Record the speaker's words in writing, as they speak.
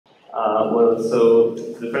Well, so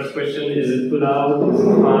the first question, is it too loud? Is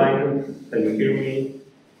it fine? Can you hear me?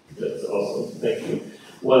 That's awesome, thank you.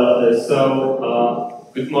 Well,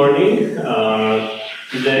 good morning.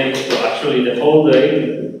 Today, so actually the whole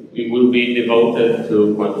day, we will be devoted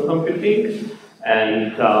to quantum computing.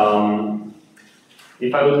 And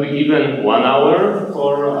if I would be given 1 hour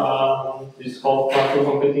for this whole quantum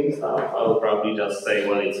computing stuff, I would probably just say,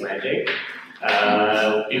 well, it's magic.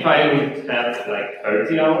 If I would have like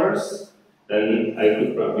 30 hours, then I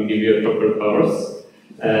could probably give you a proper course.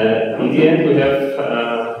 In the end, we have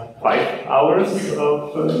 5 hours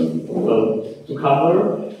of to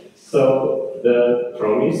cover. So the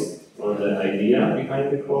promise or the idea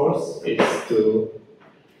behind the course is to,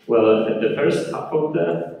 well, at the first half of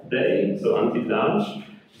the day, so until lunch,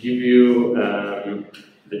 give you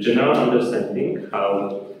the general understanding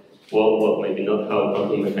how, well, maybe not how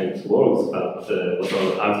quantum mechanics works, but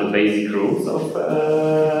what are the basic rules of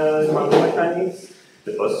quantum mechanics,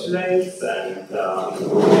 the postulates,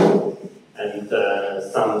 and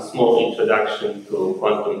some small introduction to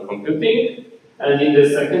quantum computing. And in the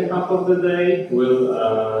second half of the day, we'll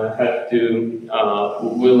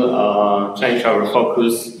change our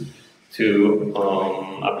focus to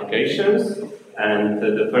applications. And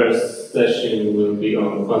the first session will be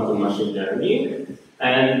on quantum machine learning.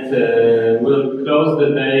 And we'll close the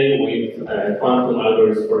day with quantum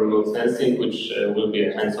algorithms for remote sensing, which will be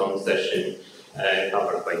a hands-on session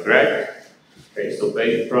covered by Greg. Okay, so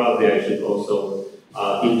probably I should also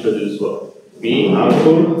introduce me,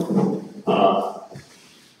 Artur.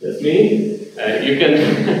 That's me. You can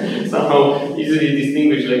somehow easily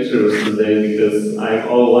distinguish lecturers today because I'm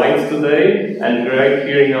all white today, and Greg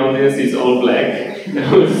here in the audience is all black.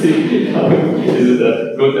 We'll see is it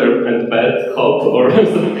a good and bad cop or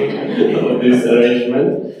something of this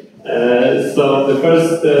arrangement. So the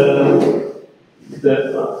first,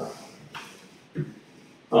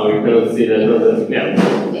 oh, you cannot see that. Yeah.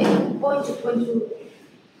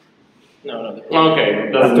 No.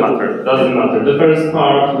 Okay, doesn't matter. Doesn't matter. The first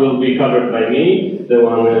part will be covered by me. The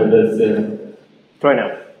one that's try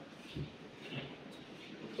now.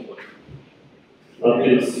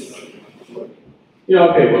 Yeah,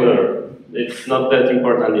 okay, whatever. It's not that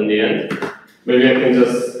important in the end. Maybe I can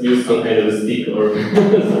just use some kind of a stick or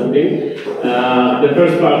something. The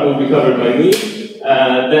first part will be covered by me.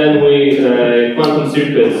 Then we quantum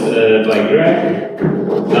circuits by Greg.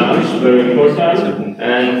 Lunch, very important.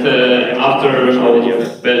 And after our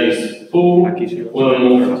belly is full, we'll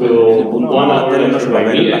move to 1 hour lecture by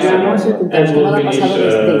me again. And we'll finish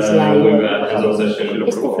with a hands-on session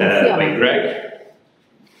by Greg.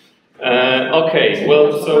 Okay, well,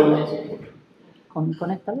 so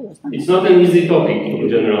it's not an easy topic in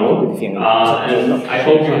general, and I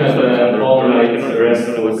hope you have a whole night's rest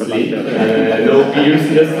and sleep. No peers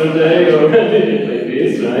yesterday or anything like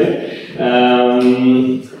this, right?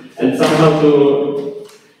 And somehow to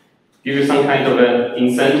give you some kind of an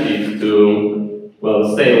incentive to, well,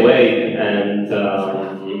 stay awake and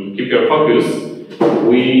keep your focus,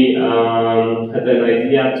 we had an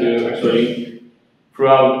idea to actually,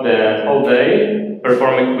 throughout the whole day,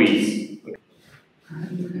 perform a quiz.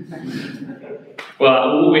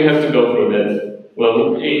 Well, we have to go through that.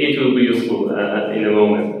 Well, it will be useful in a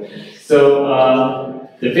moment. So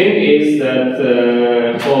the thing is that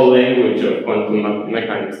the whole language of quantum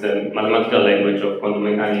mechanics, the mathematical language of quantum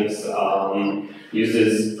mechanics,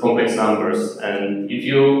 uses complex numbers. And if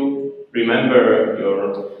you remember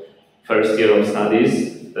your first year of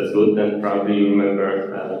studies, that's good, then probably you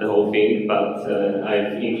remember the whole thing. But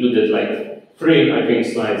I've included like 3, I think,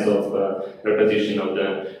 slides of repetition of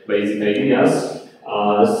the basic ideas.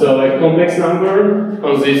 So a complex number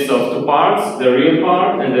consists of 2 parts, the real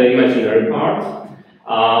part and the imaginary part.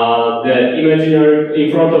 In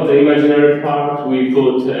front of the imaginary part, we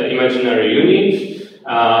put imaginary unit.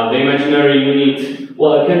 The imaginary unit,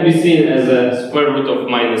 well, it can be seen as a square root of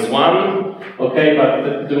 -1. Okay,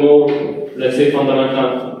 but the more, let's say,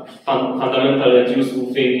 fundamental and useful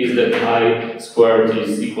thing is that I squared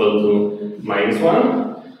is equal to -1.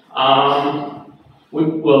 We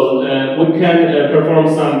can perform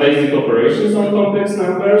some basic operations on complex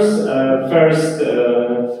numbers. First,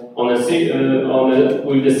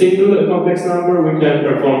 with a single complex number, we can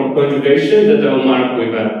perform conjugation that I will mark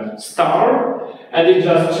with a star, and it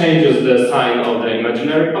just changes the sign of the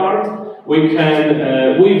imaginary part. We can,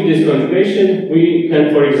 with this conjugation, we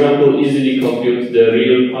can, for example, easily compute the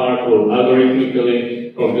real part, or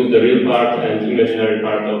algorithmically compute the real part and imaginary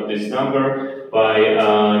part of this number by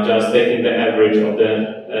just taking the average of the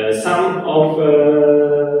sum of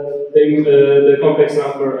the complex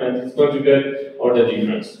number and its conjugate, or the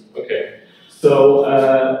difference. Okay. So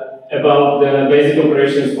about the basic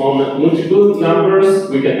operations on multiple numbers.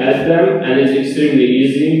 We can add them, and it's extremely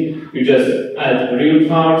easy. You just add real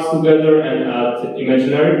parts together and add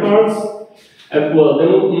imaginary parts. Well, the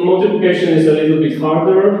multiplication is a little bit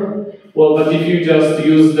harder. Well, but if you just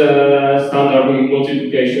use the standard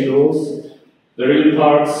multiplication rules, the real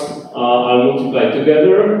parts are multiplied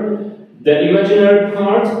together. The imaginary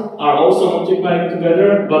parts are also multiplied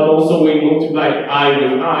together, but also we multiply I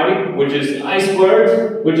with I, which is I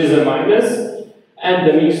squared, which is a minus, and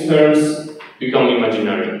the mixed terms become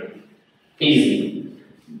imaginary. Easy.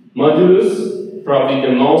 Modulus, probably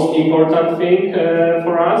the most important thing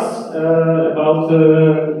for us about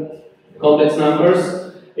complex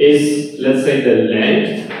numbers is, let's say, the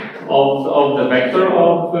length of the vector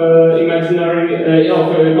of imaginary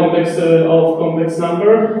complex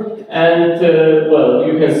number. And well,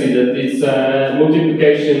 you can see that it's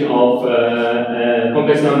multiplication of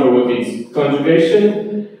complex number with its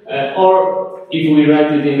conjugation, or if we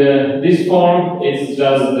write it in this form, it's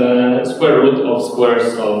just the square root of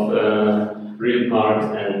squares of real part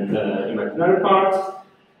and imaginary part.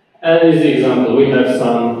 And in the example, we have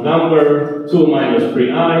some number 2 minus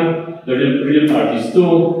 3i. The real part is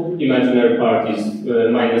 2, imaginary part is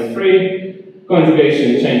minus 3.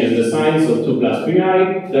 Conjugation changes the sign, so 2 plus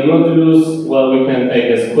 3i. The modulus, well, we can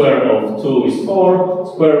take the square of 2 is 4,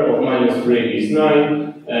 square of minus 3 is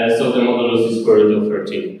 9, so the modulus is square root of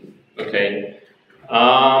 13. Okay.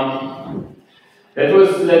 That was,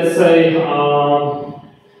 let's say,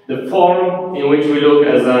 the form in which we look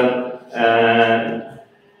as a,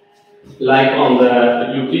 like on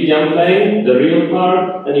the Euclidean plane, the real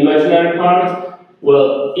part and imaginary part.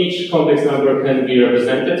 Well, each complex number can be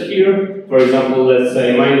represented here. For example, let's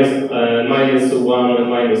say minus 1 and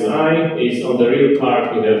minus I is on the real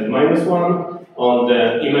part, we have minus 1. On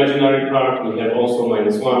the imaginary part, we have also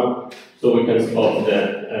minus 1. So we can spot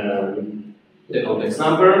the complex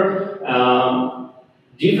number.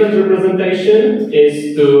 Different representation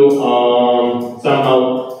is to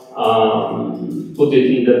somehow put it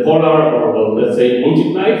in the polar or, let's say,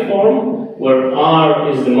 multiplied form, where R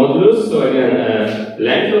is the modulus, so again,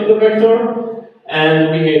 length of the vector,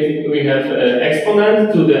 and we have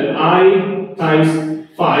exponent to the I times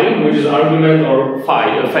phi, which is argument, or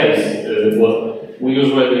phi, phase, what we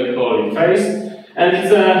usually call it phase, and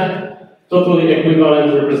it's a totally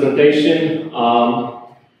equivalent representation.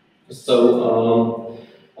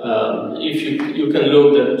 If you can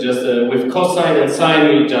look at just with cosine and sine,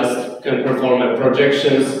 we just can perform a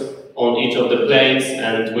projections on each of the planes,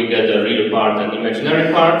 and we get the real part and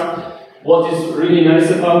imaginary part. What is really nice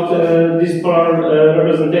about this polar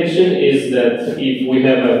representation is that if we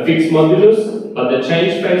have a fixed modulus, but the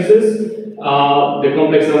change phases, the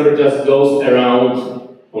complex number just goes around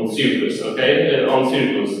on circles, okay? On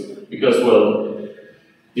circles, because, well,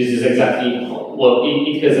 this is exactly, well,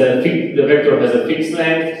 it has the vector has a fixed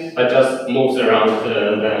length, but just moves around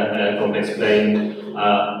the complex plane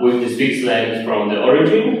with this fixed length from the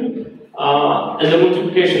origin. And the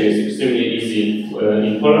multiplication is extremely easy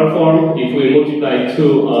in polar form. If we multiply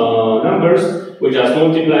two numbers, we just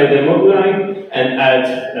multiply the moduli and add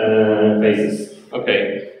phases.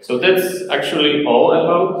 Okay, so that's actually all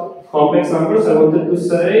about complex numbers I wanted to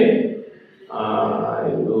say. I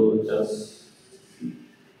will just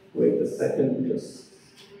wait a second because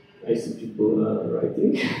I see people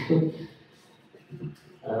writing.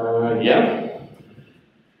 Yeah.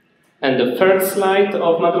 And the third slide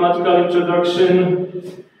of mathematical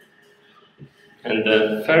introduction. And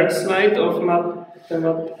the third slide of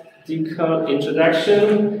mathematical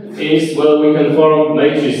introduction is, well, we can form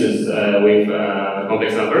matrices with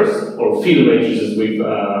complex numbers, or field matrices with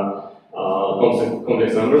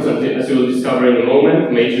complex numbers. And as you will discover in a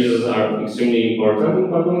moment, matrices are extremely important in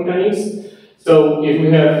quantum mechanics. So if we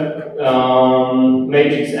have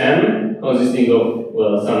matrix M consisting of,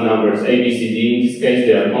 well, some numbers A, B, C, D, in this case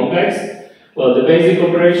they are complex. Well, the basic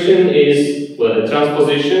operation is, well, a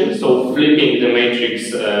transposition, so flipping the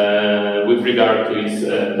matrix with regard to its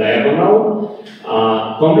diagonal.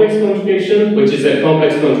 Complex conjugation, which is a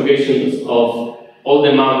complex conjugation of all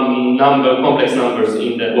the complex numbers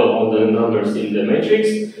in the, well, all the numbers in the matrix.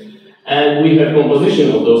 And we have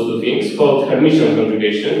composition of those two things called Hermitian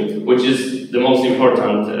conjugation, which is the most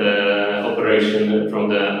important operation from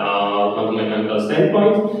the quantum mechanical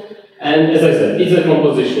standpoint. And as I said, it's a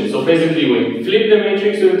composition. So basically, we flip the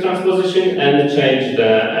matrix with a transposition and change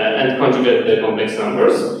the and conjugate the complex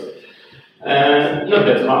numbers. Not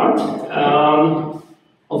that hard.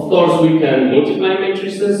 Of course, we can multiply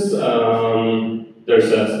matrices.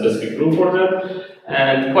 There's a specific rule for that.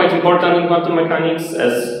 And quite important in quantum mechanics,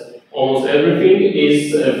 as almost everything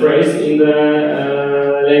is phrased in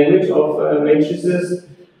the language of matrices,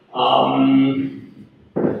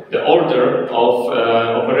 the order of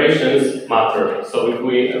operations matter. So if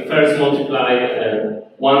we first multiply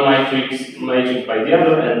one matrix by the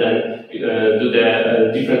other and then do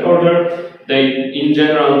the different order, they in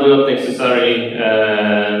general do not necessarily,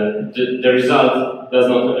 the result does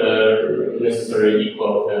not necessarily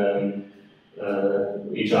equal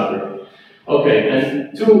each other. Okay,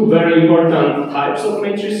 and two very important types of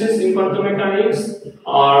matrices in quantum mechanics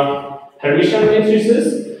are Hermitian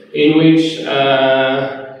matrices, in which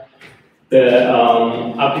the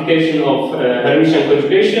application of Hermitian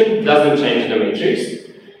conjugation doesn't change the matrix.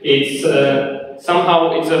 It's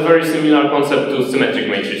somehow it's a very similar concept to symmetric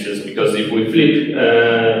matrices, because if we flip,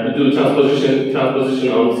 we do transposition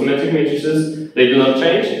on symmetric matrices, they do not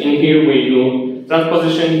change. In here we do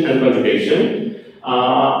transposition and conjugation.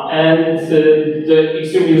 And the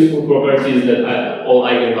extremely useful property is that all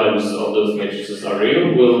eigenvalues of those matrices are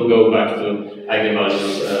real. We'll go back to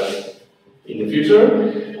eigenvalues in the future.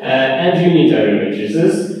 And unitary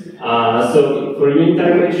matrices. So for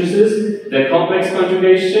unitary matrices, the complex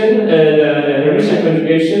conjugation, the Hermitian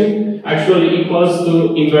conjugation, actually equals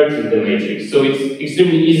to inverting the matrix. So it's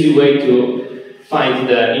extremely easy way to find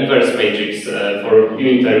the inverse matrix for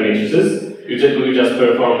unitary matrices. We just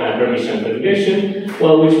perform a Hermitian conjugation,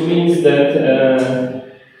 well, which means that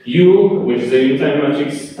U, which is a unitary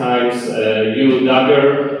matrix, times U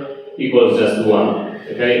dagger equals just 1.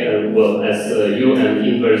 Okay, well, as U and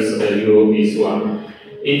inverse U is 1.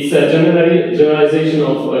 It's a generalization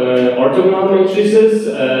of orthogonal matrices.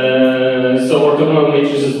 So orthogonal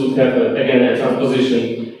matrices would have, again, a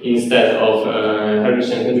transposition instead of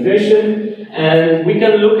Hermitian conjugation. And we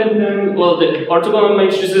can look at them, well, the orthogonal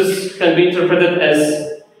matrices can be interpreted as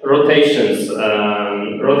rotations,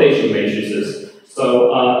 rotation matrices.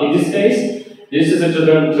 So in this case, this is a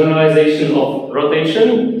generalization of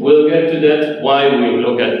rotation. We'll get to that why we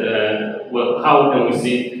look at, well, how can we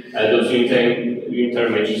see those unitary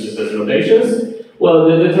matrices as rotations. Well,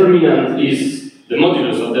 the determinant is, the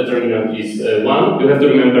modulus of determinant is 1. You have to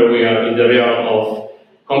remember we are in the realm of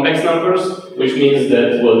complex numbers, which means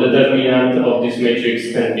that, well, the determinant of this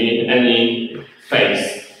matrix can be any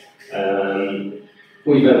phase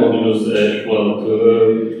with a modulus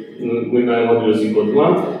equal to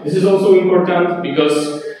 1. This is also important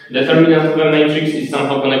because determinant of a matrix is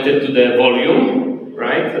somehow connected to the volume,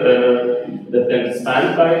 right? That can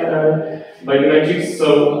stand by the matrix,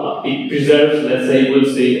 so it preserves, let's say, we'll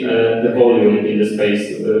see the volume in the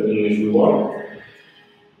space in which we work.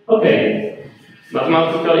 Okay,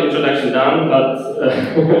 mathematical introduction done, but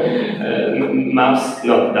maths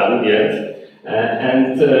not done yet.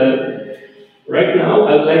 Right now,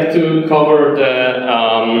 I'd like to cover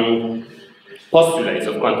the postulates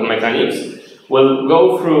of quantum mechanics. We'll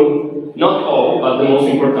go through not all, but the most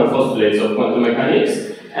important postulates of quantum mechanics,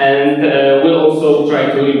 and we'll also try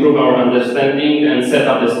to improve our understanding and set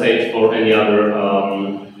up the stage for any other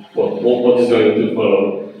what is going to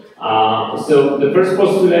follow. So the first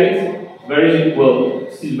postulate,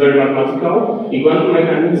 still very mathematical. In quantum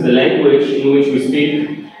mechanics, the language in which we speak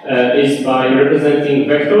is by representing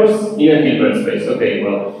vectors in a Hilbert space. Okay,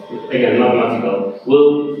 well, again, mathematical.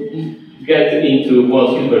 We'll get into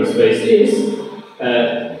what Hilbert space is.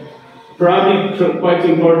 Probably quite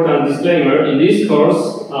important disclaimer, in this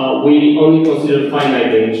course, we only consider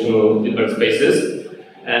finite dimensional Hilbert spaces.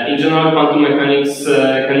 In general, quantum mechanics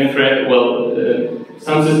can be,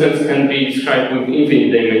 some systems can be described with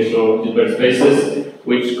infinite dimensional Hilbert spaces,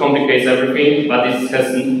 which complicates everything, but it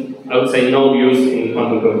has, I would say, no use in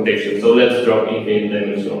quantum computation. So let's drop infinite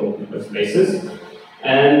dimensional Hilbert spaces.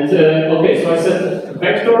 And okay, so I said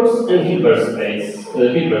vectors and Hilbert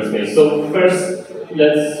space. So first,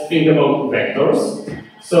 let's think about vectors.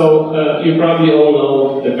 So you probably all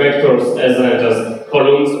know the vectors as just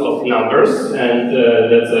columns of numbers, and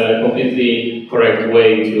that's a completely correct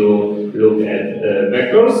way to look at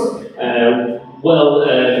vectors.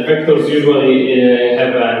 The vectors usually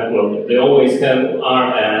they always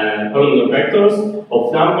are a column of vectors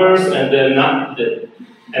of numbers, and the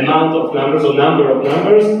amount of numbers or number of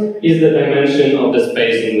numbers is the dimension of the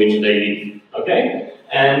space in which they live. Okay?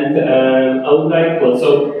 And I would like,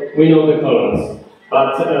 so we know the columns.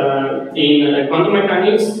 But in quantum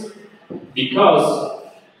mechanics, because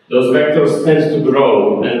those vectors tend to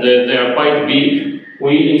grow and they are quite big,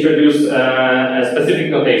 we introduce a specific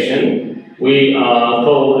notation. We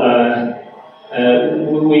call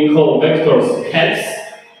vectors cats,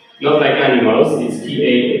 not like animals. It's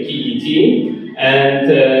K-E-T, and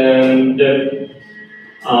the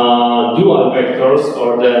dual vectors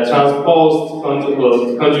or the transposed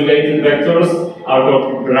conjugated vectors are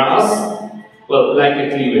called GRSS. well, like a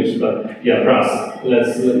cleavage, but yeah, brass.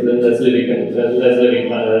 Let's leave it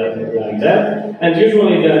like that. And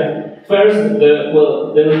usually the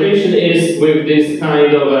notation is with this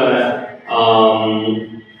kind of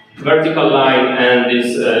vertical line and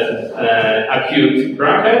this acute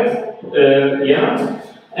bracket, yeah.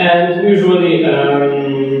 And usually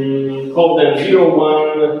call them 0,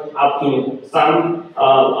 1 up to some,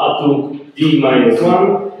 up to d minus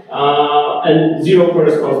 1. And 0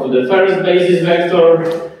 corresponds to the first basis vector,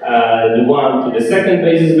 the 1 to the second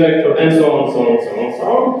basis vector, and so on, so on, so on, so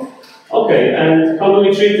on. Okay, and how do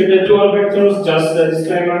we treat the dual vectors? Just a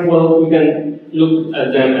disclaimer, well, we can look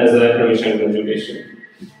at them as a Hermitian conjugation.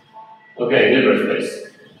 Okay, Hilbert space.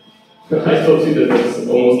 I told you that there's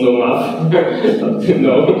almost no math.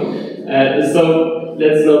 No. So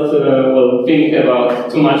let's not think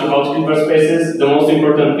about too much about Hilbert spaces. The most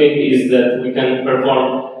important thing is that we can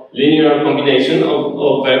perform linear combination of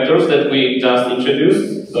vectors that we just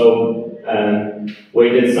introduced. So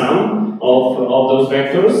weighted sum of those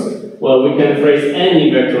vectors. Well, we can phrase any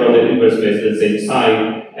vector on the Hilbert space, let's say psi,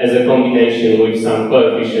 as a combination with some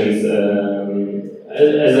coefficients,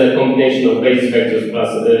 as a combination of basis vectors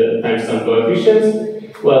plus times some coefficients.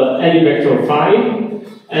 Well, any vector phi,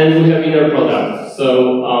 and we have inner product.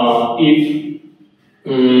 So if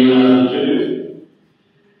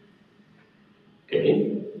okay.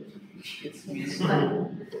 It's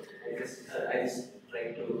fine. I just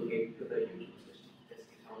trying to get to the YouTube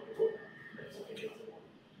session.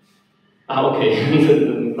 Okay,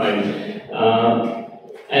 fine.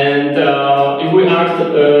 And if we act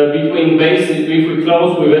between bases, if we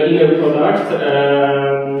close with an inner product,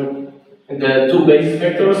 the two basis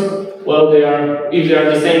vectors, well, if they are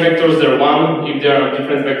the same vectors, they're 1. If they are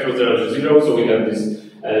different vectors, they are 0. So we have this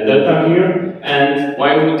delta here. And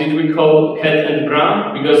why did we call het and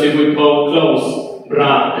bra? Because if we call close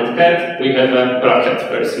bra and het, we have a bracket.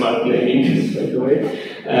 Very smart naming, by the way.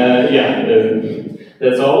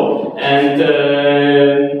 That's all. And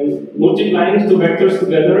multiplying two vectors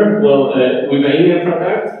together, well, with an inner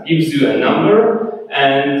product, gives you a number,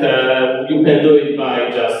 and you can do it by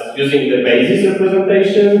just using the basis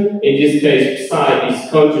representation. In this case, psi is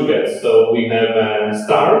conjugate, so we have a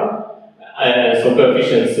star, so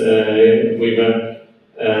coefficients with a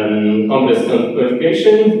complex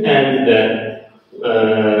conjugation, and the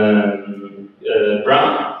bra.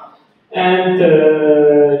 And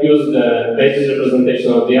use the basis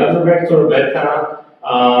representation of the other vector, beta,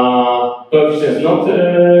 coefficients not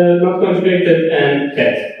conjugated, and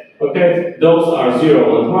het. Okay, those are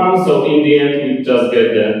 0 and 1, so in the end we just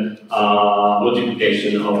get the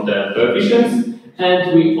multiplication of the coefficients.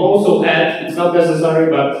 And we also add, it's not necessary,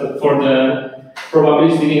 but for the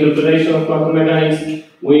probabilistic interpretation of quantum mechanics,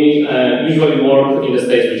 we usually work in the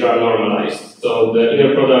states which are normalized. So the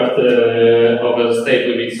inner product of a state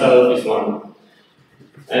with itself is 1.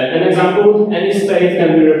 An example, any state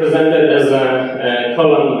can be represented as a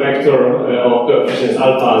column vector of coefficients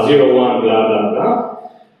alpha, 0, 1, blah, blah, blah.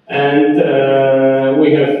 And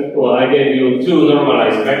we have, well, I gave you two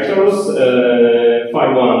normalized vectors, phi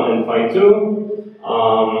 1 and phi 2.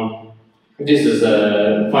 This is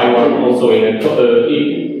phi 1 also written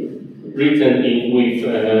with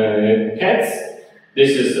cats.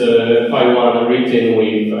 This is phi 1 written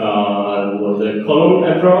with the column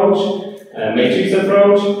approach, matrix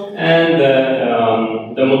approach, and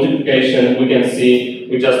the multiplication we can see,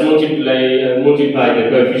 we just multiply the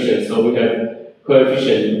coefficients. So we have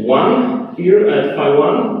coefficient 1 here at phi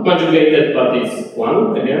 1, conjugated, but it's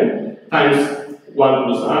 1 again, times 1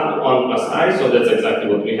 plus I, so that's exactly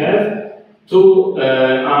what we have.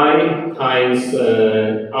 2I times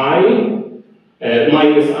I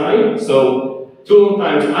minus I, so 2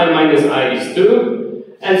 times I minus I is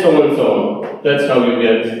 2, and so on and so on. That's how you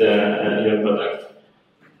get the inner product.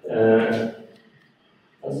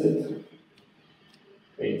 That's it.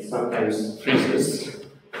 It sometimes freezes.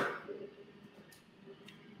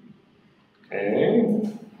 Okay.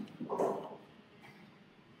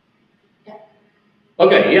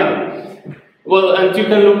 Okay, yeah. Well, and you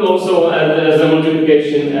can look also at the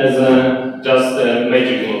multiplication as just a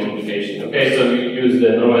matrix multiplication. Okay, so you use the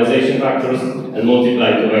normalization factors and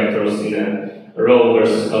multiply the vectors in a row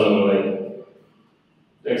versus column way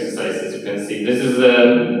exercise, as you can see. This is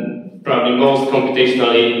probably most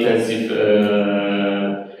computationally intensive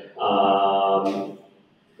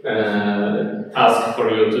task for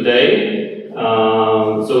you today.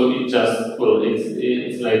 So it just, well,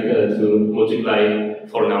 it's like to multiply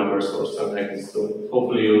 4 numbers or something like this. So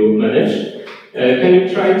hopefully you manage. Can you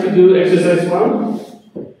try to do exercise 1?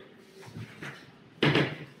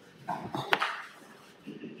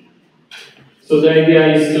 So the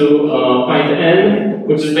idea is to find n,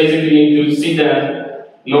 which is basically to see the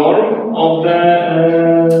norm of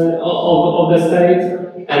the state,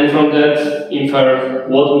 and from that infer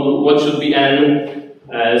what should be n.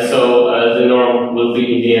 So the norm will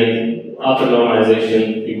be in the end after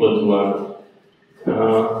normalization equal to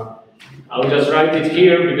 1. I'll just write it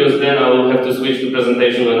here because then I will have to switch to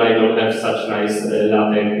presentation when I don't have such nice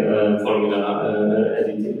LaTeX formula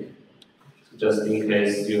editing. Just in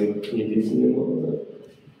case you need it anymore.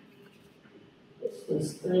 That's the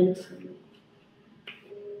state.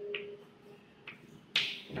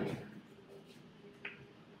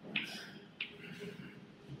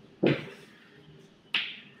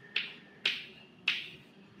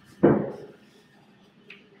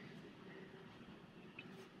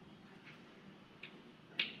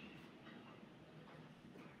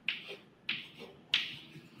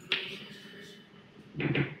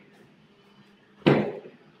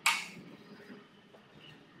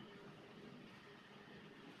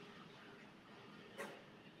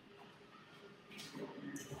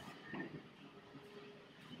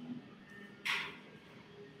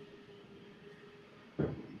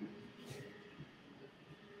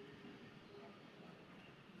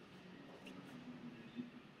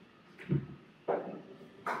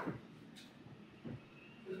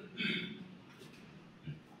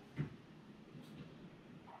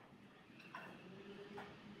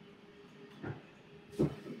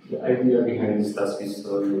 The idea behind this task is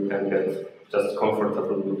so you can get just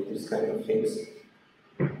comfortable with these kind of things.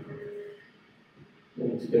 And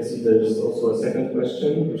you can see there is also a second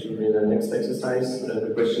question, which will be the next exercise.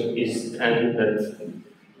 The question is n that you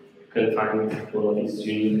can find what is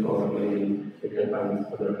G, or maybe you can find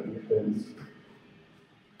other things.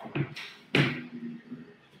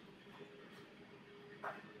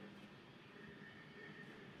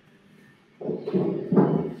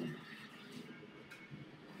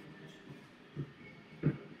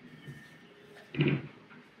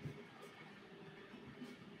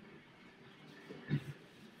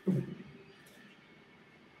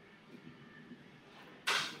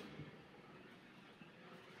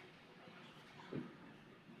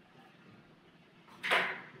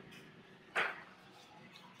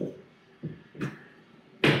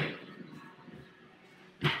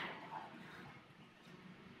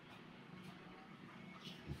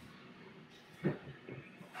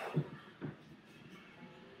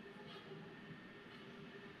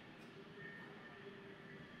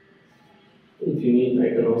 If you need, I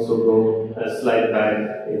can also go a slide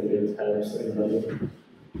back if it helps anybody.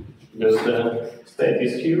 Because the state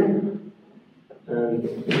is here,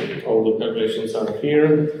 and all the calculations are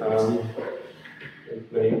here. And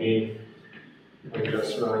maybe I'll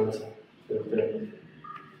just write the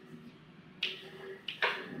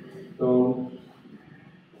so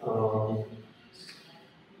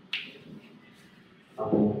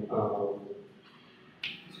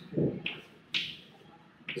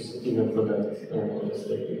this is even for that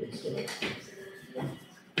statement. So.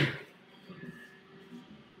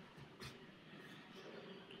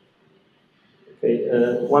 Okay,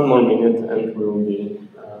 one more minute and we'll be.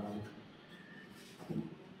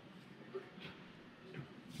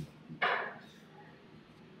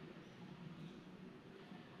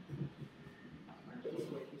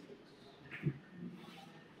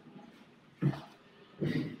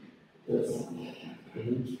 Yes.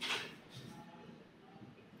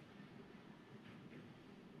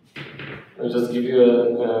 I'll just give you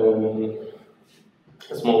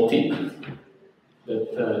a small tip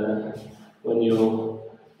that when you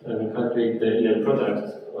calculate the inner product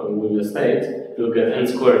with the state, you'll get n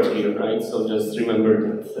squared here, right? So just remember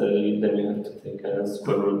that then you have to take a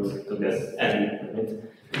square root to get n, right?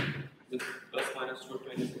 Plus minus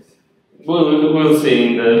 226. We'll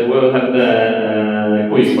see. We'll have the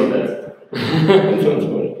quiz for that.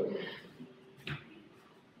 Don't worry.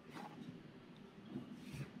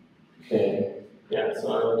 Okay. Yeah. So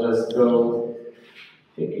I'll just go.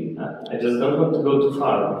 I just don't want to go too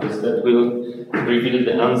far because that will reveal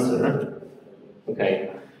the answer. Okay.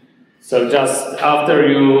 So just after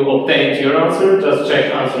you obtain your answer, just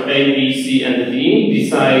check answer A, B, C, and D.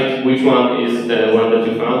 Decide which one is the one that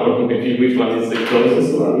you found, or maybe which one is the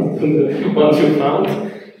closest one to the one you found.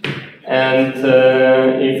 And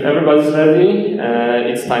if everybody's ready,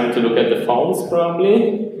 it's time to look at the fonts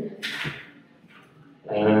probably.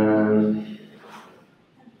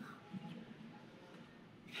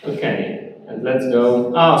 Okay, and let's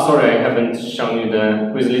go. Ah, sorry, I haven't shown you the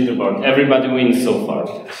quiz leaderboard. Everybody wins so far.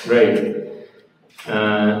 Great.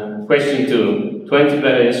 Question 2. 20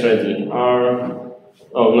 players ready. Oh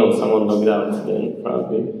no, someone logged out then,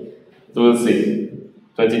 probably. So we'll see.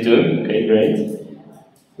 22, okay, great.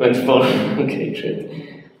 24, okay,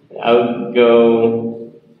 great. I'll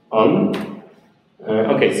go on.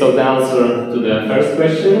 Okay, so the answer to the first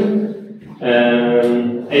question,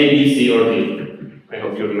 A, B, C, or D. I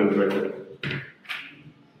hope you remember it.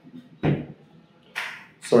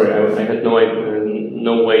 Sorry, I had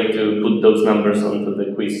no way to put those numbers onto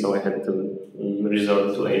the quiz, so I had to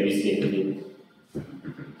resort to A, B, C, and D.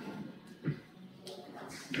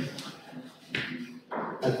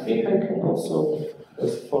 I think I can also,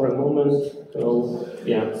 just for a moment, go,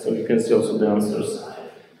 yeah, so you can see also the answers.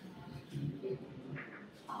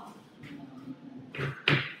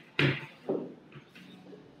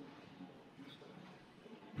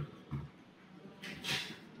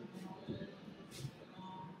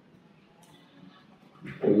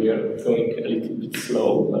 We are going a little bit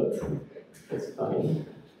slow, but that's fine.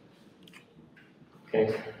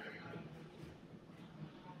 Okay.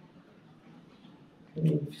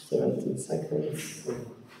 17 seconds.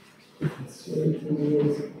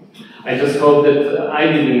 I just hope that I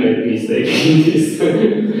didn't make a mistake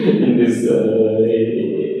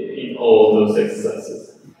in all of those exercises,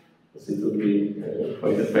 because it would be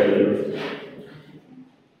quite a failure.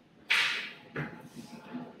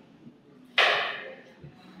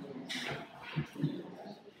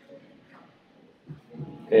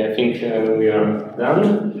 Okay, I think we are done.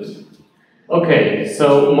 Okay,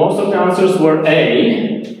 so most of the answers were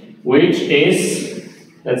A, which is,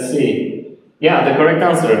 let's see, yeah, the correct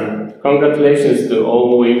answer. Congratulations to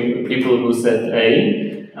all people who said A.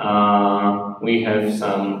 We have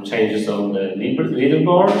some changes on the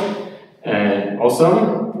leaderboard,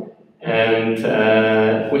 awesome. And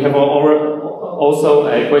we have also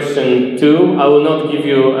a question 2. I will not give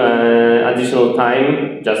you additional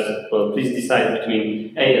time, just please decide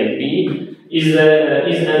between A and B. Is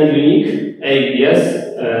N unique? A,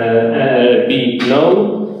 yes. B,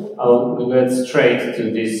 no. I'll get straight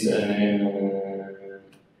to this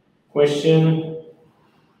question.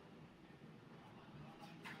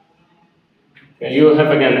 Okay, you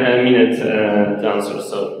have again a minute to answer,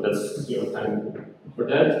 so that's your time for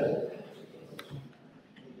that.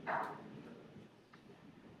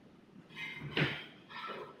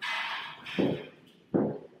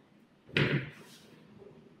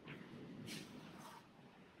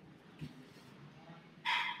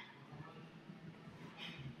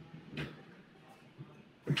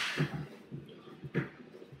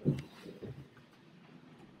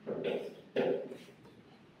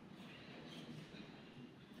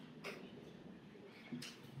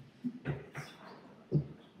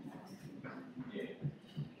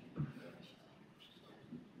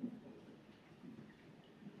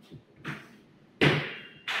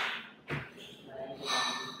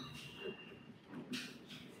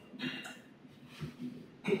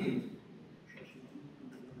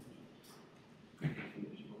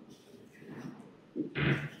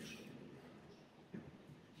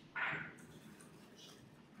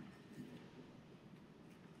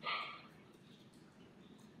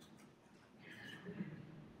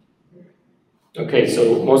 Okay,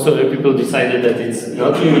 so most of the people decided that it's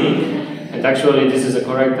not unique, and actually this is a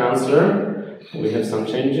correct answer. We have some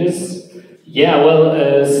changes. Yeah,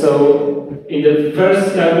 well, so in the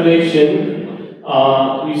first calculation,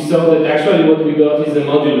 we saw that actually what we got is the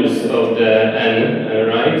modulus of the n,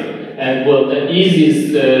 right? And well, the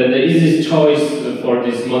easiest choice for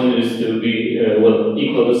this modulus to be well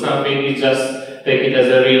equal to something is just take it as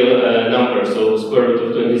a real number, so square root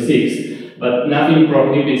of 26. But nothing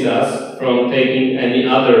prohibits us from taking any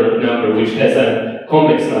other number which has a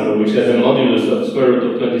complex number, which has a modulus of square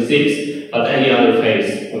root of 26, but any other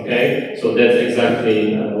phase, okay? So that's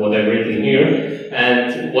exactly what I've written here.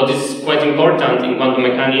 And what is quite important in quantum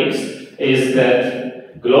mechanics is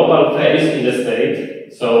that global phase in the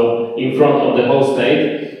state, so in front of the whole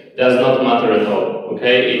state, does not matter at all,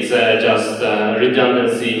 okay? It's just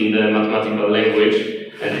redundancy in the mathematical language,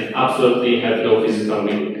 and it absolutely has no physical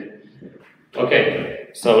meaning. Okay,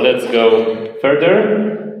 so let's go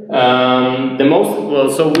further.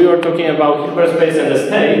 So we were talking about hyperspace and the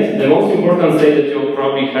state. The most important state that you've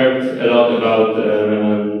probably heard a lot about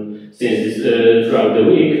throughout the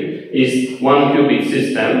week is one qubit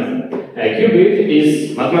system. A qubit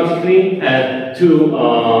is mathematically a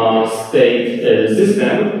two-state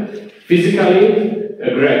system. Physically,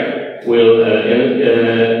 Greg will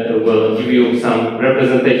give you some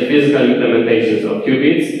physical implementations of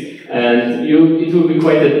qubits. And it will be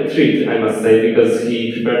quite a treat, I must say, because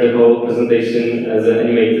he prepared the whole presentation as an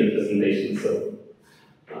animated presentation, so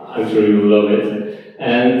I'm sure you will love it.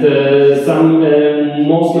 And some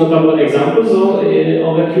most notable examples of a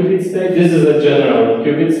qubit state. This is a general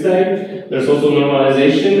qubit state. There's also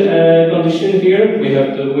normalization condition here. We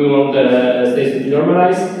want the states to be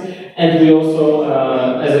normalized, and we also,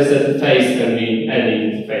 as I said, the phase can be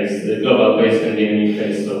any phase. The global phase can be any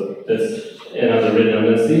phase. So that's another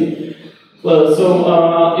redundancy. Well, so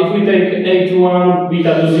if we take A to 1,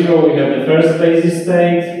 beta to 0, we have the first basis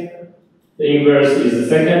state. The inverse is the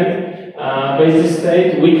second basis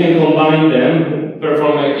state. We can combine them,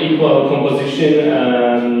 perform an equal composition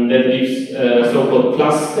that gives so-called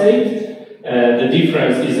plus state. The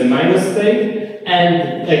difference is a minus state,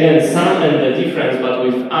 and again sum and the difference, but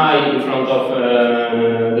with I in front of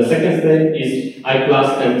the second state, is I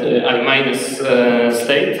plus and I minus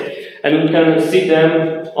state, and we can see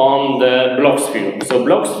them on the block sphere. So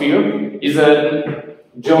block sphere is a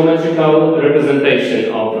geometrical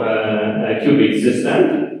representation of a qubit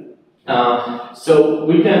system. So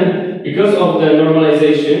we can, because of the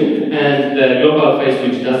normalization and the global phase,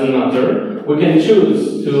 which doesn't matter, we can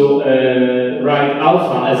choose to write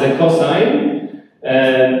alpha as a cosine,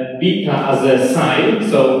 beta as a sine.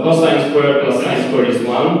 So cosine squared plus sine squared is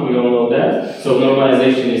 1, we all know that. So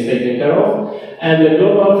normalization is taken care of. And the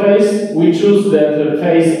global phase, we choose that the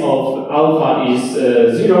phase of alpha is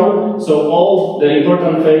 0. So all the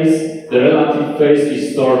important phase, the relative phase,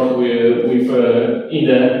 is stored in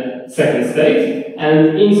the second state.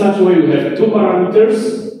 And in such a way, we have two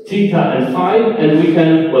parameters, theta and phi, and we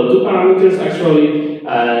can, well, two parameters actually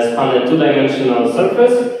span a two-dimensional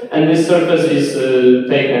surface, and this surface is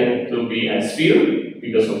taken to be a sphere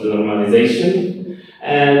because of the normalization.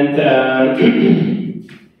 And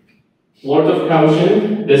word of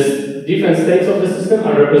caution, the different states of the system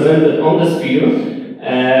are represented on the sphere,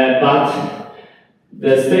 but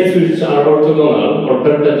the states which are orthogonal or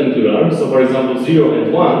perpendicular, so for example 0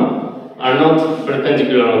 and 1, are not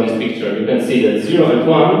perpendicular on this picture. You can see that 0 and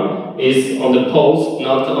 1 is on the poles,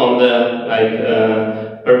 not on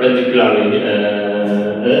the perpendicularly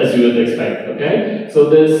as you would expect. Okay, so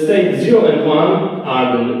the state 0 and 1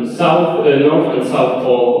 are the north and south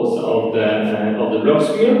poles of the block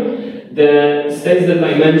sphere. The states that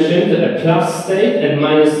I mentioned, a plus state and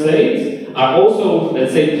minus state, are also,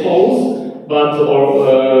 let's say, poles, but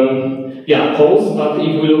poles. But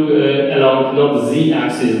if we look along not the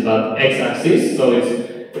z-axis but x-axis, so it's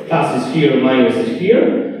plus is here, minus is here,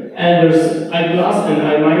 and there's I plus and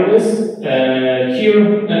I minus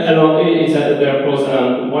here along. There are pros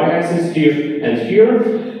along y-axis here and here,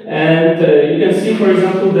 and you can see, for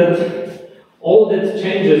example, that all that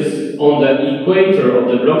changes on the equator of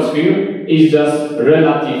the block sphere is just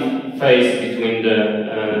relative phase between the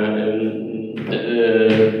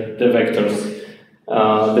vectors,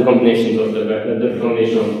 the combinations of the vectors.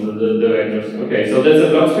 Okay, so that's a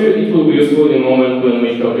block sphere. It will be useful in a moment when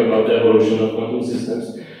we talk about the evolution of quantum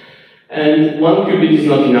systems. And one qubit is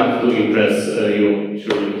not enough to impress you,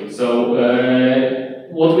 surely. So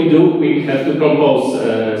what we do, we have to compose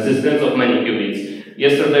systems of many qubits.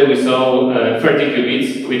 Yesterday we saw 30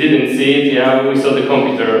 qubits. We didn't see it, yeah, we saw the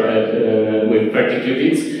computer with 30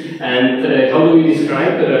 qubits. And how do we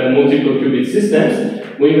describe multiple qubit systems?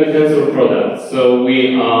 With a tensor product. So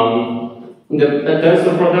we, the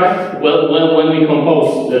tensor product, well, when we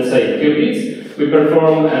compose, let's say, qubits, we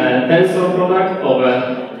perform a tensor product of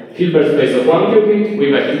a Hilbert space of one qubit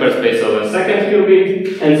with a Hilbert space of a second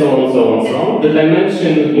qubit, and so on, so on, so on. The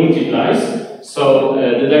dimension multiplies. So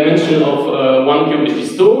the dimension of one qubit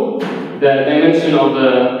is 2. The dimension of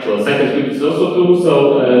the second qubit is also 2.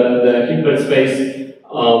 So the Hilbert space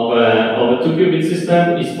of a 2-qubit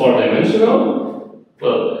system is 4-dimensional.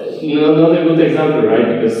 Well, not a good example,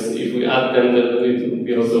 right? Because if we add them, then it would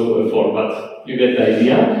be also 4, but you get the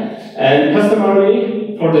idea. And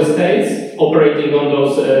customarily, for the states operating on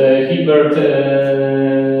those Hilbert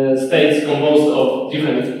states composed of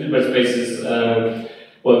different Hilbert spaces,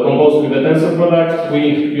 composed with a tensor product, we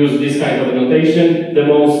use this kind of notation. The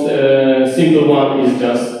most simple one is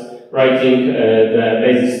just writing the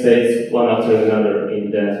basis states one after another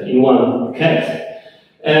in one cat.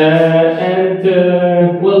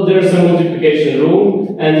 Well, there's a multiplication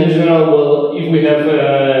rule, and in general, well, if we have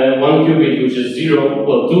one qubit which is 0,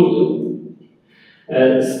 well,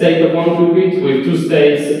 state of one qubit with two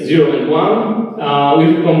states 0 and 1, we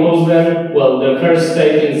compose them. Well, the first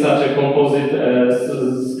state in such a composite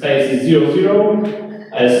space is 0, 0,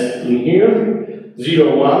 as in here,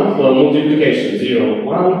 0, 1, well, multiplication 0,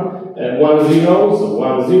 1, 1, 0, so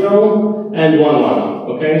 1, 0, and 1, 1.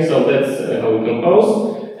 Okay, so that's how we compose.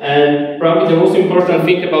 And probably the most important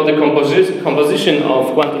thing about the composition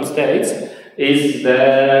of quantum states is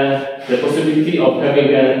the possibility of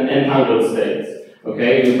having an entangled state.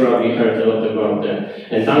 Okay, you probably heard a lot about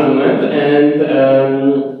the entanglement, and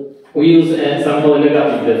we use somehow a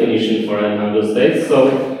negative definition for entangled states. So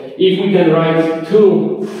if we can write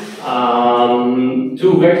two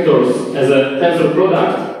vectors as a tensor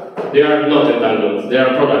product, they are not entangled, they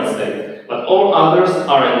are product state. But all others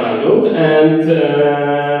are entangled, and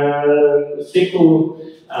simple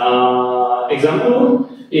example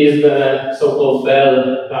is the so-called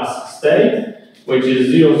Bell class state, which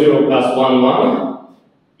is 0, 0 plus 1, 1.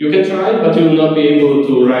 You can try, but you will not be able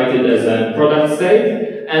to write it as a product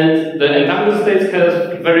state. And the entangled states has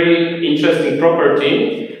a very interesting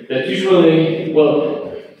property that usually,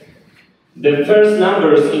 well, the first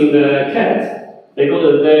numbers in the cat, they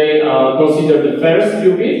consider the first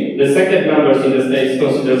qubit, the second numbers in the states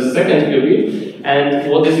consider the second qubit, and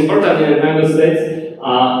what is important in entangled states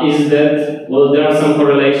is that, well, there are some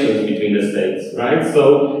correlations between the states, right?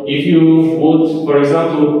 So if you would, for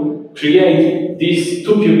example, create these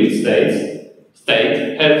two qubit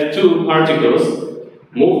state, have two particles,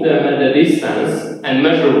 move them at a distance, and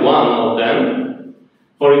measure one of them.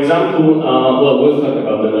 For example, well, we'll talk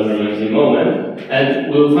about the measurement in a moment, and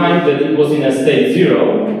we'll find that it was in a state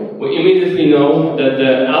 0. We immediately know that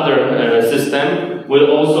the other system will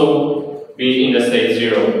also be in the state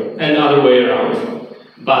 0, and other way around.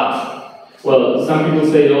 But, well, some people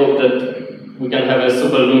say, oh, that we can have a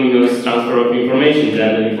superluminous transfer of information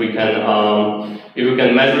then if we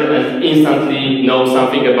can measure and instantly know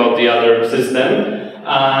something about the other system.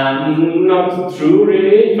 Not true,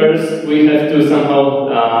 really. First, we have to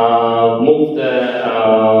somehow move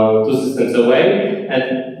the two systems away, and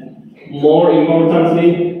more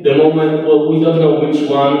importantly, the moment, well, we don't know which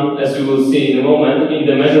one, as we will see in a moment, in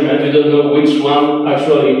the measurement, we don't know which one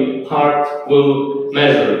actually part will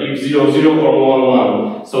measure, if 0, 0 or 1,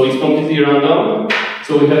 1. So it's completely random,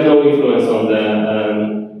 so we have no influence on the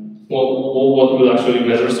what will actually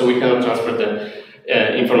measure, so we cannot transfer the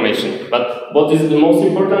information. But what is the most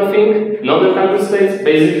important thing? Non-entangled states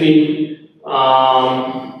basically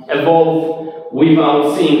evolve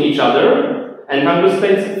without seeing each other. Entangled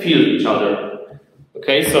states feel each other.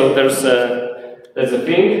 Okay, so that's a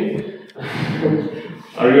thing.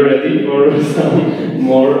 Are you ready for some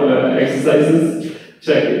more exercises?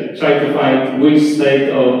 Try to find which state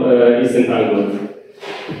of is entangled.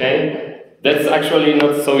 Okay, that's actually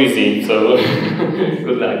not so easy. So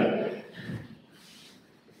good luck.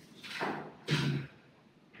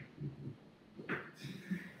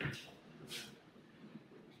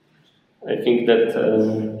 I think that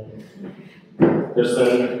there's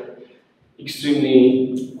an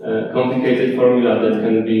extremely complicated formula that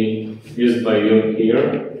can be used by you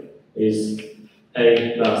here. Is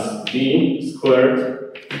a plus b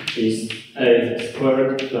squared is a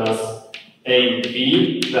squared plus ab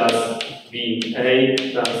plus ba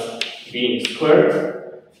plus b squared.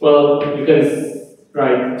 Well, you can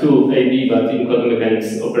write 2ab, but in quantum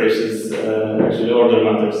mechanics operations actually order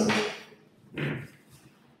matters.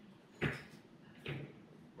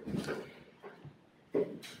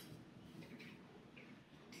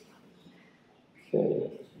 Okay.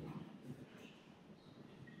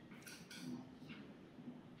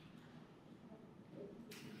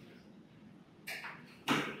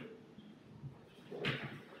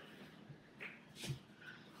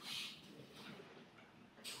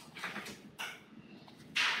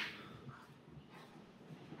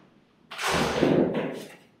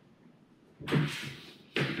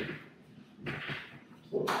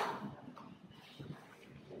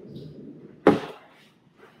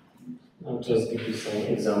 I'll just give you some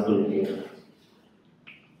example here.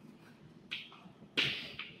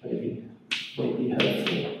 Maybe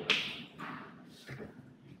helpful.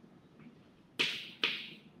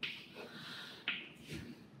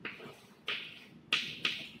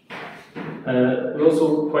 We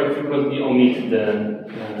also quite frequently omit the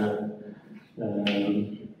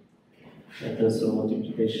tensor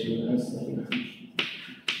multiplication sign,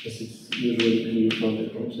 because it's usually clear from the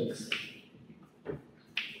context.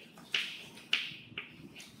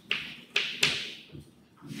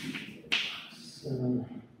 So,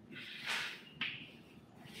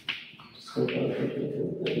 just hope I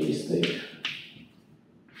don't make a mistake.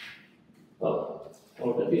 Oh,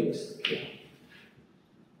 already a mistake.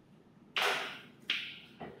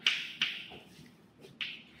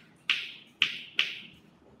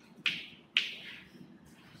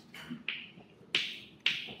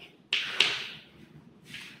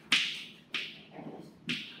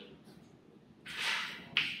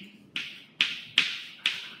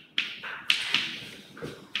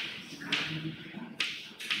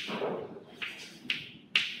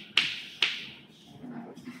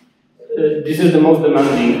 Yeah. this is the most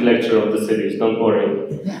demanding lecture of the series, don't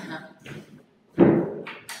worry.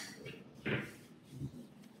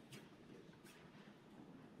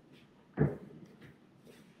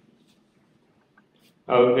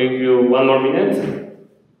 I'll give you 1 more minute.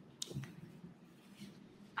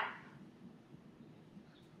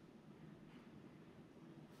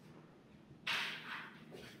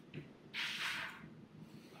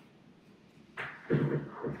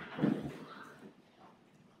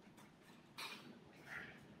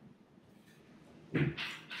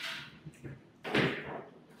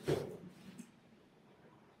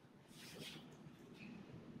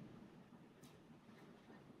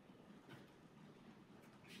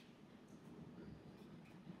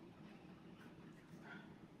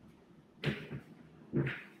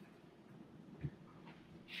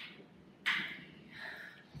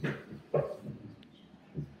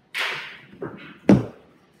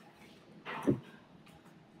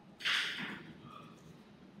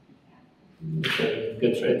 Okay,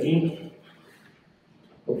 get ready.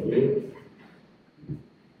 Hopefully.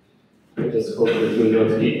 I just hope that we will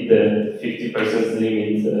not hit the 50%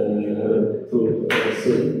 limit too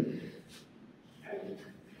soon.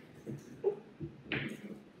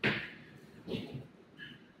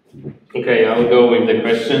 Okay, I'll go with the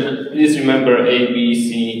question. Please remember A, B,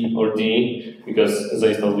 C, or D, because as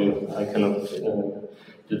I told you, I cannot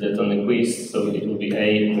do that on the quiz, so it will be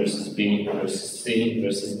A versus B versus C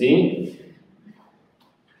versus D.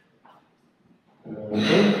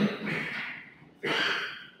 Okay.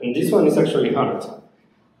 And this one is actually hard.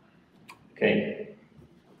 Okay.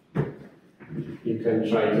 You can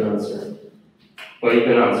try to answer. Well, you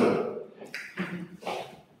can answer.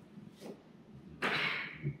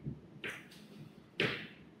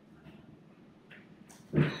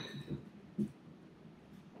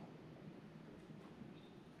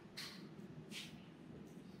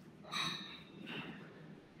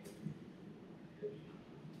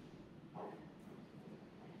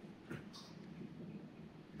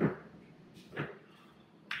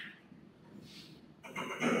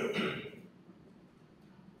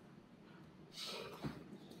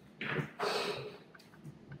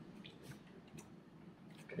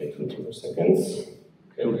 Okay, 20 more seconds.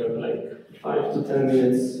 Okay, we are like 5 to 10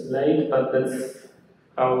 minutes late, but that's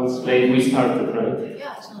how late we started, right?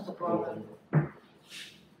 Yeah, it's not a problem. Have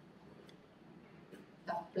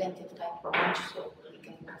plenty of time for lunch, so we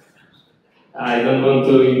can move. I don't want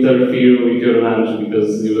to interfere with your lunch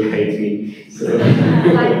because you will hate me. So.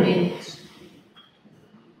 5 minutes.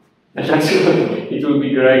 Actually, it will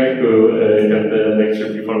be Greg who got the lecture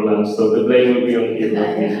before lunch, so the blame will be on him,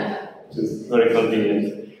 which is very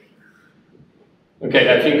convenient. Okay,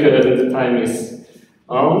 I think the time is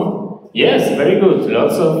on. Yes, very good.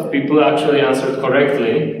 Lots of people actually answered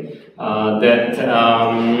correctly.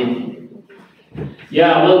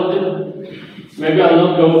 Yeah, well, maybe I'll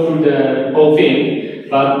not go through the whole thing,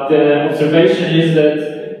 but the observation is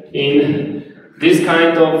that in this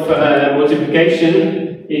kind of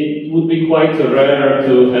multiplication, it would be quite rare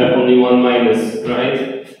to have only one minus,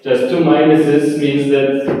 right? Just two minuses means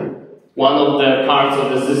that one of the parts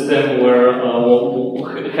of the system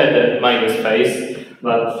had a minus phase,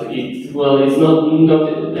 but it's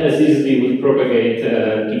not as easily would propagate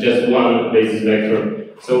to just one basis vector.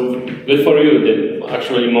 So good for you that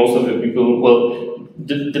actually most of the people, well,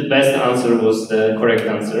 the best answer was the correct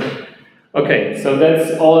answer. Okay, so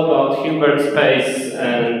that's all about Hilbert space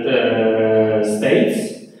and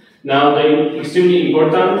states. Now the extremely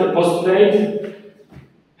important postulate.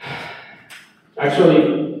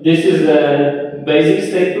 Actually, this is the basic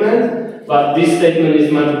statement, but this statement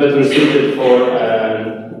is much better suited for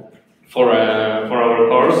our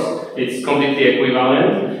course. It's completely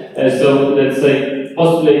equivalent. So let's say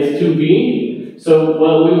postulate 2b. So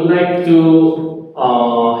well, we would like to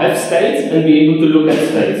have states and be able to look at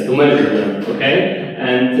states, to measure them. Okay,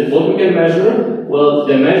 and what we can measure? Well,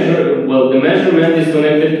 the measurement is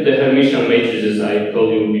connected to the Hermitian matrices I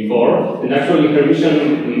told you before, and actually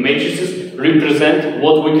Hermitian matrices represent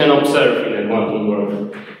what we can observe in a quantum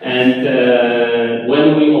world. And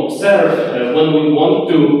when we want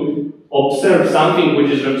to observe something which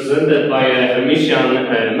is represented by a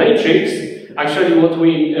Hermitian matrix, actually what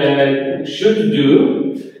we should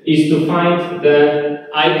do is to find the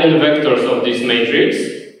eigenvectors of this matrix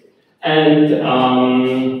and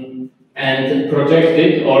project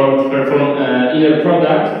it or perform inner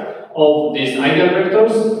product of these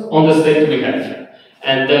eigenvectors on the state we have.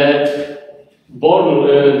 And the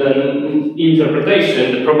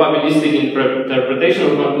interpretation, the probabilistic interpretation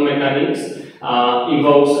of quantum mechanics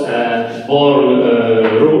involves a Born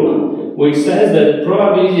rule, which says that the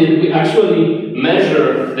probability that we actually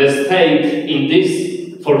measure the state in this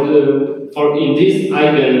in this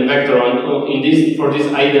eigenvector for this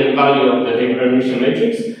eigenvalue of the Hermitian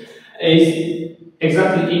matrix is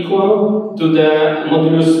exactly equal to the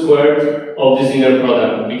modulus squared of this inner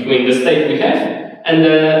product between the state we have and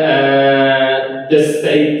the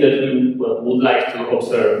state that we would like to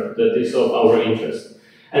observe, that is of our interest.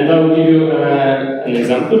 And I will give you an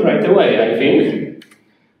example right away, I think.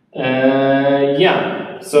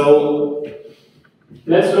 Yeah, so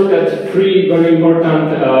let's look at three very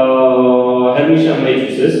important Hermitian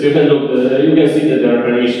matrices. You can see that they are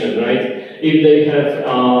Hermitian, right? If they have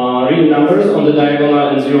real numbers on the diagonal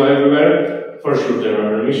and zero everywhere, for sure they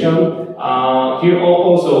are Hermitian. Here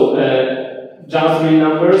also just real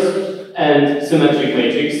numbers and symmetric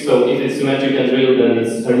matrix. So if it's symmetric and real, then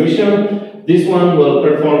it's Hermitian. This one will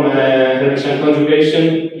perform a Hermitian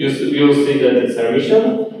conjugation. You'll see that it's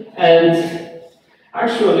Hermitian. And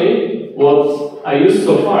actually, what I used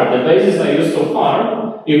so far, the basis I used so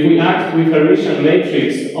far, if we act with Hermitian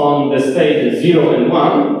matrix on the state 0 and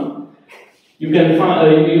 1, you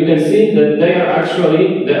can see that they are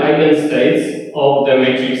actually the eigenstates of the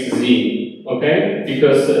matrix Z. Okay?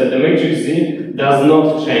 Because the matrix Z does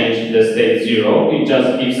not change the state 0, it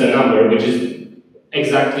just gives a number, which is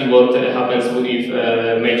exactly what happens if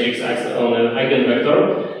matrix acts on an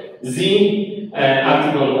eigenvector. Z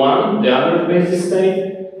acting on 1, the other basis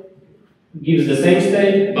state, gives the same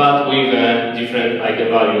state, but with a different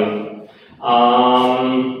eigenvalue.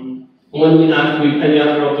 When we act with any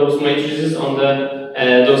other of those matrices on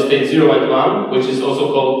those states 0 and 1, which is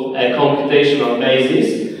also called a computational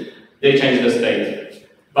basis, they change the state.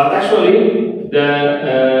 But actually,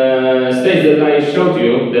 the states that I showed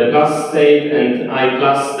you, the plus state and I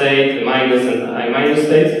plus state, the minus and I minus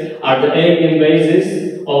states, are the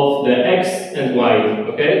eigenbases of the x and y,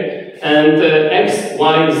 okay? And x,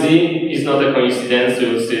 y, z is not a coincidence,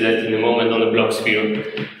 you will see that in a moment on the block sphere.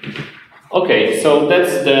 Okay, so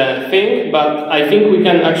that's the thing, but I think we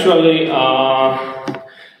can actually,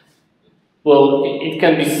 well, it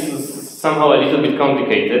can be somehow a little bit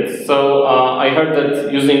complicated. So I heard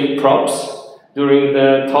that using props during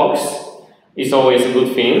the talks is always a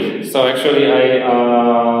good thing. So actually I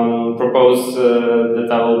propose that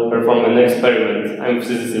I will perform an experiment. I'm a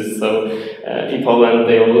physicist, so in Poland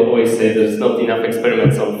they always say there's not enough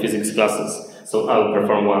experiments on physics classes. So I'll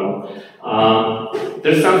perform one.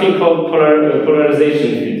 There's something called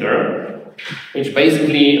polarization filter, which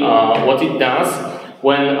basically what it does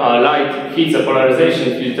when light hits a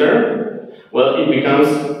polarization filter, well, it becomes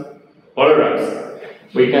polarized.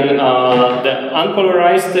 We can, the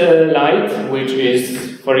unpolarized light, which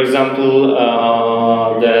is, for example,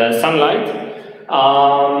 the sunlight,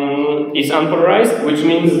 is unpolarized, which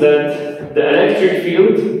means that the electric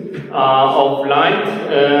field of light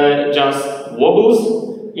just wobbles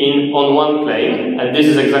on one plane, and this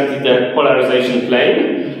is exactly the polarization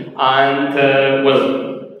plane, and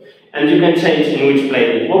and you can change in which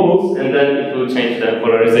plane it wobbles, and then it will change the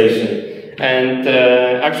polarization. And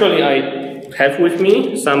actually I have with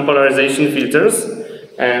me some polarization filters,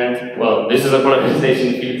 and well, this is a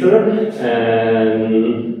polarization filter,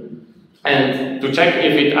 and to check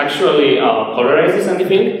if it actually polarizes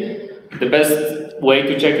anything, the best way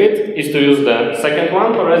to check it is to use the second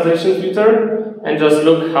one, polarization filter, and just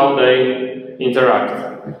look how they interact.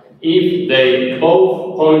 If they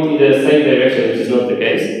both point in the same direction, which is not the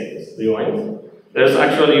case, let's rewind. There's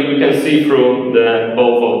actually, we can see through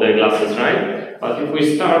both of the glasses, right? But if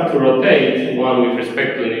we start to rotate one with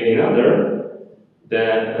respect to the other,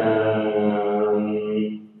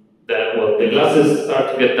 the glasses start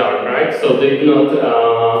to get dark, right? So they do not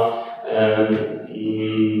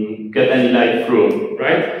get any light through,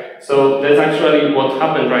 right? So that's actually what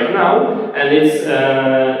happened right now, and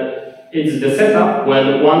it's the setup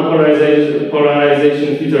when one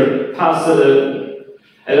polarization filter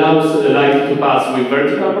allows the light to pass with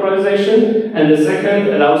vertical polarization, and the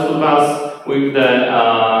second allows to pass with the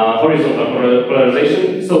horizontal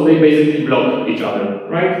polarization, so they basically block each other,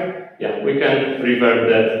 right? Yeah, we can revert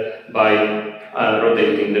that by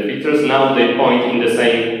rotating the filters. Now they point in the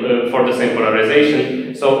same for the same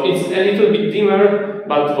polarization, so it's a little bit dimmer,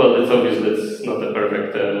 but well, it's obvious that's not a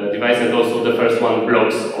perfect device, and also the first one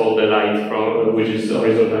blocks all the light from which is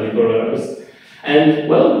horizontally polarized. And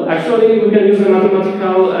well, actually we can use a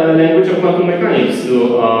mathematical language of quantum mechanics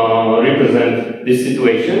to represent this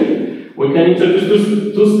situation. We can introduce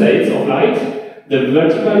two states of light, the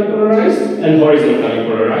vertically polarized and horizontally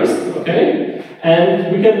polarized, okay?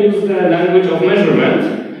 And we can use the language of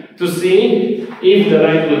measurement to see if the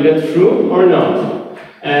light will get through or not.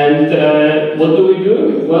 And what do we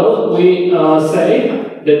do? Well, we say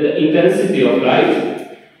that the intensity of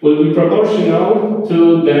light will be proportional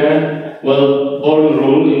to the, well, Born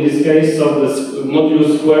rule in this case, of the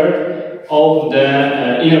modulus squared of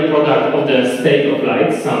the inner product of the state of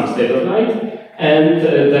light, some state of light, and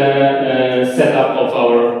the setup of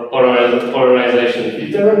our polarization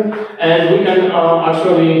filter. And we can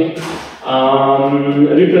actually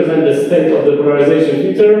represent the state of the polarization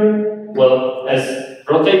filter, well, as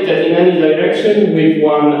rotated in any direction with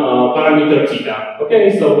one parameter theta.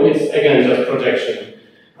 Okay, so it's again just projection.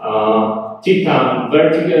 Theta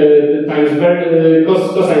vertical times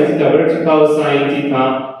cosine theta vertical, sine theta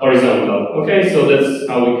horizontal. Okay, so that's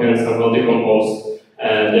how we can somehow decompose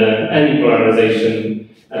any polarization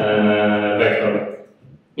vector.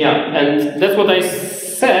 Yeah, and that's what I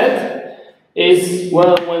said is,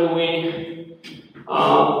 well, when we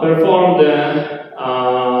perform the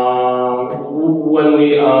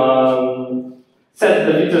set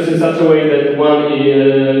the filters in such a way that one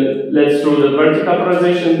lets through the vertical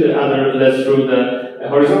polarization, the other lets through the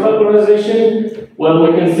horizontal polarization, well,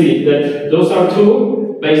 we can see that those are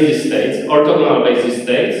two basis states, orthogonal basis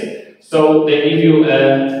states, so they give you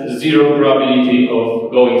a zero probability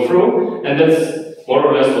of going through, and that's more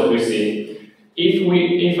or less what we see.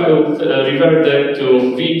 If I would revert that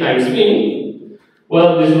to V times V,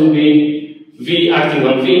 well, this will be V acting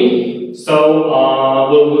on V, so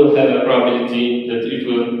we will have a probability that it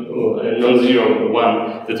will, non-zero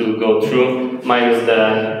one, that will go through, minus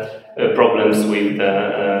the problems with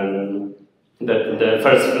that the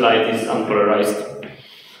first light is unpolarized.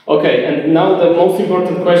 Okay, and now the most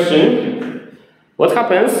important question: what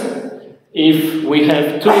happens if we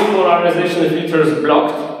have two polarization filters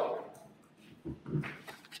blocked,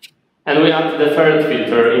 and we add the third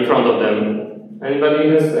filter in front of them? Anybody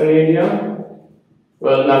has any idea?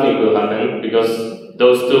 Well, nothing will happen, because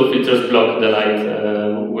those two filters block the light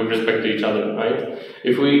with respect to each other, right?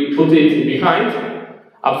 If we put it behind,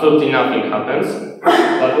 absolutely nothing happens.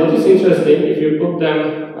 But what is interesting, if you put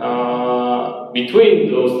them between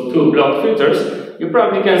those two blocked filters, you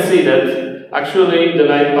probably can see that actually the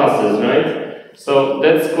light passes, right? So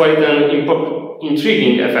that's quite an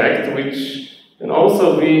intriguing effect, which can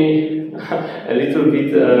also be a little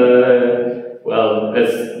bit well,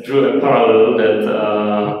 let's draw a parallel that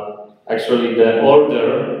actually the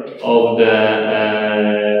order of the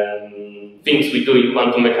things we do in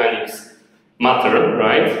quantum mechanics matter,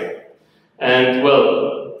 right? And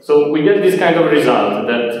well, so we get this kind of result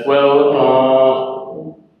that,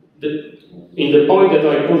 well, in the point that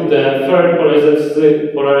I put the third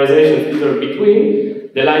polarization filter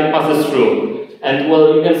between, the light passes through. And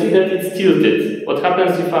well, you can see that it's tilted. What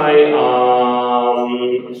happens if I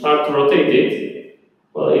start to rotate it?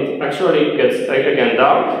 Well, it actually gets again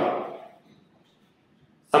dark.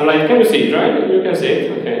 Some light, can you see it, right? You can see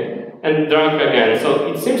it, okay. And dark again. So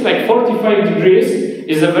it seems like 45 degrees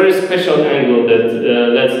is a very special angle that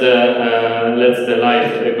lets the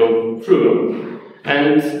light go through.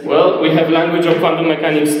 And well, we have language of quantum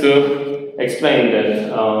mechanics to explain that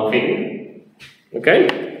thing. Okay?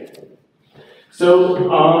 So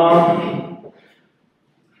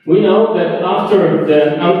we know that after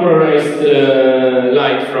the unpolarized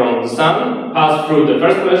light from the sun passed through the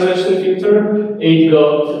first polarization filter, it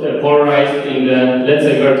got polarized in the, let's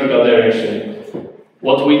say, vertical direction.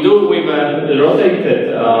 What we do with a rotated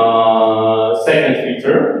second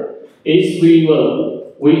filter is we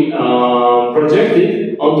project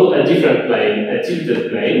it onto a different plane, a tilted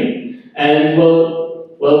plane, and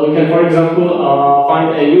well, we can, for example,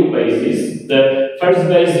 find a new basis. The first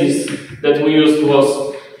basis that we used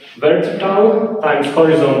was vertical times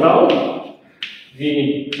horizontal,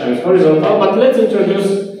 V times horizontal, but let's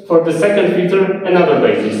introduce for the second filter another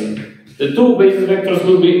basis. The two basis vectors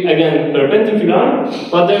will be again perpendicular,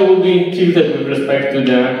 but they will be tilted with respect to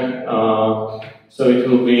the, so it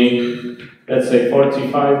will be, let's say,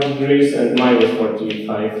 45 degrees and minus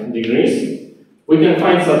 45 degrees. We can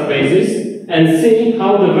find such basis and see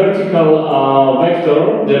how the vertical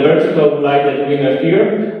vector, the vertical light that we have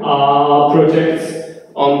here, projects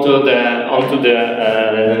onto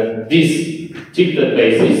this tilted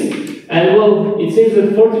basis. And well, it seems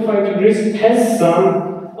that 45 degrees has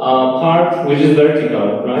some part which is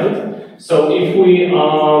vertical, right? So if we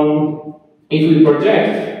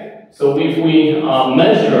project, so if we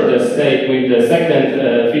measure the state with the second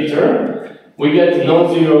filter, we get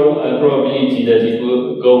non-zero probability that it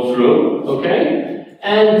will go through, okay?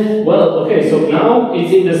 And, well, okay, so now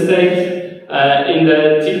it's in the state, in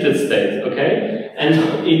the tilted state, okay? And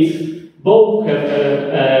it both have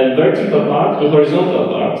a vertical part and horizontal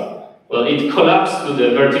part. well, it collapsed to the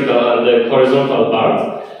vertical and the horizontal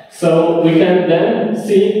part. So we can then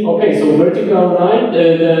see, okay, so vertical line,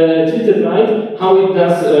 the tilted line, how it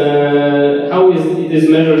does, how it is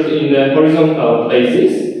measured in the horizontal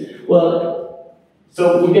basis. Well,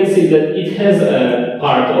 so we can see that it has a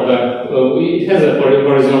part of it has a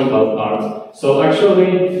horizontal part. So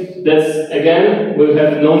actually, that's again, we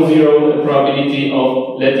have non-zero probability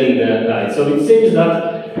of letting the light. So it seems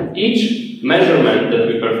that each measurement that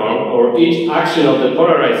we perform, or each action of the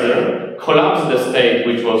polarizer, collapsed the state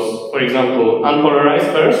which was, for example,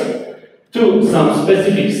 unpolarized first, to some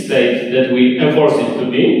specific state that we enforce it to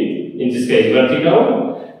be, in this case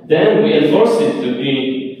vertical. Then we enforce it to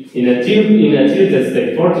be in a tilted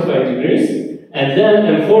state, 45 degrees, and then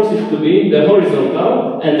enforce it to be the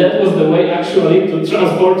horizontal, and that was the way actually to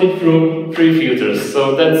transport it through 3 filters.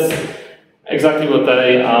 So that's exactly what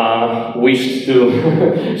I wished to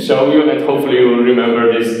show you, and hopefully you will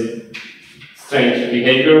remember this strange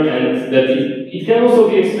behavior, and that it can also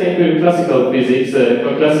be explained with classical physics,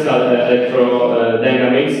 classical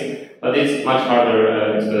electrodynamics, but it's much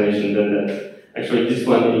harder explanation than that. Actually, this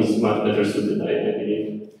one is much better suited, I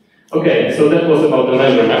believe. Okay, so that was about the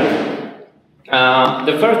measurement.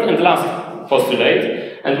 The first and last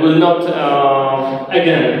postulate, and will not,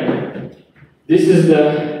 again, this is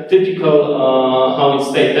the typical how it's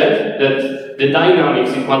stated, that the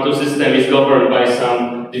dynamics in quantum system is governed by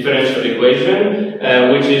some differential equation,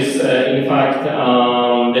 which is in fact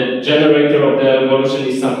the generator of the evolution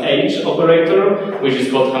is some H operator, which is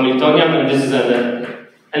called Hamiltonian, and this is an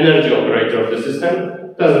energy operator of the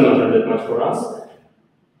system. Doesn't matter that much for us.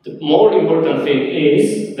 The more important thing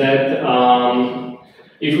is that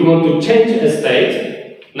if we want to change a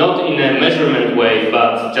state, not in a measurement way,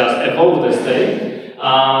 but just evolve the state,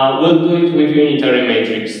 we'll do it with unitary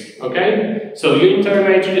matrix. Okay? So unitary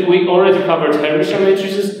matrix, we already covered Hermitian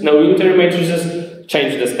matrices. Now unitary matrices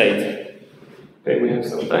change the state. Okay, we have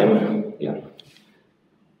some time. Yeah.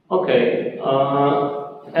 Okay.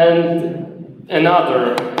 And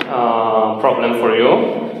another problem for you.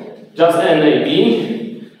 Just NAB.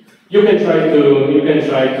 You can try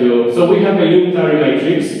to, so we have a unitary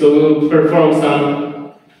matrix, so we'll perform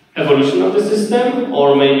some evolution of the system,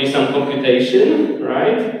 or maybe some computation,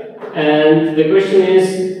 right? And the question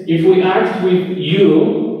is, if we act with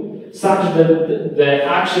U such that the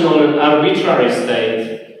action on an arbitrary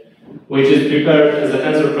state, which is prepared as a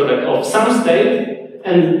tensor product of some state,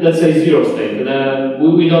 and let's say 0 state,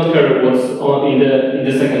 we don't care what's in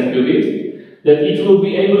the second qubit, that it will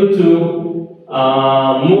be able to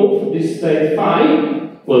move this state phi,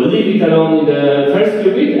 well, leave it alone in the first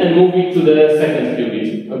qubit and move it to the second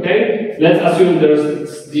qubit. Okay? Let's assume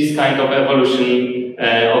there's this kind of evolution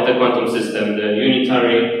of the quantum system, the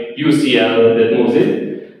unitary UCL that moves it.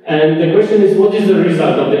 And the question is, what is the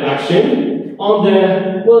result of the action on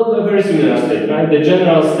the, well, a very similar state, right? The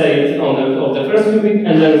general state of the first qubit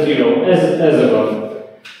and then 0, as above.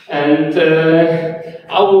 And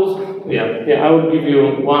I will give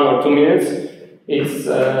you 1 or 2 minutes. It's,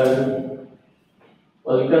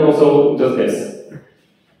 well, you can also just guess.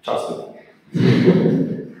 Trust me.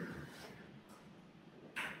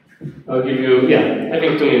 I'll give you, I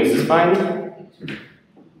think 2 minutes is fine.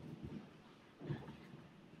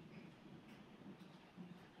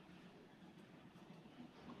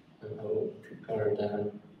 And I will prepare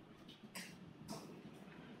the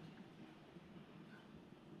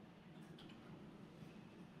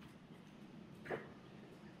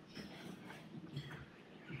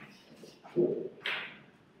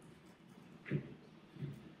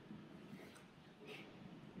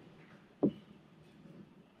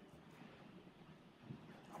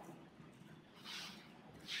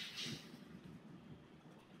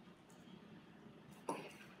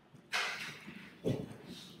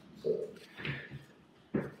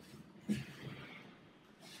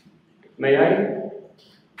May I?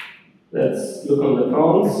 Let's look on the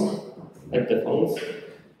phones, at the phones.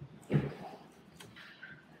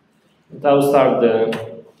 And I'll start the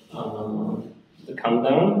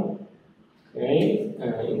countdown. Okay, in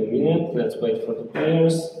a minute. Let's wait for the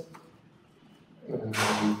players.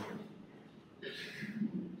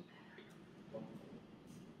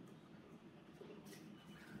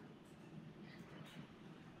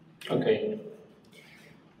 Okay.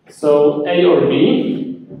 So A or B?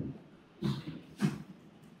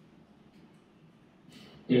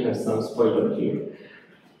 You have some spoiler here.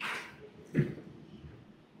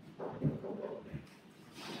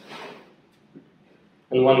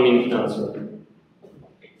 And 1 minute answer.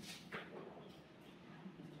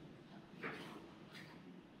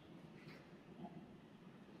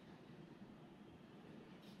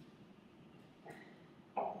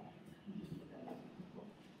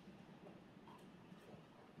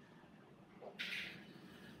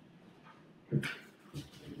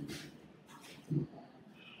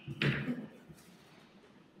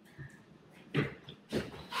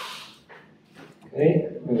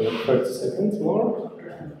 30 seconds more.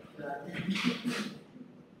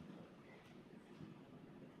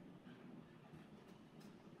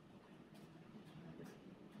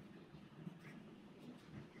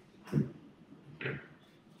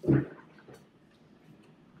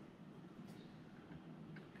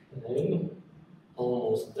 Okay,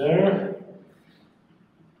 almost there.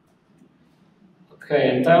 Okay,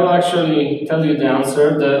 and I will actually tell you the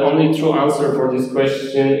answer. The only true answer for this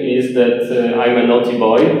question is that I'm a naughty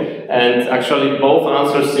boy, and actually both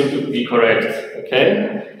answers seem to be correct,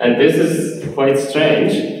 okay? And this is quite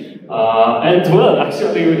strange. And well,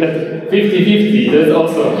 actually we had 50-50, that's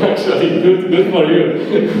also actually good for you.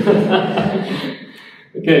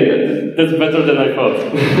 Okay, that's better than I thought.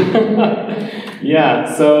 Yeah,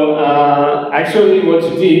 so actually what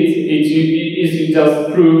you did is you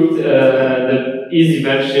just proved the easy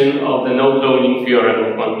version of the no-cloning theorem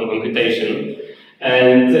of quantum computation.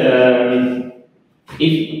 And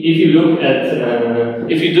if you look at,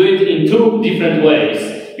 if you do it in two different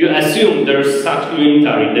ways, you assume there's such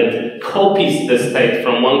unitary that copies the state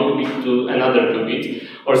from one qubit to another qubit,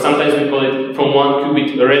 or sometimes we call it from one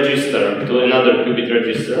qubit register to another qubit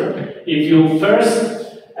register. If you first,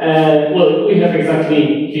 well, we have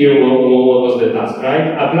exactly here what was the task, right?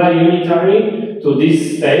 Apply unitary to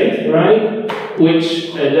this state, right?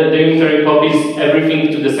 Which the unitary copies everything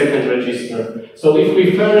to the second register. So if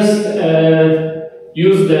we first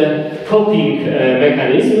use the copying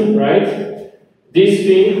mechanism, right? This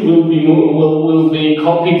thing will be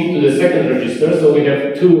copied to the second register, so we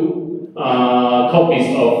have two copies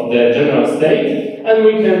of the general state, and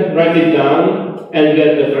we can write it down and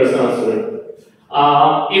get the first answer.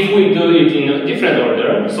 If we do it in a different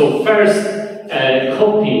order, so first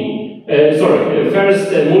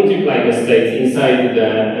first multiply the states inside the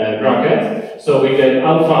bracket, so we get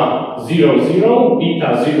alpha 0, 0,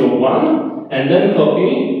 beta 0, 1, and then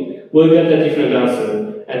copy, we'll get a different answer.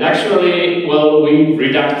 And actually, well, we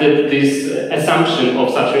reducted this assumption of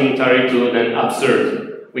such unitary to an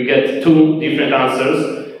absurd. We get two different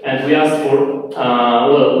answers, and we asked for,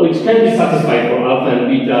 well, which can be satisfied for alpha and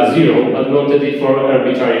beta 0, but wanted it for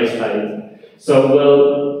arbitrary state. So,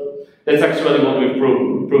 well, that's actually what we've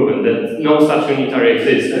proven, that no such unitary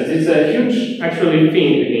exists. And it's a huge, actually,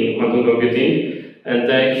 thing in quantum computing, and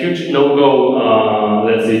a huge no-go,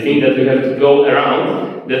 let's say, thing that we have to go around,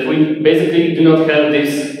 that we basically do not have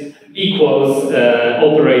this equals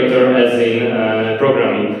operator as in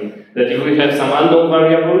programming. That if we have some unknown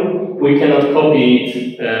variable, we cannot copy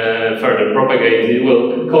it further, propagate it,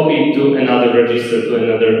 well, copy it to another register, to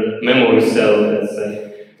another memory cell, let's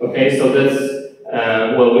say. Okay, so that's,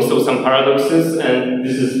 well, we saw some paradoxes, and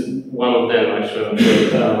this is one of them,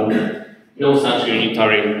 actually. No such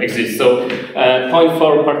unitary exists. So,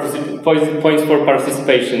 points for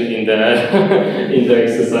participation in the in the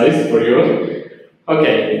exercise for you.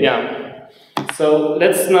 Okay, yeah. So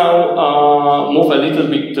let's now move a little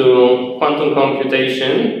bit to quantum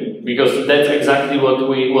computation, because that's exactly what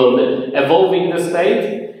we evolving the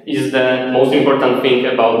state is the most important thing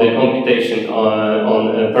about the computation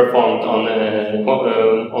performed on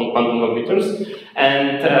quantum computers.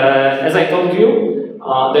 And as I told you,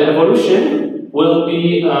 the evolution will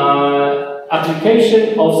be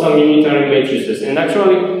application of some unitary matrices. And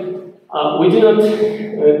actually, we do not,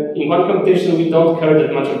 in quantum computation, we don't care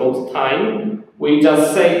that much about time. We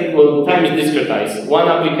just say, well, time is discretized. One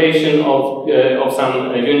application of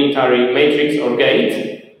some unitary matrix or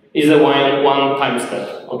gate is a one time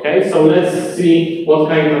step. Okay, so let's see what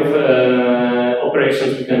kind of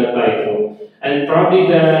operations we can apply to. And probably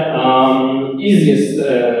the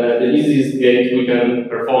easiest gate we can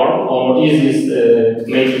perform, or easiest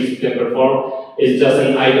matrix we can perform, is just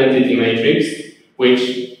an identity matrix,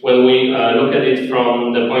 which, when we look at it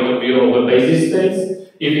from the point of view of a basis states,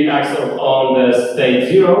 if it acts on the state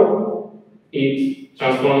 0, it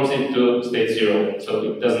transforms it to state 0, so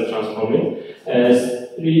it doesn't transform it.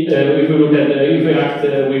 If we look at if we act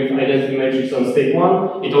with identity matrix on state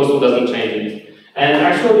 1, it also doesn't change it. And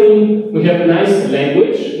actually, we have a nice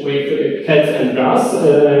language with cats and grass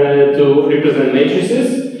to represent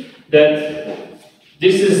matrices. That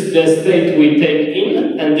this is the state we take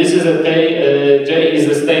in, and this is a J is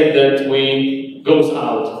the state that we goes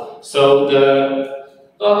out. So the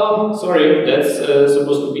sorry, that's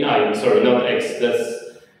supposed to be I. Sorry, not X.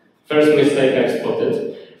 That's first mistake I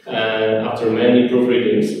spotted after many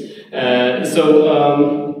proofreadings.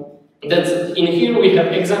 That's in here we have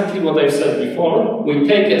exactly what I've said before. We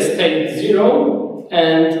take a state 0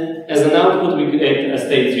 and as an output we get a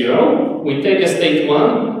state 0. We take a state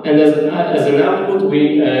 1, and as an output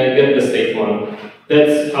we get the state 1.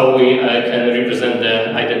 That's how we can represent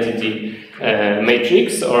the identity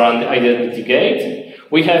matrix or an identity gate.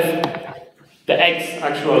 We have the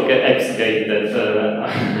actual X gate that,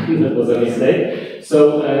 that was a mistake.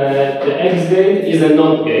 So the X gate is a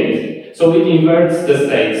NOT gate, so it inverts the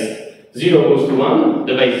states. 0 goes to 1,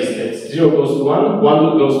 the basis states. 0 goes to 1,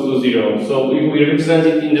 1 goes to 0. So if we represent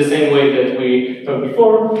it in the same way that we talked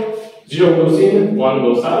before, 0 goes in, 1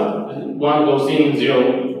 goes out, 1 goes in,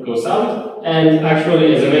 0 goes out, and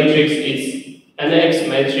actually as a matrix it's an X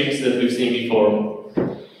matrix that we've seen before.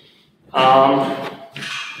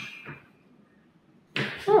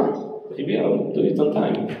 Maybe I'll do it on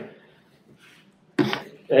time.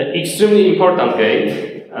 Extremely important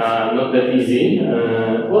gate, not that easy,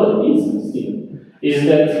 well, it is still, is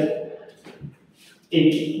that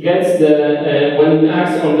it gets the, when it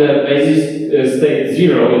acts on the basis state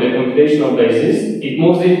 0 in the computational basis, it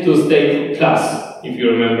moves it to state plus. If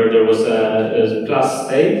you remember, there was a plus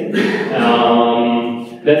state.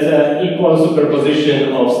 That's an equal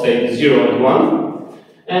superposition of state 0 and 1.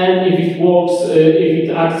 And if it works, if it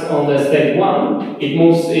acts on the state 1, it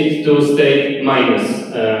moves it to state minus,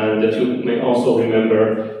 that you may also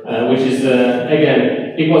remember, which is,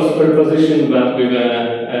 again, equal superposition but with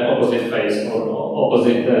an opposite phase or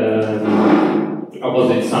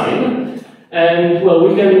opposite sign. And, well,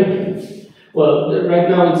 we can, well, right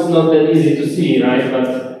now it's not that easy to see, right?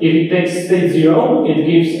 But if it takes state 0, it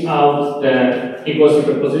gives out the equal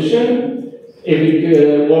superposition. If it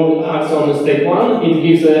acts on state 1, it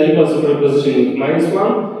gives an equal superposition with minus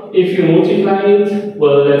 1. If you multiply it,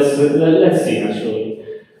 well, let's see actually.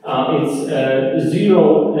 It's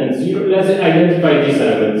 0 and 0. Let's identify this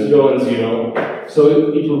element, 0 and 0.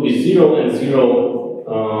 So it will be 0 and 0.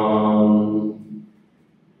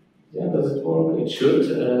 Yeah, does it work? It should.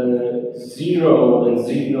 0 and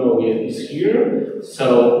 0 is here.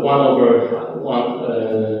 So 1 over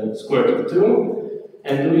 1 square root of 2.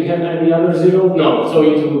 And do we have any other 0? No, so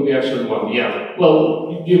it will be actually 1, yeah.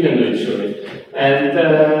 Well, you can do it, surely. And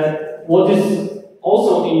what is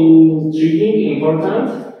also intriguing,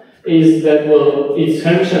 important, is that, well, it's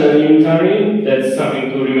Hermitian and unitary. That's something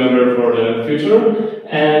to remember for the future.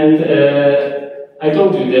 And I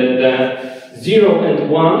told you that the 0 and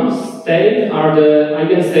 1 state are the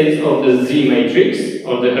eigenstates of the Z matrix,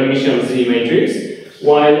 or the Hermitian Z matrix,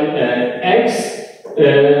 while X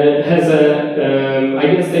has a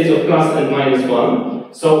eigenstates of plus and minus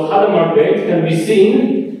 1. So Hadamard gate can be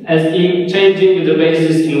seen as in changing the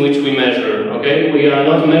basis in which we measure. Okay, we are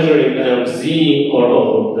not measuring Z or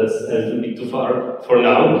O. That's a little bit too far for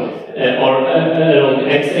now, or along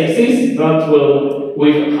x-axis. But well,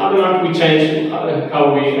 with Hadamard we change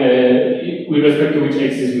how we, with respect to which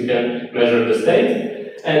axis we can measure the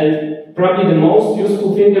state. And probably the most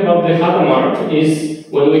useful thing about the Hadamard is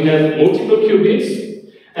when we have multiple qubits,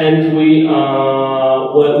 and we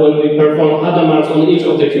when we perform Hadamards on each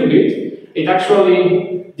of the qubit, it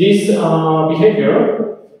actually, this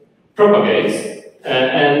behavior propagates,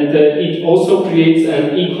 and it also creates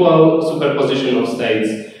an equal superposition of states.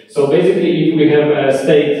 So basically, if we have a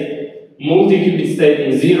state, multi-qubit state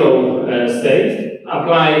in 0 state,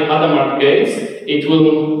 apply Hadamard gates, it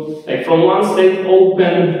will, like from one state,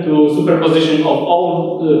 open to superposition of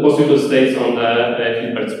all the possible states on the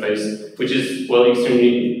Hilbert space, which is, well,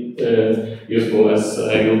 extremely useful, as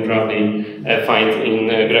you'll probably find in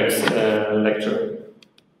Greg's lecture.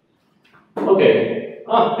 Okay,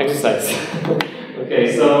 exercise.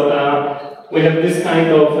 Okay, so we have this kind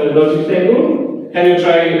of logic table. Can you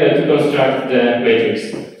try to construct the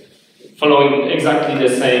matrix following exactly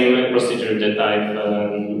the same procedure that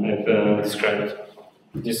I've described?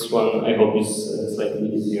 This one, I hope, is slightly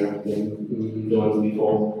easier than the ones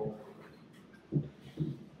before.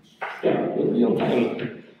 Yeah, we'll be on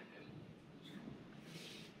time.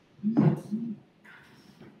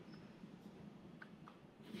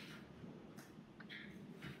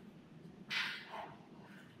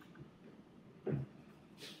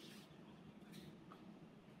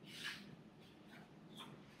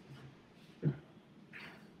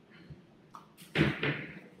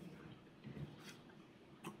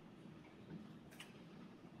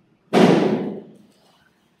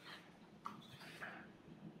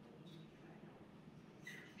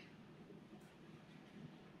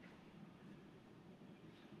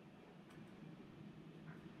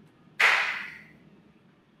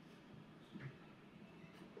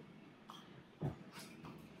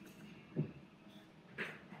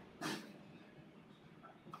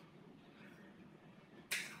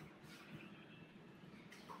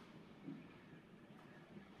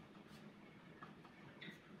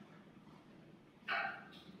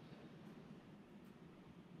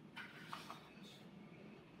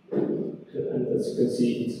 and as you can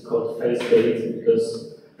see, it's called phase state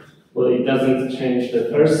because, well, it doesn't change the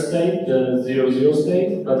first state, the 0, 0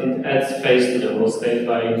 state, but it adds phase to the whole state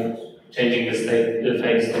by changing the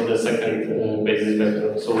phase of the second basis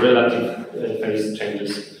vector. So relative phase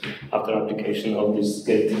changes after application of this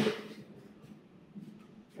gate.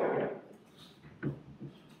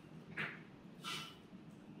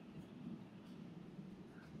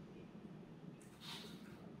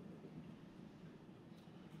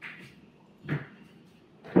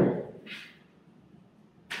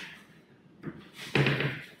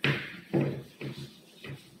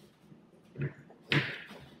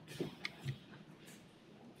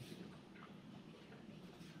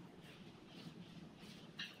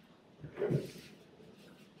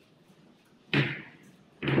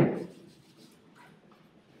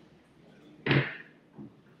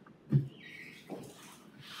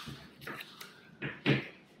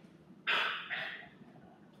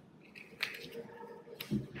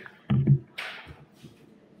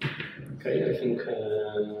 Okay, I think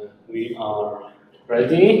we are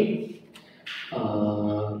ready.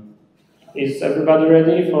 Is everybody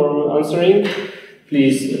ready for answering?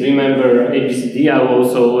 Please remember ABCD. I will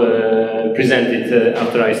also present it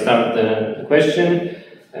after I start the question.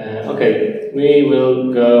 Okay, we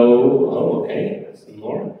will go. Oh, okay, some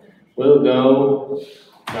more. We'll go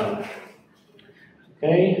now.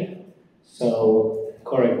 Okay, so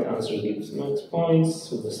correct answer gives max points.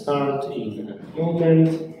 So we'll start in a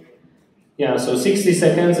moment. Yeah, so 60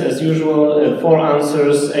 seconds as usual, 4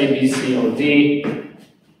 answers, A, B, C, or D.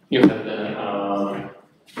 You have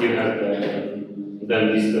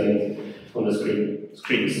them displayed on the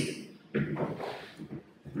screens.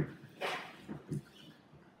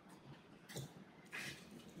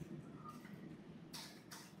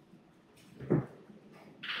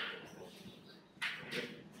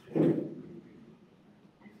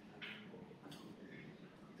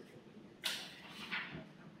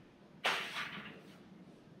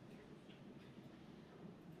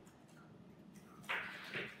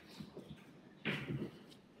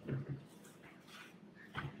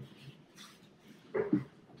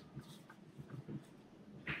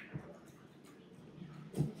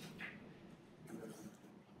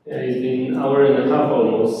 Yeah, it's been an hour and a half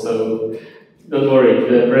almost, so don't worry,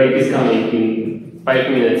 the break is coming in 5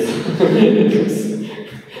 minutes.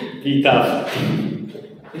 Be tough.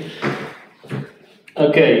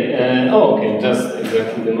 Okay, okay, just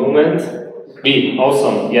exactly the moment. B,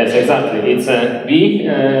 awesome, yes, exactly, it's a B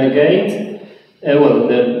gate. Well,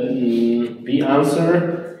 the B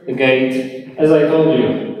answer, the gate, as I told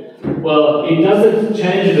you. Well, it doesn't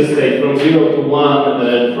change the state from 0 to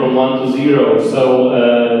 1, from 1 to 0, so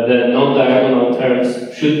the non-diagonal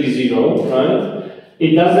terms should be 0, right?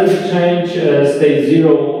 It doesn't change state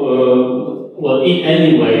 0, well, in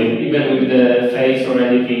any way, even with the phase or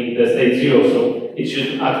anything, the state 0, so it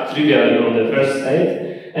should act trivially on the first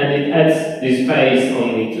state, and it adds this phase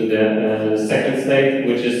only to the second state,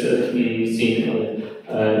 which is seen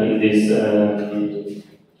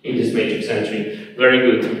in this matrix entry. Very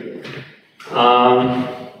good.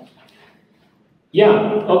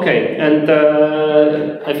 Yeah, okay, and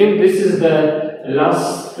I think this is the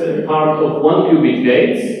last part of 1-qubit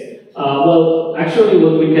gates. Well, actually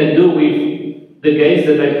what we can do with the gates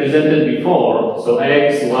that I presented before, so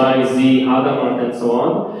X, Y, Z, Hadamard, and so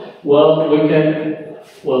on, well, we can,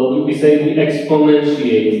 well, we say we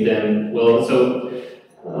exponentiate them. Well, so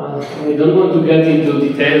I don't want to get into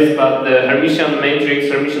details, but the Hermitian matrix,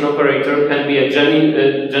 Hermitian operator, can be a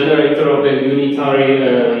generator of a unitary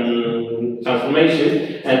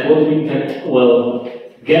transformation, and what we can, well,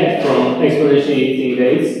 get from exponentiating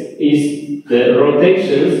gates is the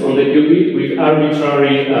rotations on the qubit with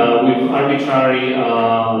arbitrary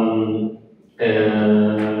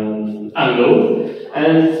angle,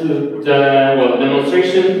 and the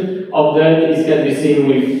demonstration of that can be seen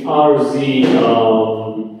with RZ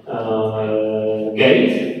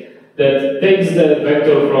gate that takes the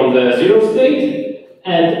vector from the 0 state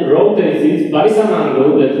and rotates it by some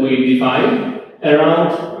angle that we define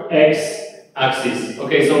around X axis.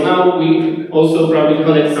 Okay, so now we also probably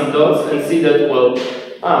connect some dots and see that, well,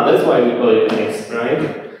 that's why we call it X, right?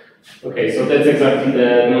 Okay, so that's exactly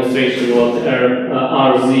the demonstration what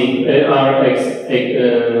RX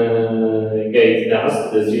gate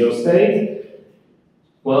does, the 0 state.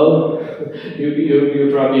 Well, you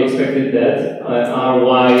probably expected that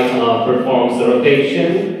RY performs the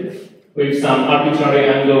rotation with some arbitrary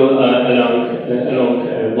angle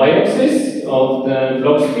along y-axis of the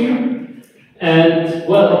block sphere. And,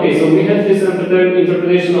 well, okay, so we have this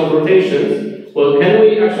interpretation of rotations. Well, can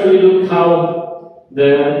we actually look how the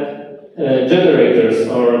generators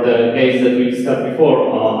or or the gates that we discussed before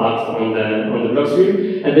act on the block sphere,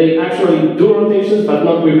 and they actually do rotations, but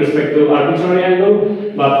not with respect to arbitrary angle.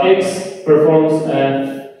 But X performs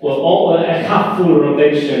a half full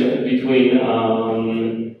rotation between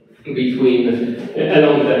along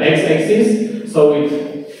the x-axis. So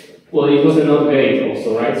it was a NOT gate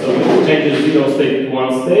also, right? So it changes 0 state to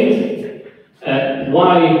 1 state.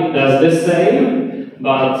 Y does the same,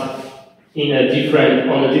 but on a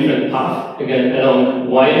different path, again along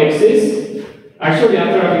y-axis. Actually,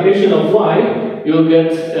 after application of y, you'll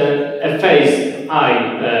get a phase I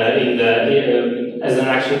as an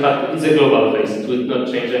action, but it's a global phase. It will not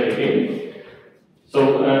change anything.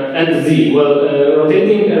 So and z,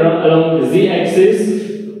 rotating along the z-axis,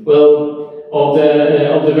 of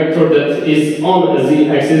the vector that is on a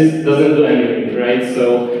z-axis doesn't do anything, right?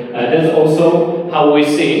 So that's also how we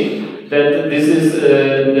see that this is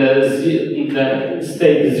the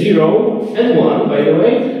state 0 and 1, by the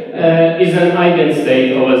way, is an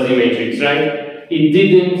eigenstate of a z matrix, right? It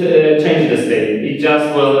didn't change the state. It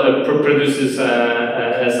just produces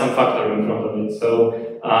some factor in front of it. So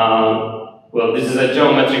this is a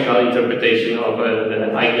geometrical interpretation of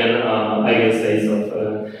the eigenstates of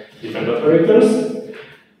different operators.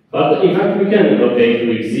 But in fact, we can rotate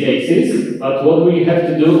with z-axis. But what we have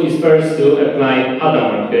to do is first to apply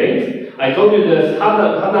Hadamard gate. I told you that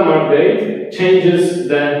Hadamard gate changes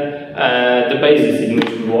the basis in which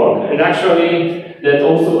we work, and actually, I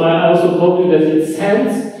also told you that it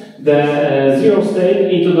sends the 0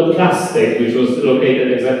 state into the plus state, which was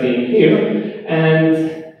located exactly in here. And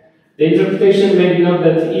the interpretation, maybe not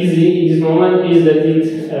that easy in this moment, is that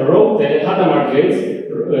it Hadamard gate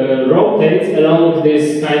rotates along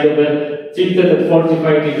this kind of a tilted at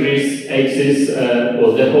 45 degrees axis,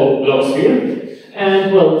 the whole block sphere.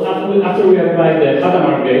 And after we apply the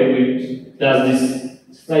Hadamard gate, which does this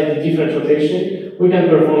slightly different rotation, we can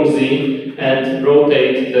perform Z and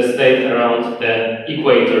rotate the state around the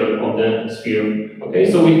equator of the sphere. Okay,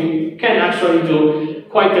 so we can actually do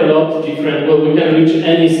quite a lot different. We can reach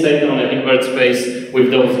any state on a Hilbert space with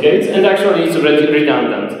those gates, and actually it's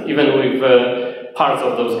redundant. Even with parts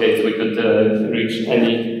of those gates, we could reach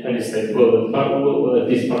any state. At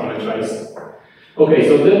least parameterized. Okay,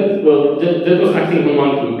 so that was acting on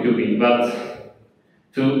one qubit, but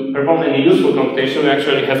to perform any useful computation, we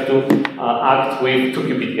actually have to act with 2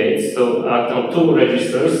 qubit gates, so act on 2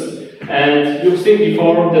 registers. And you've seen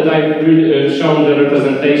before that I've shown the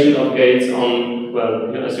representation of gates on,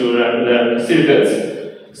 as you learn, circuits.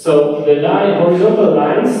 So the horizontal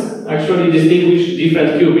lines actually distinguish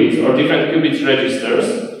different qubits or different qubit registers.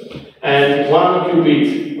 And one qubit,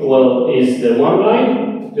 is the one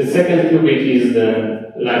line, the second qubit is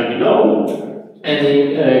the line below. And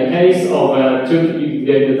in case of a 2 qubit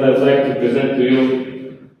gate that I would like to present to you,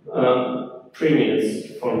 3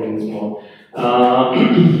 minutes, 4 minutes more,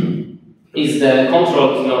 is the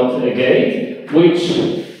controlled node gate, which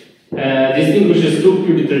distinguishes 2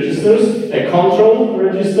 qubit registers, a control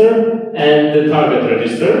register and the target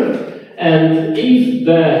register. And if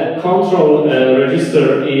the control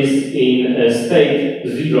register is in state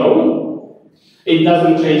 0, it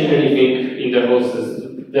doesn't change anything in the whole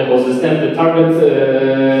system. The target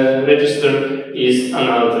register is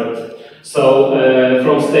unaltered. So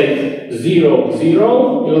from state 0,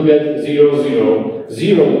 0, you'll get 0, 0.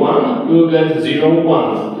 0, 1, you'll get 0,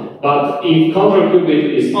 1. But if control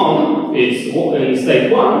qubit is on, it's in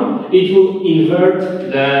state 1, it will invert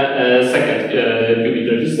the second qubit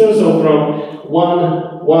register. So from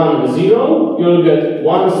 1, 1, 0, you'll get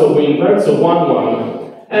 1, so we invert, so 1, 1.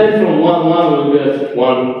 And from 1, 1, we'll get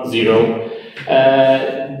 1, 0.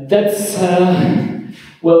 That's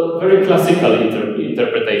very classical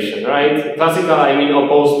interpretation, right? Classical, I mean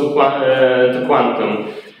opposed to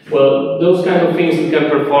quantum. Well, those kind of things we can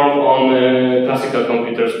perform on classical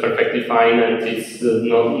computers perfectly fine, and it's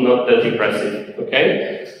not that impressive,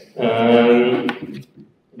 okay?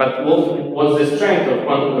 But what's the strength of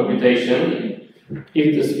quantum computation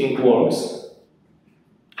if this thing works?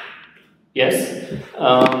 Yes?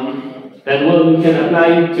 Then we can apply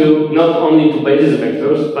it to not only to basis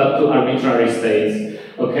vectors, but to arbitrary states,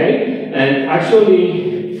 okay? And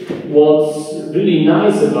actually, what's really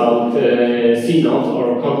nice about C-Node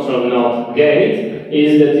or control node gate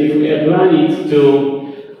is that if we apply it to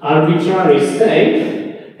arbitrary state,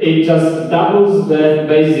 it just doubles the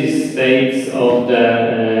basis states of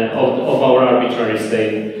our arbitrary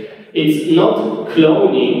state. It's not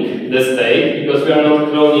cloning the state, because we are not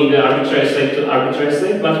cloning the arbitrary state to arbitrary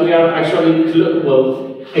state, but we are actually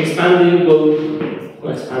expanding,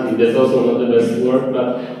 expanding, that's also not the best word,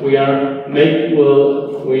 but we are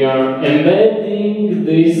embedding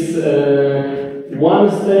this one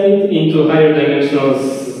state into higher dimensional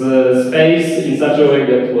space in such a way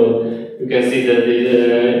that, well, you can see that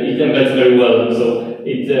it embeds very well. So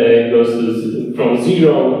it goes to, from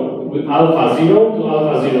 0 with alpha 0 to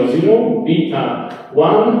alpha 0, 0, beta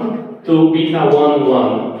 1 to beta 1,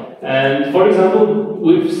 1. And for example,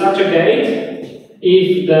 with such a gate,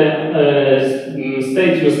 if the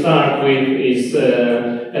state you start with is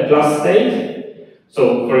a plus state,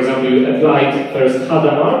 so for example, you applied first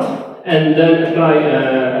Hadamard and then apply a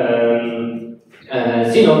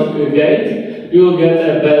CNOT gate, you will get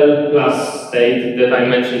a Bell plus state that I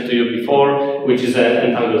mentioned to you before, which is an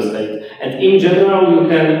entangled state. And in general, you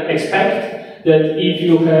can expect that if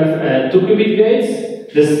you have 2-qubit gates,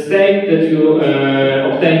 the state that you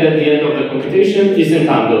obtained at the end of the computation is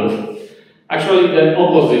entangled. Actually, the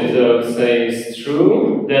opposite, I would say, is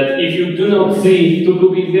true, that if you do not see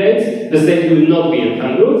 2-qubit gates, the state will not be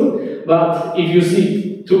entangled. But if you see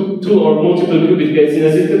two or multiple qubit gates in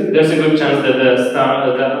a system, there's a good chance that the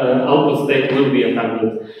output state will be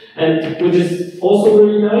entangled. And which is also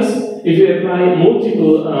really nice, if you apply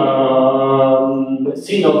multiple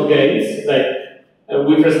CNOT gates, like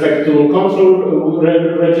with respect to control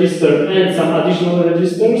register and some additional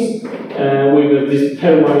registers, with this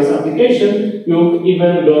pairwise application, you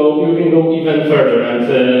can go even further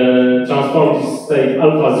and transform this state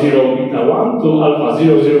alpha 0 beta 1 to alpha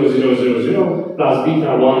 0 0 0 0 0 plus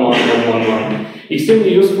beta 1 1 1 1 1.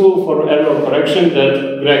 Extremely useful for error correction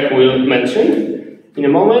that Greg will mention in a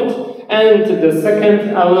moment. And the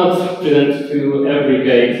second, I will not present to you every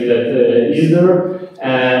gate that is there.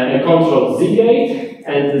 A control Z gate.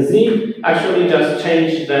 And the Z actually just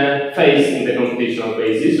changed the phase in the computational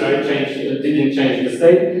basis, right? Didn't change the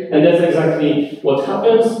state, and that's exactly what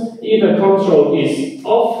happens. If a control is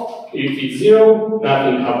off, if it's 0,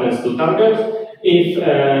 nothing happens to target. If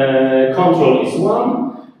control is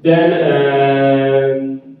 1, then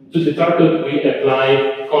to the target we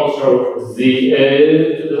apply control Z.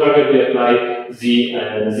 To the target we apply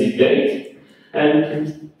Z gate,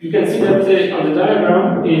 and you can see that on the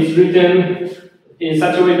diagram it's written in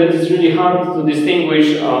such a way that it's really hard to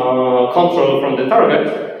distinguish control from the target.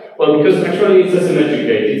 Well, because actually it's a symmetric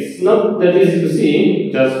gate. It's not that easy to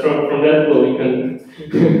see, just from that, well, you can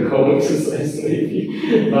home exercise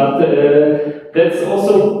maybe. But that's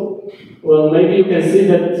also, well, maybe you can see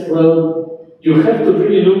that, well, you have to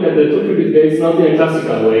really look at the 2-qubit gates not in a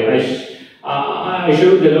classical way. I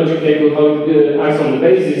showed the logic table how it acts on the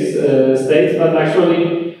basis states, but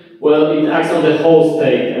actually, well, it acts on the whole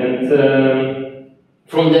state. And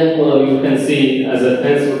from that, well, you can see as a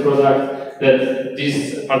tensor product that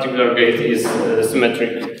this particular gate is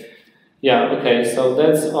symmetric. Yeah, okay, so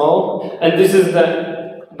that's all. And this is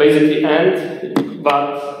the basically end,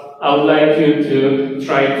 but I would like you to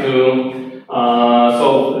try to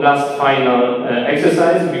solve last final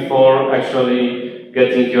exercise before actually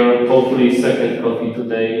getting your hopefully second coffee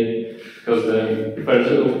today, because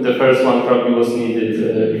the first one probably was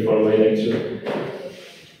needed before my lecture.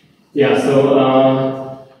 Yeah, so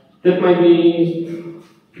that might be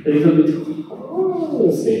a little bit,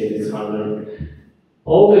 let's see, it's harder.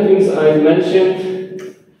 All the things I mentioned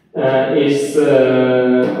is,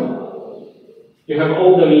 you have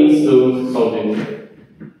all the means to solve it.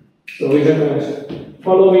 So we have a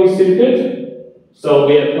following circuit. So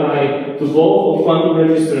we apply to both of quantum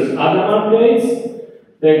registers Hadamard gates,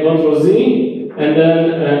 then control Z, and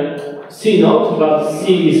then C not, but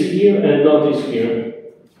C is here and not is here.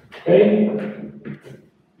 Okay?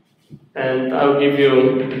 And I'll give you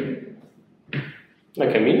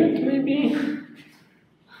like a minute, maybe.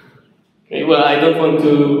 Okay, well, I don't want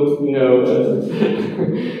to, you know,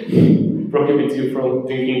 prohibit you from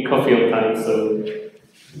drinking coffee on time, so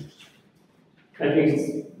I think it's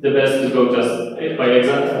the best to go just by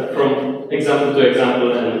from example to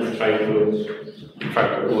example and try to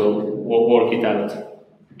work it out.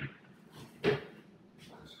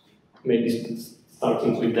 Maybe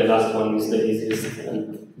starting with the last one is the easiest,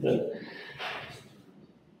 and then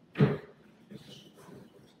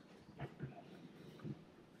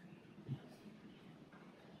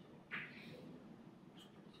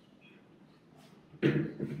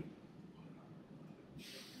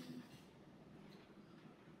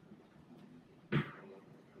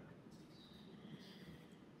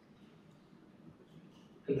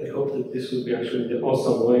and I hope that this will be actually the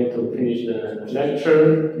awesome way to finish the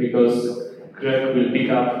lecture, because Greg will pick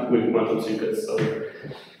up with quantum circuits, so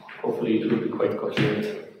hopefully it will be quite coherent.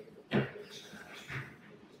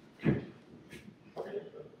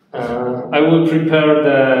 I will prepare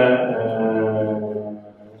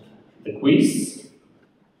the quiz.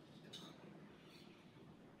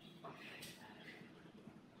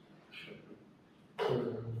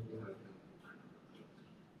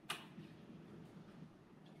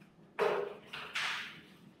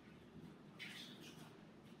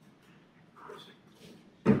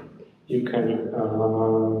 you can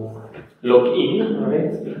log in,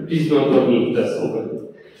 right? Please don't log in, just open it.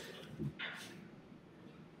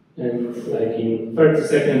 And like in 30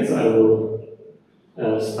 seconds, I will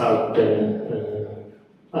start the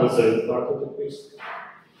answering part of the quiz.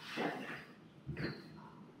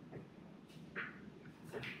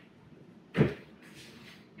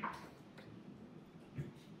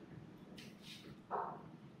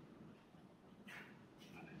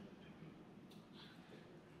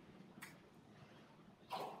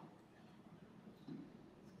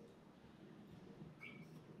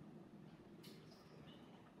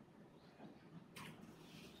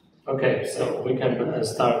 Okay, so we can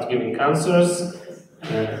start giving answers.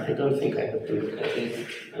 I don't think I have to look at it.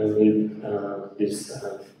 I will this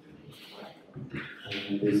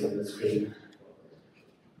on the screen.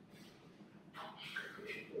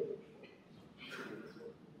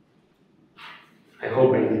 I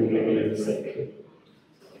hope I didn't make a mistake.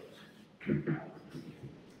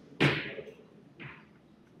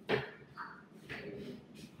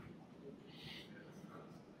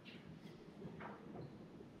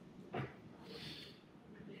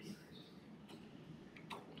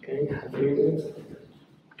 Okay, happy with it?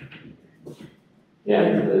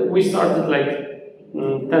 Yeah, we started like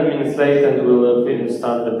 10 minutes late and we'll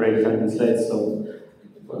start the break 10 minutes late, so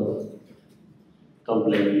well, don't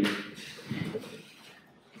blame me.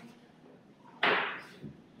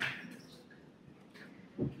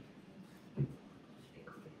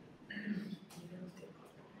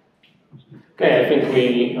 Okay, I think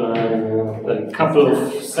we a couple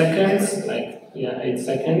of seconds, like 8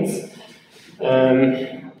 seconds.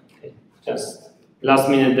 Just last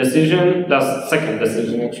minute decision, last second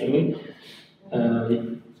decision actually.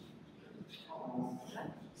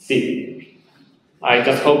 C. I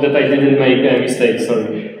just hope that I didn't make a mistake,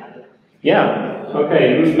 sorry. Yeah,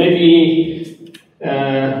 okay, maybe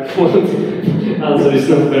answer is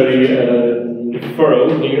not very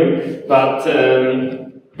thorough here, but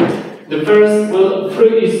the first, well,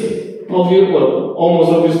 3 is obvious, well,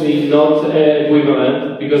 almost obviously not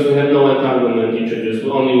equivalent because we have no entanglement introduced,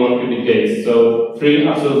 only one cubic gate, so 3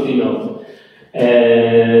 absolutely not.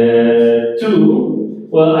 2,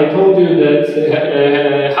 well, I told you that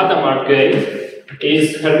Hadamard gate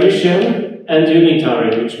is Hermitian and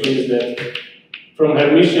unitary, which means that from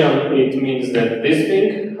Hermitian it means that this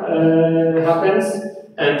thing happens,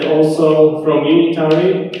 and also from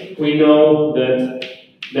unitary we know that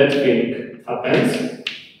that thing happens.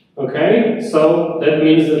 Okay, so that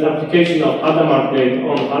means that application of Hadamard gate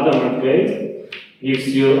on Hadamard gate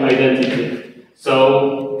gives you identity. So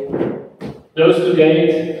those two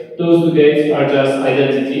gates are just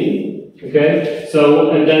identity. Okay,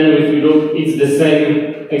 so and then if we look, it's the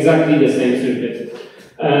same, exactly the same circuit.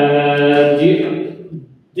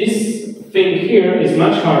 This thing here is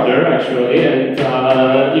much harder actually, and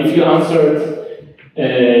if you answered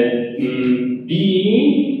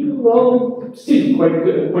B, well, still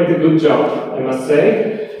quite a good job, I must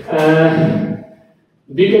say.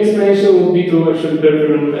 Big explanation would be to actually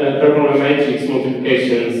perform a matrix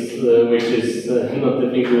multiplications, which is not the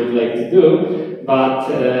thing we would like to do, but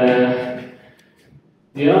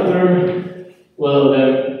the other, well,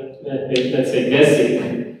 let's say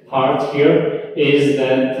guessing part here is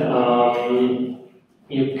that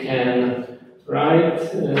you can write,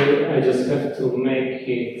 I just have to make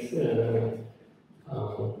it,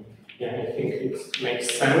 yeah, I think it makes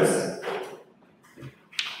sense.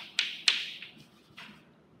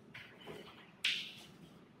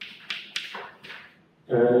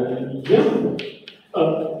 Yeah,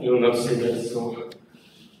 you will not see that, so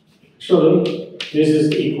actually this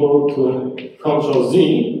is equal to Ctrl Z,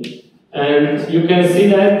 and you can see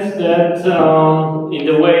that in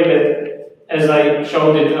the way that, as I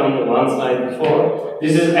showed it on one slide before,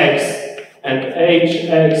 this is X, and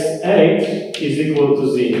HX8 is equal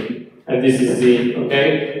to Z, and this is Z,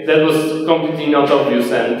 okay? That was completely not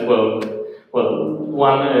obvious, and well,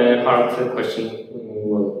 one hard question.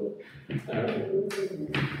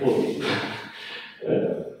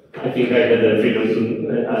 I think I had the freedom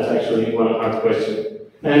to ask actually one hard question.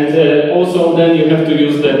 And also then you have to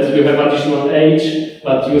use that, you have additional H,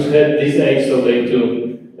 but you had this H, so they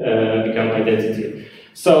too become identity.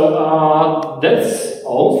 So that's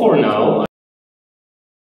all for now.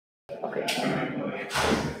 Okay.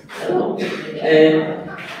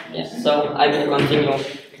 Yes, so I will continue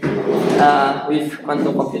with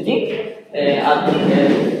quantum computing. Artur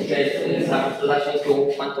gave some introduction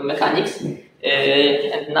to quantum mechanics,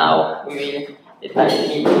 and now we will dive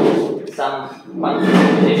into some quantum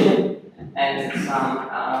computation and some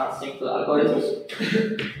simple algorithms.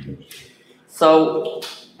 So,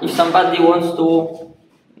 if somebody wants to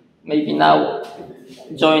maybe now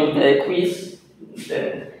join the quiz,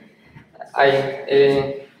 then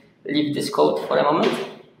I leave this code for a moment.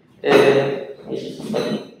 Maybe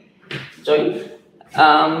somebody join.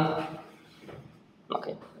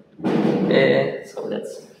 Okay. So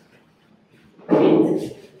let's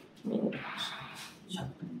wait.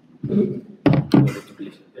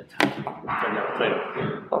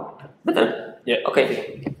 Oh, better? Yeah.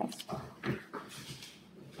 Okay.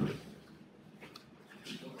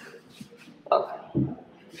 Okay.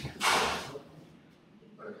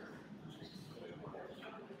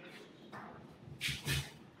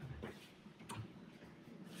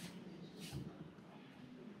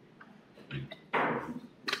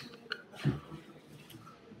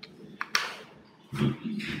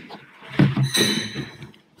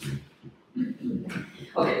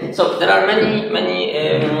 Okay, so there are many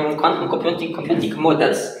quantum computing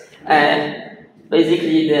models.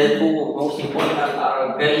 Basically, the two most important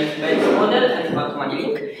are gate-based model and quantum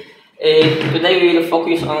annealing. Today we will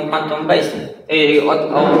focus on quantum-based,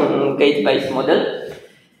 on gate-based model.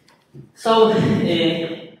 So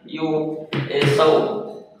you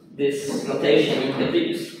saw this notation in the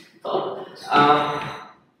previous talk.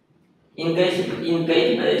 In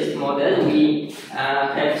gate-based model, we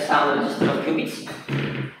have some register of qubits,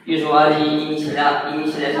 usually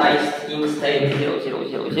initialized in state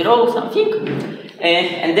 0000 something,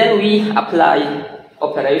 and then we apply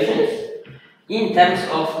operations in terms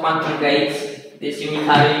of quantum gates. These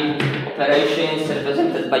unitary operations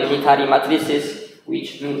represented by unitary matrices,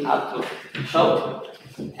 which Artur showed,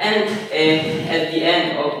 and at the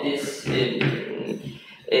end of this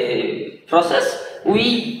process,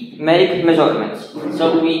 we make measurements.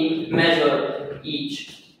 So we measure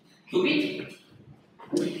each qubit,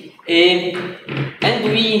 and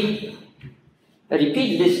we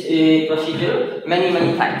repeat this procedure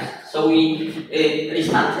many times. So we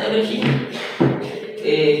restart everything,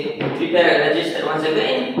 prepare a register once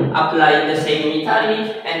again, apply the same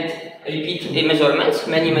unitary, and repeat the measurements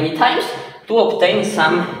many times to obtain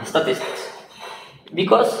some statistics.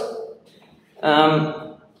 Because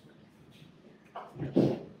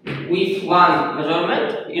with one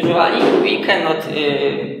measurement, usually we cannot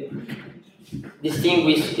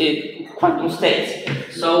distinguish quantum states.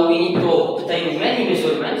 So we need to obtain many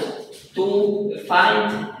measurements to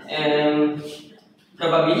find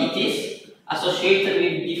probabilities associated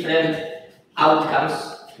with different outcomes,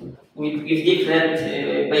 with different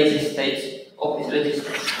basis states of this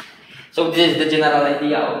register. So this is the general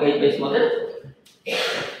idea of gate-based model.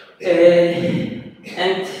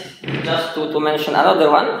 And just to mention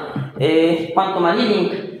another one, quantum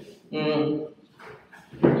annealing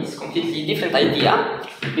is completely different idea,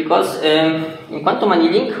 because in quantum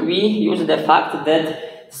annealing we use the fact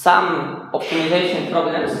that some optimization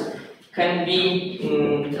problems can be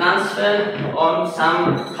transferred on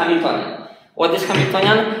some Hamiltonian. What is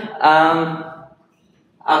Hamiltonian?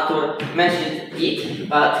 Artur mentioned it,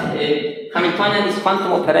 but Hamiltonian is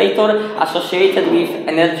quantum operator associated with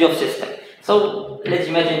energy of system. So let's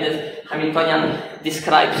imagine that Hamiltonian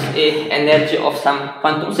describes energy of some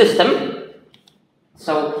quantum system.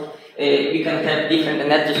 So we can have different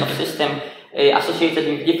energies of system associated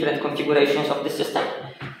with different configurations of the system.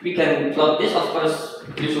 We can plot this, of course,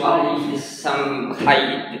 usually it is some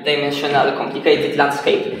high-dimensional complicated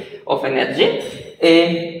landscape of energy.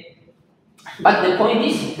 But the point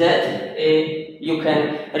is that you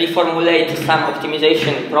can reformulate some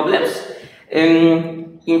optimization problems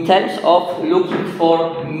in terms of looking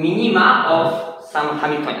for minima of some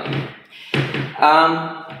Hamiltonian.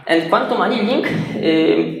 And quantum annealing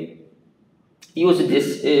uses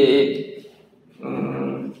this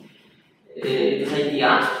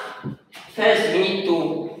idea. First, we need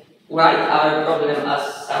to write our problem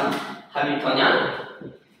as some Hamiltonian.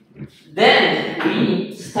 Then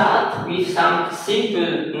we start with some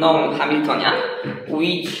simple known Hamiltonian,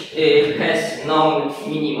 which has known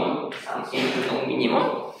minimum, some simple known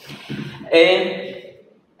minimum.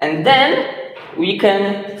 And then we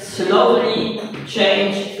can slowly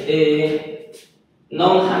change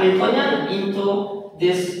known Hamiltonian into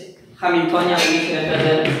this Hamiltonian which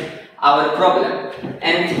represents our problem.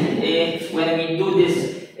 And when we do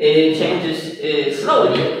these changes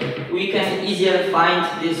slowly, we can easier find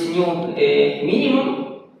this new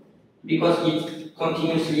minimum, because it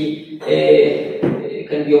continuously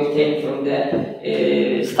can be obtained from the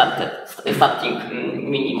starting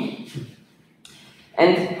minimum.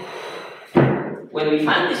 And when we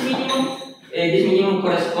find this minimum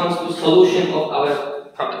corresponds to solution of our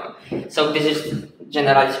problem. So this is,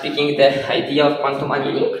 generally speaking, the idea of quantum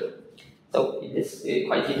annealing. So it is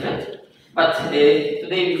quite different. But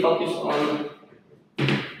today we focus on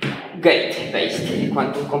gate-based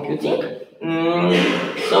quantum computing.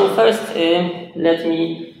 So first, let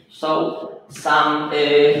me show some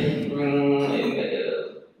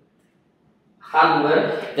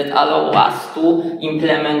hardware that allow us to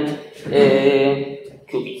implement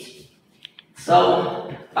qubits. So,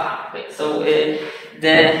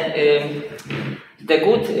 the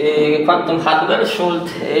good quantum hardware should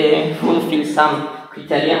fulfill some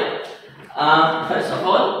criteria. First of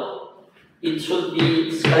all, it should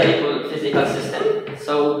be scalable physical system.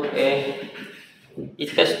 So it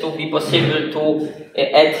has to be possible to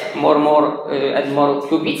add more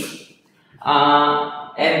qubits,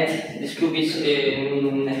 and these qubits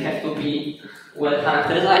have to be well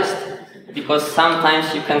characterized, because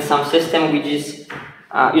sometimes you can some system which is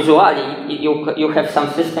usually you have some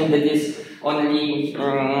system that is only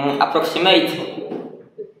approximate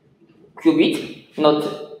qubit, not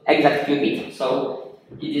exact qubit. So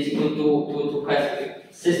it is good to have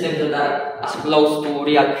systems that are as close to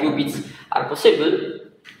real qubits as possible.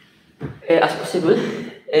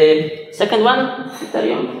 Second one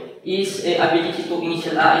criterion is ability to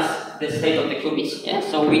initialize the state of the qubits. Yeah?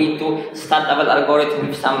 So we need to start our algorithm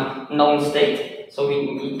with some known state. So we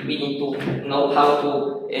need to know how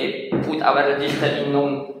to put our register in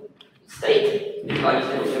known state,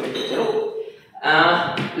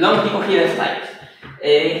 long decoherence times.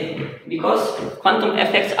 Because quantum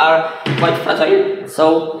effects are quite fragile,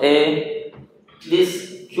 so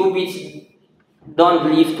these qubits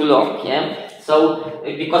don't live too long. Yeah? So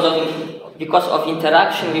because of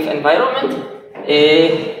interaction with environment,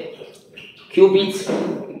 qubits,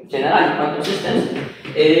 generally quantum systems,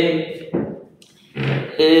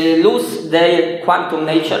 lose their quantum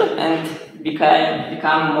nature and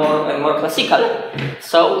become more and more classical.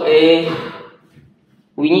 So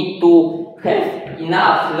we need to have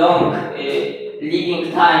enough long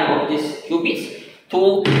living time of these qubits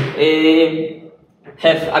to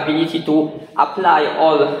have ability to apply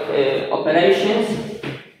all operations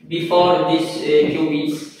before these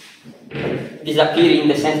qubits disappear, in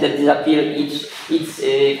the sense that disappear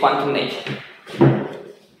its quantum nature.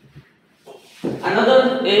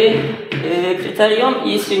 Another criterion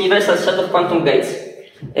is universal set of quantum gates.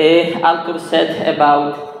 Artur said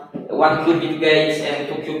about 1 qubit gates and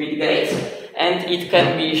 2 qubit gates, and it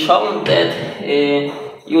can be shown that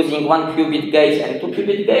using 1 qubit gates and 2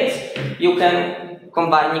 qubit gates, you can,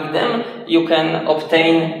 combining them, you can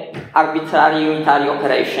obtain arbitrary unitary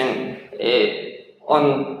operation on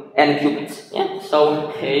n qubits. Yeah?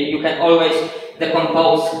 So you can always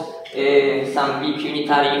decompose some big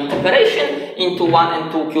unitary operation into 1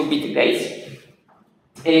 and 2 qubit gates.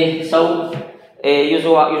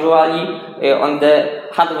 Usually on the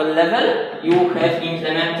hardware level, you have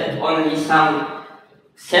implemented only some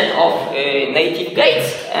set of native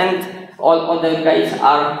gates, and all other gates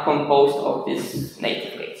are composed of these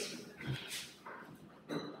native gates.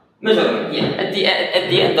 Measurement. Yeah. At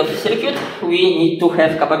the end of the circuit, we need to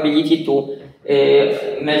have capability to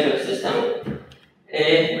measure the system.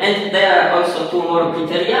 And there are also 2 more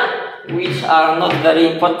criteria, which are not very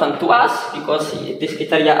important to us, because these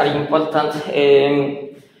criteria are important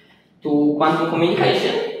to quantum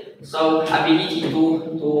communication. So ability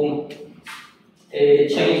to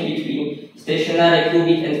change between stationary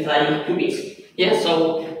qubit and flying qubits. Yeah,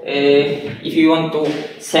 so if you want to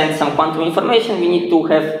send some quantum information, we need to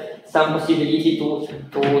have some possibility to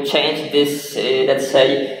change this, let's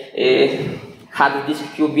say, hard disk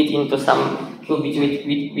qubit into some qubit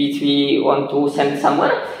which we want to send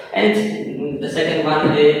somewhere. And the second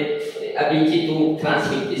one, ability to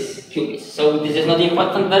transmit these qubits. So this is not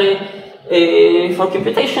important very for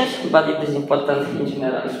computations, but it is important in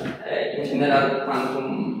general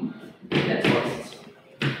quantum networks.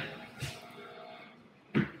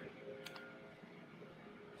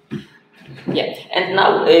 Yeah, and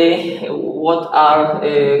now what are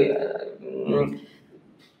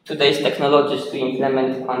today's technologies to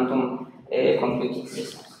implement quantum computing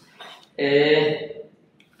systems?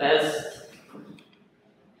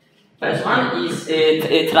 First one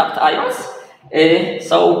is trapped ions.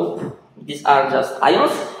 So these are just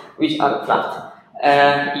ions which are trapped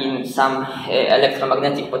in some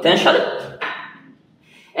electromagnetic potential,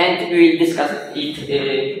 and we will discuss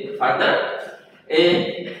it further.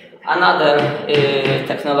 Another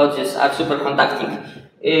technologies are superconducting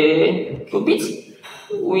qubits,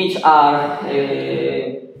 which are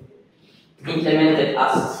implemented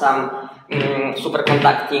as some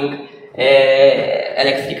superconducting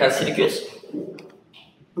electrical circuits.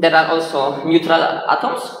 There are also neutral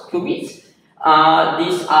atoms, qubits.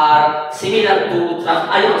 These are similar to trapped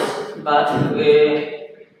ions, but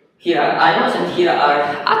here are ions and here are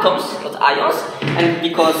atoms, not ions, and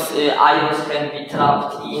because ions can be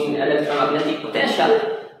trapped in electromagnetic potential,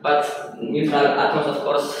 but neutral atoms, of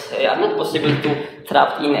course, are not possible to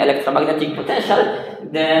trap in electromagnetic potential,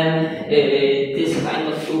 then this kind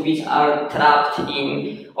of qubits are trapped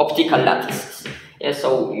in optical lattices. Yeah,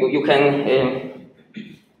 so you can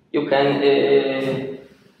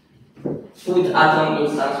put atom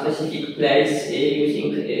in some specific place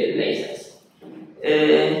using lasers.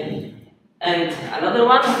 And another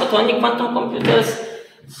one, photonic quantum computers.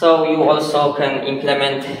 So you also can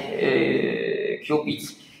implement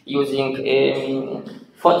qubits using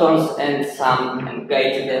photons and some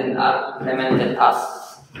gates then are implemented as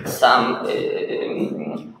some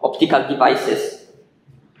optical devices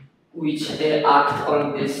which act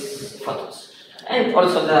on these photons. And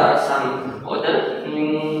also there are some other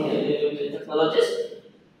technologies.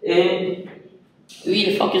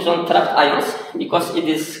 We'll focus on trapped ions because it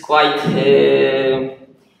is quite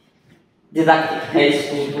didactic case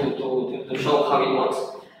to show how it works.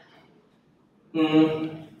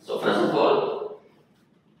 So first of all,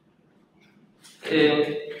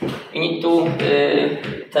 we need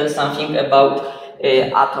to tell something about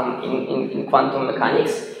atom in quantum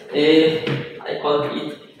mechanics. I call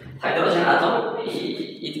it hydrogen atom.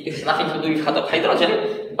 It has nothing to do with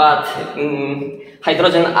hydrogen, but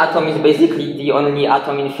hydrogen atom is basically the only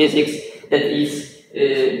atom in physics that is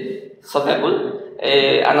solvable.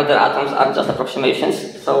 Other atoms are just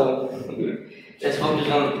approximations. So let's focus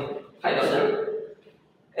on hydrogen.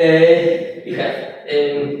 We have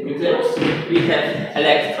nucleus, we have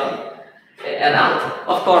electron around.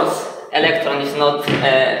 Of course, electron is not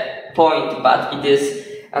a point, but it is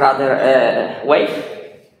rather a wave.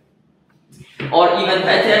 Or even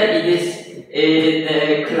better, it is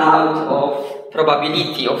the cloud of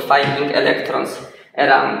probability of finding electrons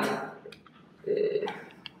around.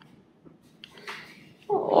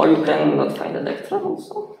 Or you cannot find electrons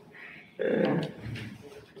also.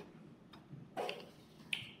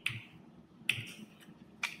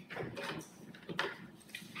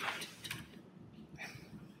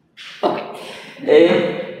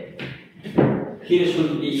 Okay. Here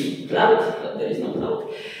should be cloud, but there is no cloud.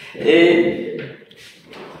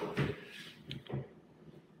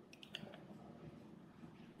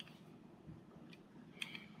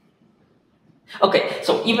 Okay,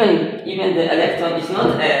 so even the electron is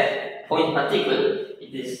not a point particle,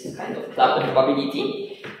 it is kind of cloud of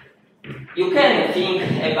probability. You can think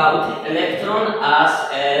about electron as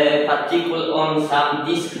a particle on some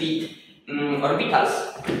discrete orbitals,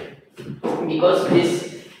 because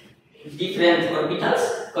these different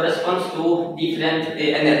orbitals corresponds to different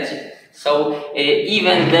energy. So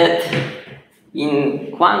even that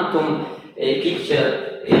in quantum picture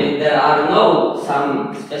there are no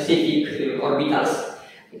some specific orbitals,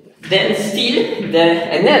 then still the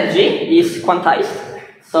energy is quantized.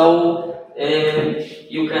 So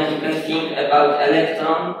you can think about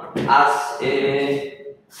electron as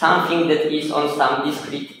something that is on some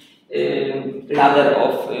discrete ladder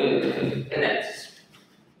of energies.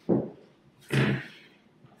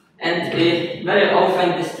 And very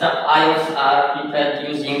often these trapped ions are prepared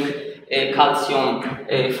using calcium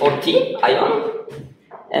 40 ion.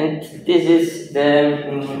 And this is the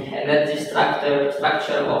energy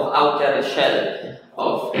structure of outer shell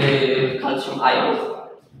of calcium ion.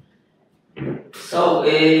 So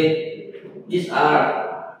these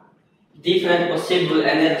are different possible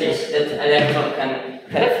energies that electron can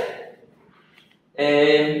have.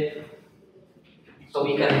 So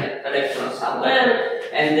we can have electron somewhere,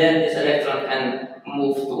 and then this electron can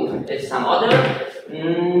move to some other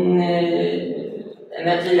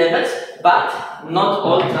energy levels, but not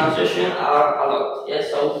all transitions are allowed. Yeah?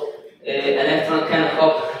 So electron can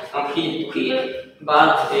hop from here to here,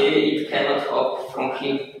 but it cannot hop from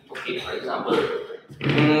here to here, for example.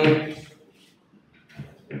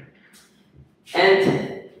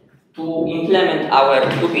 And to implement our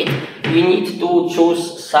qubit, we need to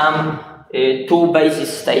choose some two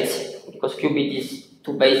basis states, because qubit is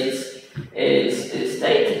two basis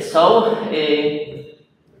state. So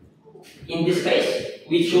in this case,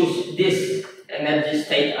 we choose this energy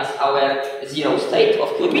state as our zero state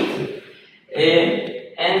of qubit,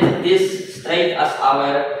 and this state as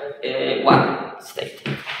our one state.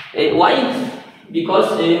 Why?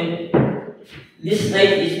 Because this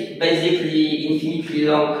state is basically infinitely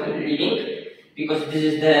long living, because this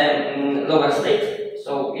is the lower state,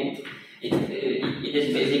 so it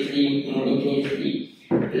is basically infinitely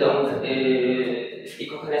long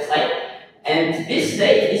decoherence time. And this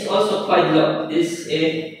state is also quite long. This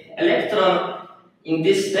electron in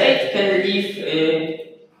this state can live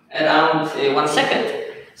around 1 second.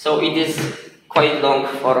 So it is quite long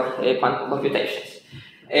for quantum computations.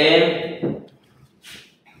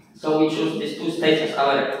 So we choose these two states as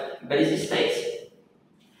our basis states.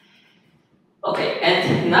 Okay,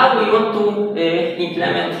 and now we want to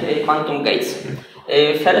implement quantum gates.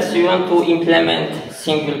 First, we want to implement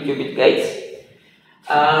single qubit gates.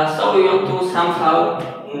 So we want to somehow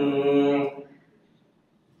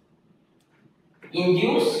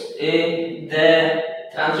induce the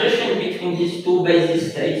transition between these two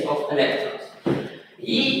basis states of electrons.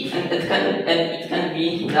 And it can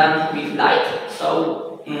be done with light.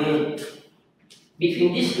 So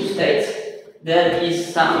between these two states, there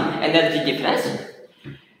is some energy difference.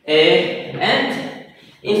 And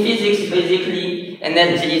in physics, basically,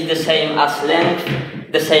 energy is the same as length,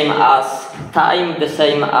 the same as time, the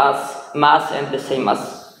same as mass, and the same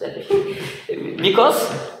as everything. Because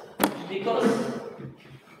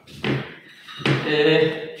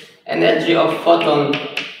energy of photon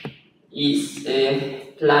is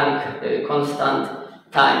Planck constant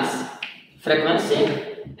times frequency,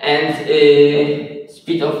 and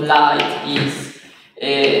speed of light is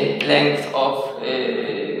length of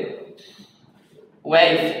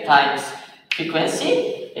wave times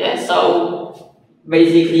frequency. Yeah, so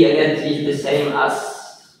basically energy is the same as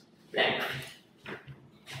length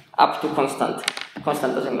up to constant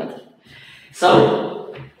doesn't matter.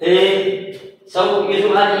 So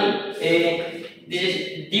usually this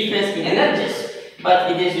is difference in energies,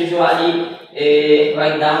 but it is usually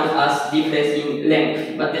write down as difference in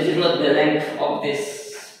length, but this is not the length of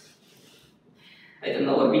this, I don't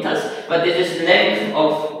know, orbitals, but this is length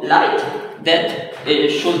of light that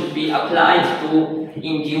should be applied to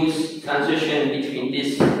induce transition between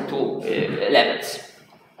these two levels.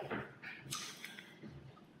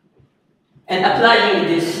 And applying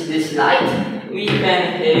this light, we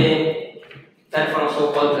can perform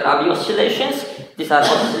so-called Rabi oscillations. These are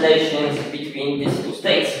oscillations between these two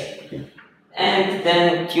states. And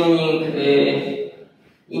then tuning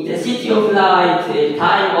intensity of light,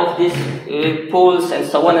 time of this pulse, and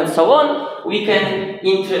so on, we can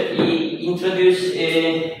introduce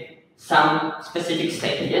some specific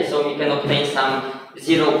state. Yeah? So we can obtain some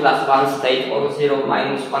 0 plus 1 state, or 0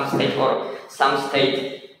 minus 1 state, or some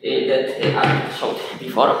state that I showed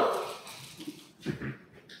before.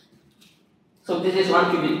 So this is one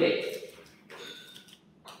qubit gate.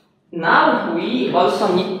 Now we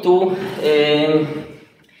also need to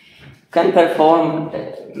can perform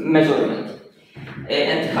measurement.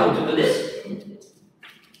 And how to do this?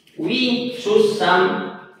 We choose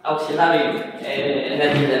some auxiliary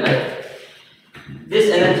energy level. This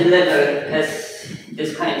energy level has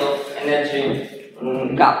this kind of energy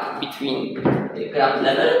gap between the ground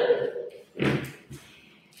level.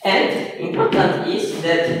 And important is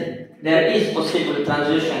that there is possible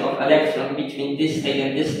transition of electron between this state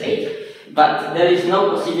and this state, but there is no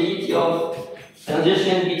possibility of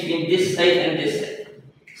transition between this state and this state.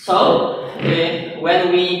 So,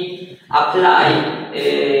 when we apply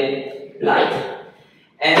light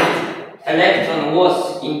and electron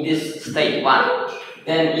was in this state 1,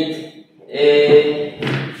 then it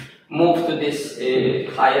moved to this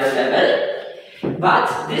higher level,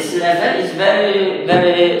 but this level is very,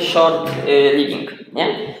 very short living.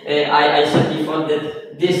 Yeah? I said before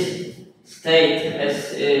that this state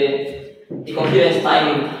has the coherence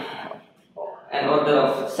time an order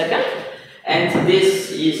of second, and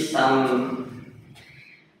this is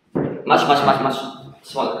much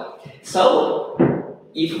smaller. So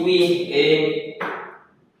if we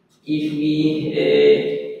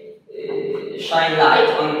shine light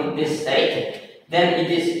on this state, then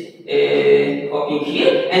it is copying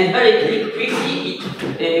here, and very quickly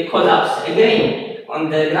it collapses again on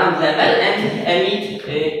the ground level and emit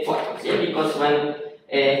photons. Yeah? Because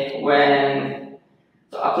when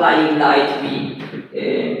applying light, we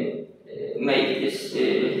make this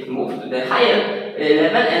move to the higher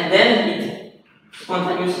level, and then it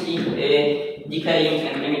spontaneously decaying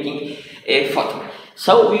and emitting a photon.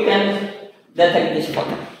 So we can detect this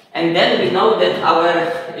photon. And then we know that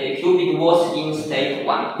our qubit was in state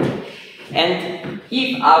 1. And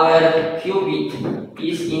if our qubit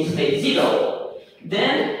is in state 0,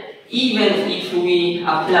 then even if we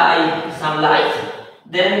apply some light,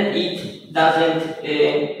 then it doesn't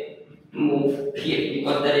move here,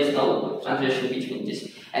 because there is no transition between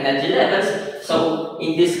these energy levels. So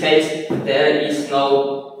in this case, there is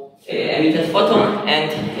no emitted photon,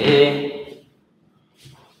 and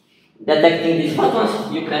detecting these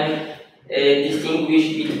photons, you can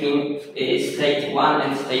distinguish between state 1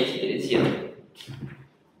 and state 0.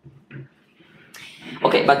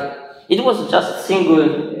 Okay, but it was just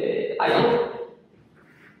single ion.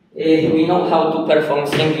 we know how to perform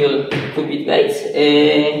single qubit gates,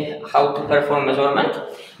 how to perform measurement,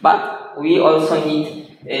 but we also need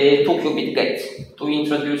 2 qubit gates to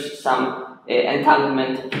introduce some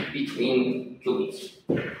entanglement between qubits.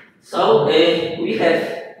 So we have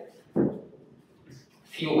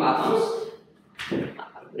few atoms,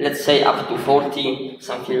 let's say up to 40,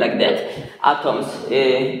 something like that, atoms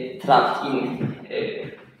trapped in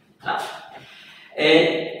trap.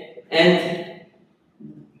 And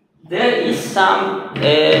there is some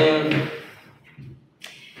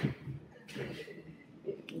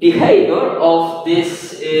behavior of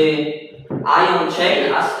this ion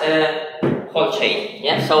chain as a whole chain.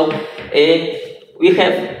 Yeah? So we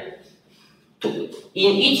have in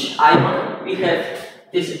each ion we have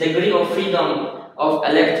this degree of freedom of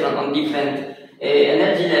electron on different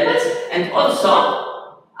energy levels, and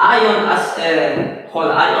also ion as a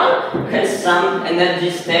whole ion has some energy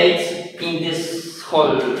states in this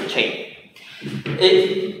whole chain.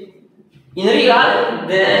 In real,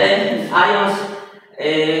 the ions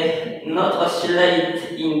not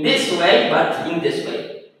oscillate in this way, but in this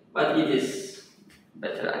way. But it is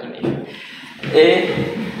better animation.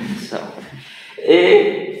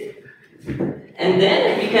 And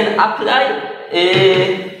then we can apply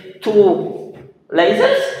 2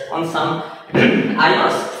 lasers on some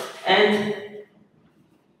ions, and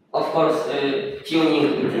of course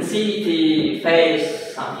tuning intensity,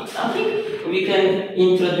 phase, something. We can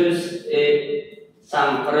introduce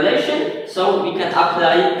some correlation, so we can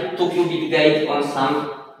apply 2 qubit gate on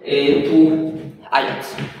some 2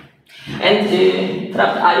 ions. And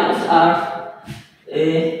trapped ions are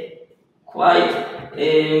quite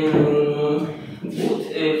good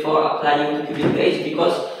for applying 2 qubit gates,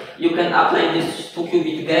 because you can apply this 2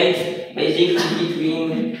 qubit gate basically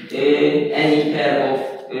between any pair of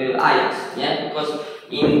ions. Yeah? Because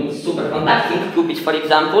in superconducting qubits, for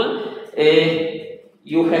example,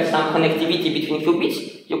 you have some connectivity between qubits.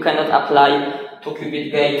 You cannot apply 2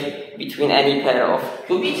 qubit gate between any pair of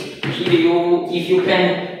qubits. Here, if you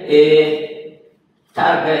can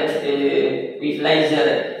target with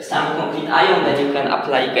laser some concrete ion, then you can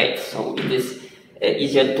apply gates. So it is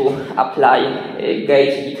easier to apply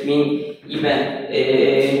gates between even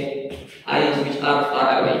ions which are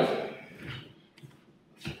far away.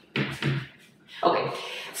 Okay,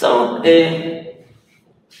 so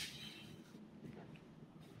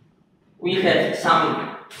we have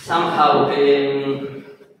somehow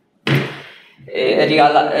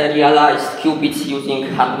realized qubits using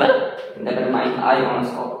hardware, never mind ions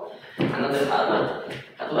or another hardware.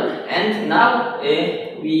 And now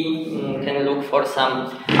we can look for some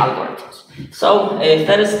algorithms. So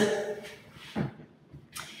first,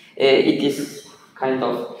 it is kind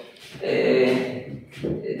of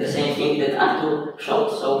the same thing that Artur showed.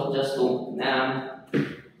 So just to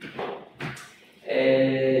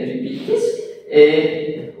repeat this,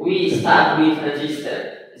 we start with register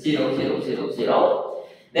 0, 0, 0, 0.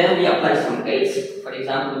 Then we apply some gates. For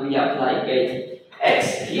example, we apply gate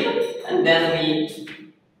X here, and then we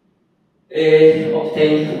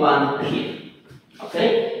obtain 1 here. Okay?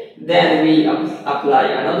 Then we apply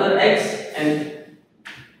another X and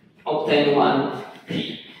obtain 1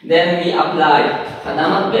 here. Then we apply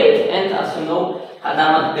Hadamard gate, and as you know,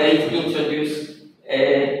 Hadamard gate introduces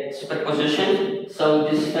superposition. So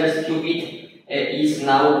this first qubit is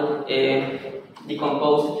now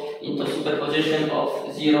decomposed into superposition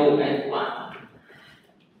of 0 and 1.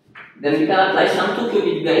 Then we can apply some 2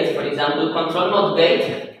 qubit gates, for example, control node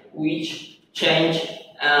gate, which change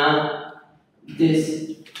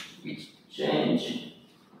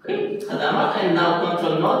Hadamard, and now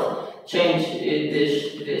control node change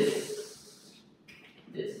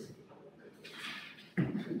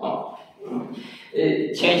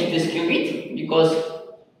change this qubit, because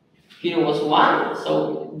here was 1, so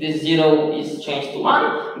this 0 is changed to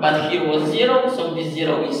 1, but here was 0, so this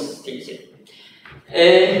 0 is still 0.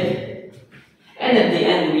 And at the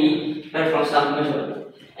end we perform some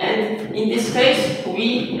measurement. And in this case,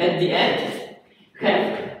 we at the end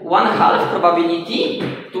have 1/2 probability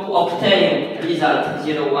to obtain result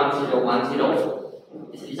 0, 1, 0, 1, 0,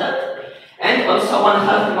 this result, and also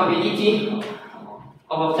 1/2 probability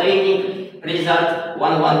of obtaining result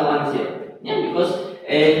 1, 1, 1, 0. Yeah, because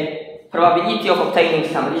probability of obtaining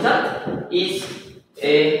some result is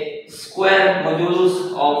a square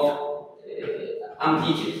modulus of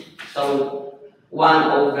amplitude. So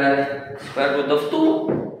 1 over square root of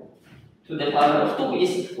 2 to the power of 2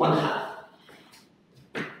 is 1/2.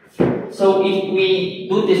 So if we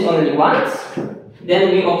do this only once,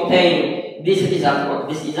 then we obtain this result or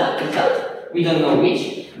this result. We don't know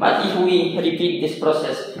which, But if we repeat this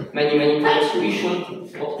process many times, we should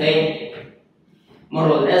obtain more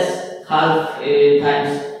or less half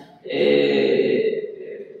times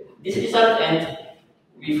this result, and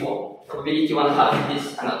with probability 1/2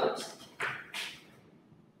 this another result.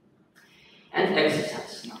 And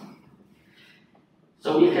exercise now.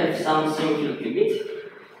 So we have some simple qubit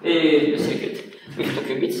circuit with 2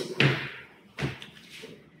 qubits.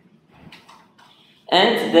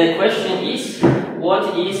 And the question is, what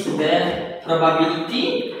is the probability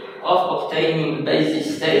of obtaining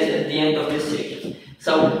basis states at the end of the circuit?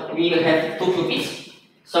 So we have 2 qubits.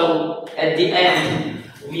 So at the end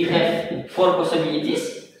we have 4 possibilities: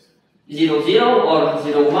 0, 0, or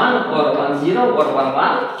 0, 1, or 1, 0, or 1,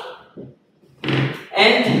 1.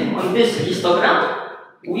 And on this histogram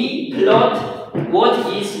we plot what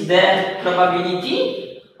is the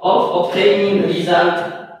probability of obtaining result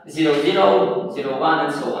 0, 0, 0, 1,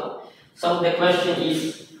 and so on. So the question is,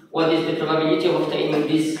 what is the probability of obtaining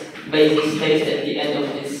this basis states at the end of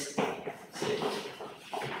this circuit?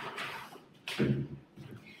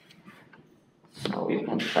 So you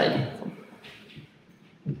can try it.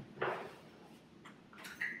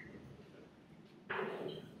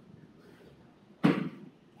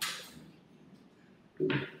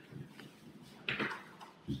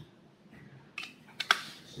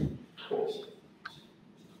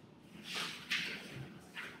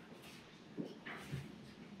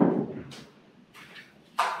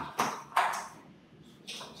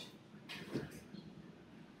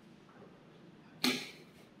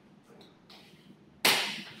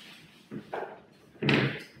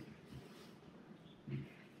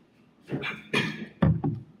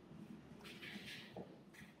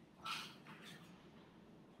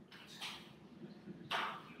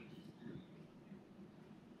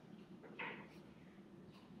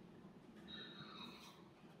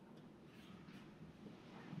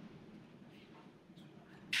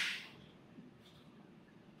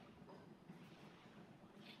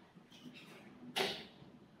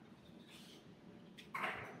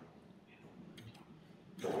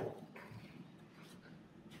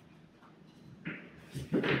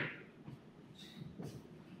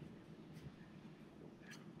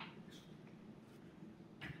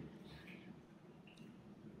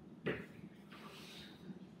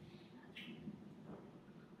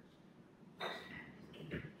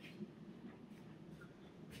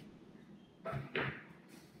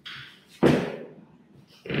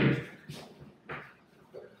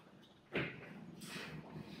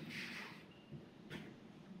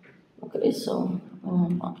 Okay, so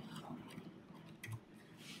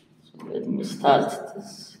let me start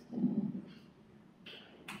this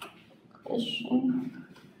question.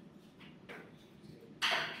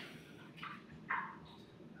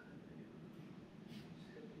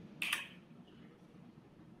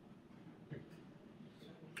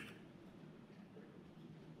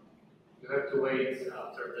 You have to wait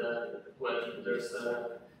after when there's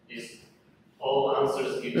this all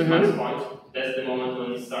answers give max point. That's the moment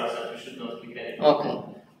when it starts, and you should not click anything. Okay.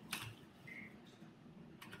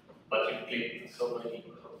 But you click so many.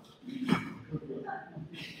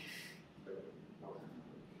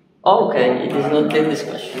 Okay, it is not take this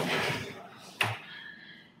question.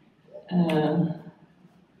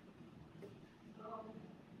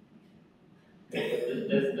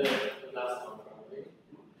 That's the last one, probably.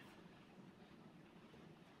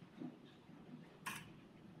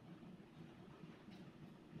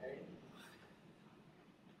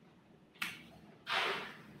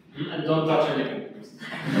 And don't touch anything.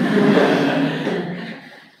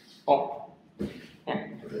 Oh. Yeah.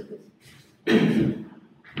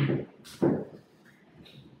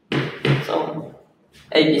 So,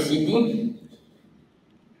 A, B, C, D.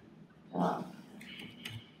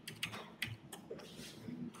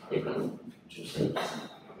 You can choose it.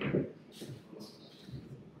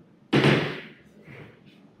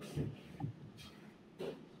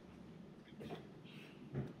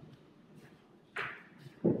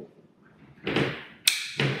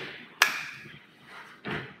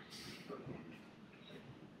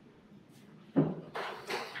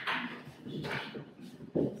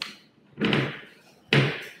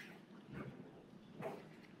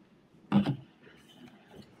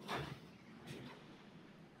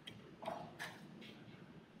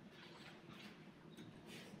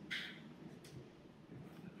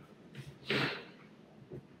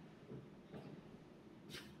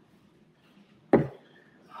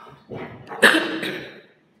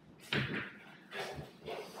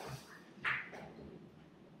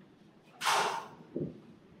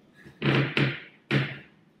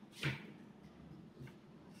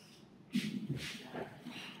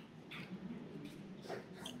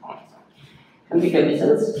 And we have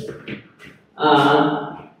results.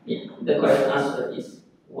 Yeah, the correct answer is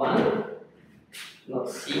 1, not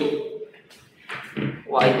C.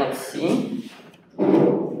 Why not C?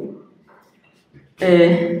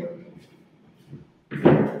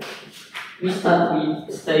 We start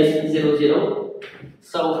with state 0, 0.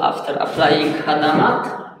 So after applying Hadamat,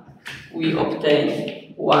 we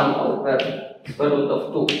obtain 1 over square root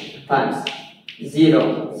of 2 times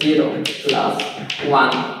 0, 0 plus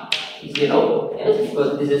 1, 0. Yes,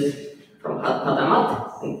 because this is from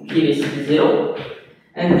Hadamat, and here is 0.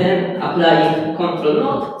 And then applying control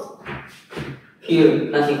node, here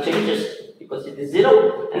nothing changes because it is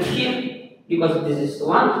 0. And here, because this is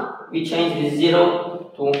 1, we change this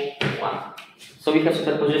 0 to 1. So we have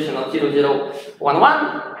superposition of 0, 0, 1,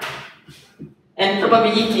 1. And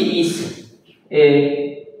probability is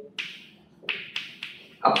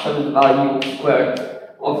absolute value squared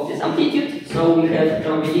of this amplitude. So we have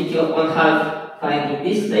probability of 1/2 finding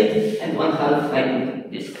this state and 1/2 finding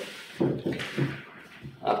this state.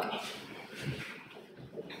 Okay.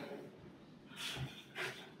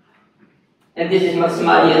 And this is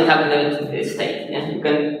maximally entangled state. Yeah?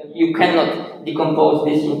 You cannot decompose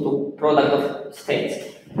this into product of states.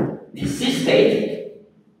 This C state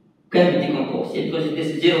can be decomposed, yeah? Because it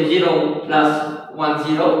is 0, 0 plus 1,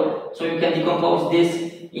 0. So you can decompose this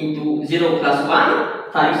into 0 plus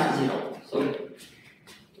 1 times 0. So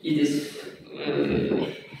it is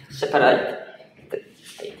separate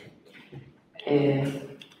state.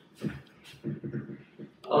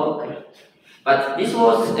 Okay. But this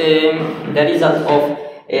was the result of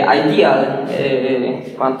ideal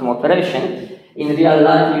quantum operation. In real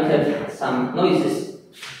life, you have some noises,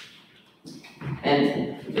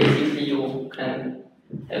 and basically you can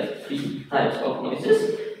have 3 types of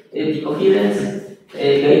noises: decoherence,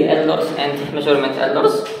 gate errors, and measurement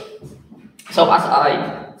errors. So as I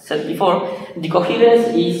said before,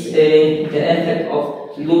 decoherence is the effect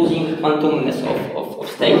of losing quantumness of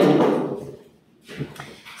state.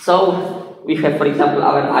 So we have, for example,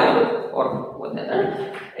 our ion or whatever.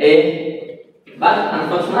 But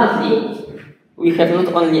unfortunately, we have not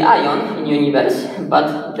only ion in universe,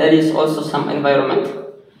 but there is also some environment.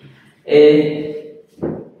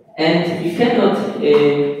 And we cannot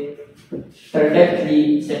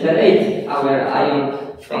perfectly separate our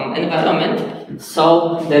ion from environment,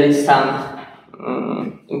 so there is some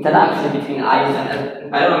interaction between ion and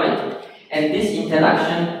environment, and this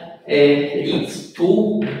interaction leads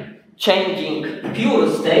to changing pure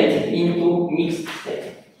state into mixed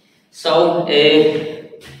state. So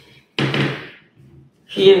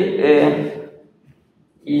here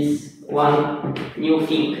is one new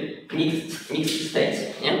thing: mixed states.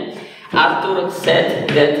 Yeah? Artur said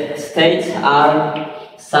that states are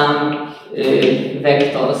some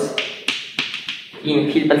vectors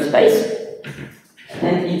in Hilbert space,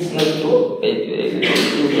 and it's not true in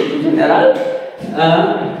general,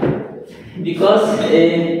 because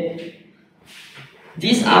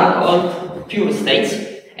these are called pure states,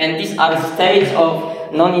 and these are states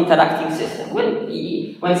of non-interacting system.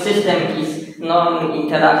 When system is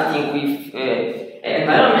non-interacting with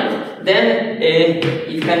environment, then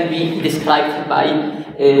it can be described by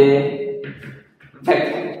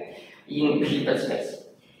vector in Hilbert space.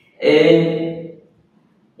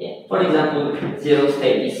 Yeah, for example, 0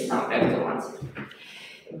 state is some vector 1.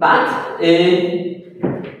 But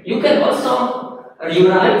you can also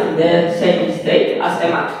rewrite the same state as a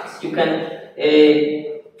matrix. You can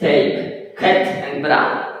take cat and bra,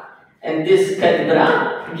 and this cat bra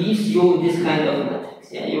gives you this kind of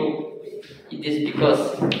matrix. Yeah, it is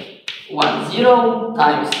because 1, 0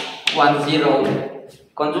 times 1, 0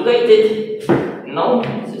 conjugated. No,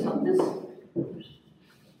 this is not this.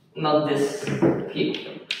 Not this here.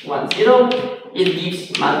 1, 0. It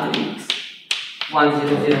gives matrix 1,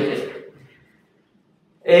 0, 0,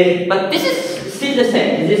 0. But this is still the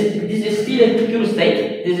same. This is still a pure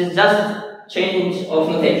state. This is just change of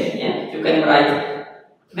notation. Yeah? You can write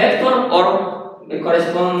vector or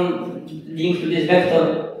corresponding to this vector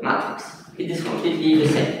matrix. It is completely the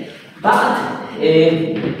same. But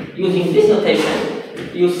using this notation,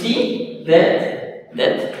 you see that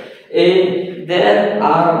there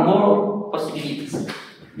are more possibilities,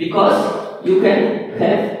 because you can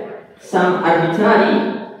have some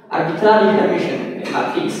arbitrary Hermitian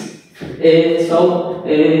matrix.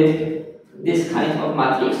 This kind of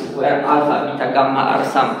matrix where alpha, beta, gamma are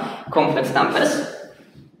some complex numbers,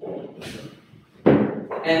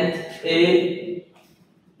 and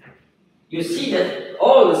you see that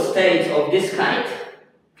all states of this kind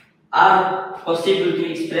are possible to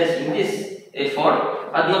express in this form,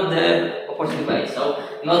 but not the opposite way. So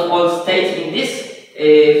not all states in this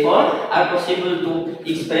form are possible to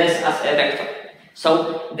express as a vector. So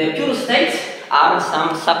the pure states are some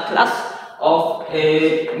subclass of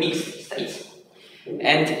mixed states.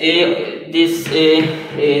 And this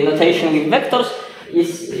notation with vectors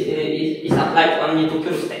is applied only to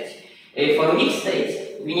pure states. For mixed states,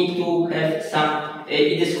 we need to have some,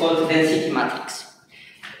 it is called density matrix.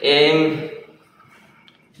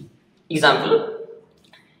 Example.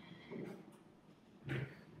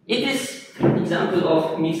 It is example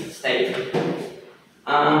of mixed state.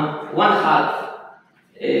 1/2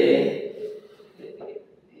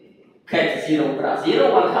 cat 0 bra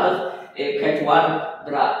 0, 1/2 cat 1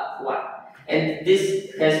 bra 1. And this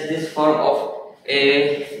has this form of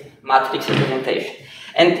matrix representation.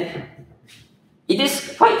 And it is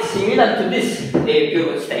quite similar to this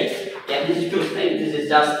pure state. Yeah, this is pure state. This is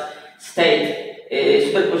just state,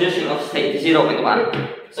 superposition of state 0 and 1.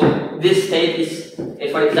 So this state is,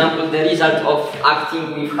 for example, the result of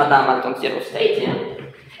acting with Hadamard on 0 state. Yeah?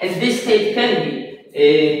 And this state can be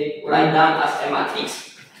written down as a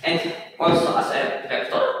matrix and also as a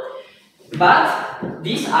vector. But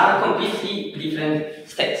these are completely different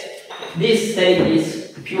states. This state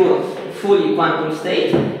is pure, fully quantum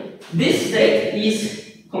state. This state is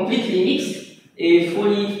completely mixed,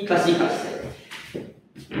 fully classical state.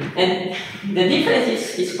 And the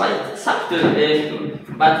difference is quite subtle,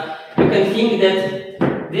 but you can think that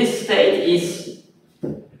this state is,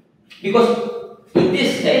 because in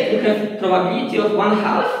this state you have probability of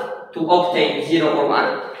 1/2 to obtain 0 or 1,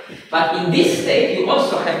 but in this state you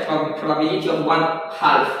also have probability of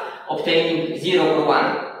 1/2 obtaining 0 or 1.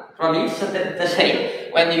 Probabilities are the same.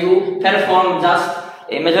 When you perform just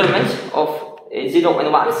measurements of 0 and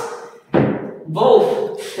 1s,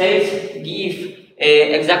 both states give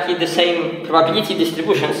exactly the same probability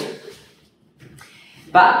distributions,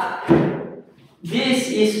 but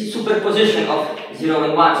this is superposition of 0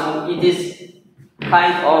 and 1, so it is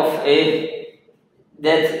kind of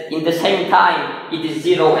that in the same time it is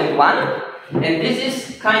 0 and 1, and this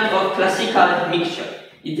is kind of classical mixture.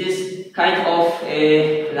 It is kind of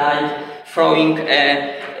like throwing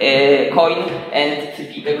a coin and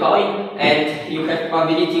flipping the coin, and you have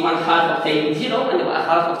probability 1/2 obtaining 0 and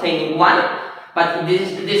 1/2 obtaining 1. But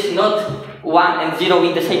this is not 1 and 0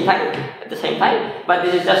 in the same time, at the same time, but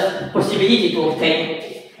this is just possibility to obtain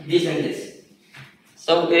this and this.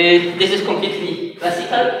 So this is completely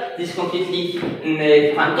classical, this is completely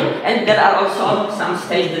quantum, and there are also some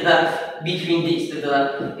states that are between these, that are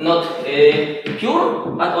not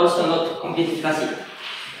pure, but also not completely classical.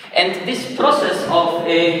 And this process of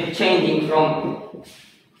changing from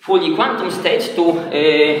fully quantum states to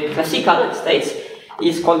classical states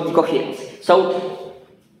is called decoherence. So,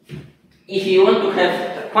 if you want to have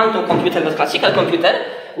a quantum computer, not classical computer,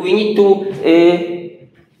 we need to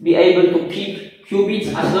be able to keep qubits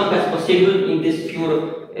as long as possible in this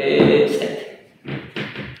pure state.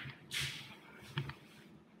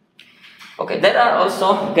 Okay, there are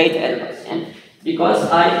also gate errors, yeah? Because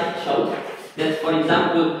I showed that, for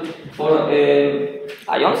example, for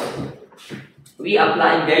ions, we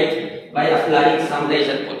apply gate by applying some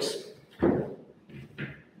laser pulse.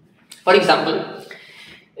 For example,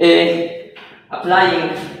 applying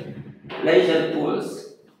laser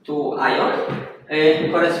pulse to ion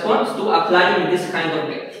corresponds to applying this kind of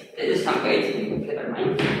gate. There is some gate, never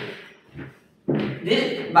mind.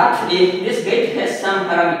 This gate has some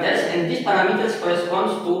parameters, and these parameters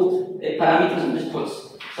corresponds to parameters of this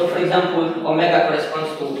pulse. So, for example, omega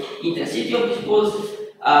corresponds to intensity of this pulse,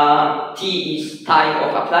 t is time of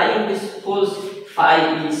applying this pulse,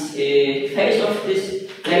 phi is phase of this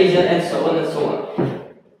laser, and so on and so on.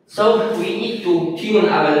 So we need to tune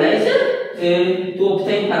our laser to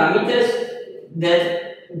obtain parameters that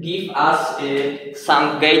give us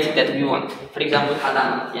some gate that we want. For example,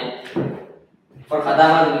 Hadamard. Yeah? For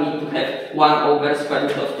Hadamard, we need to have 1 over square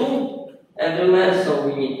root of 2 everywhere, so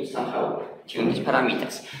we need to somehow tune these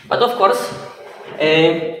parameters. But of course,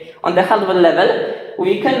 on the hardware level,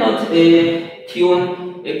 we cannot tune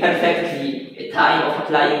perfectly time of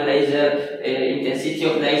applying laser, intensity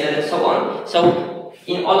of laser, and so on. So,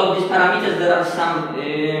 in all of these parameters, there are some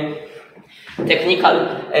technical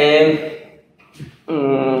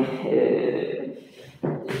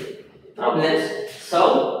problems.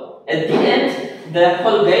 So, at the end, the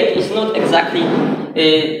whole gate is not exactly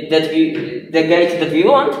the gate that we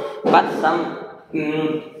want, but some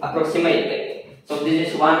approximate gate. So, this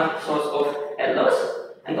is one source of errors,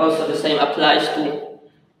 and also the same applies to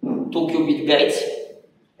 2-qubit gates.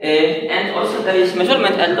 And also there is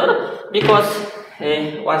measurement error, because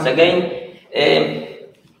once again,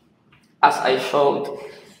 as I showed,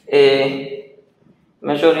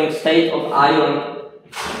 measuring state of ion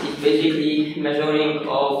is basically measuring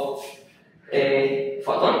of a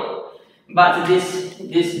photon, but this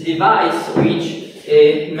device which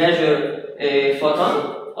measure a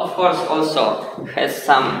photon, of course, also has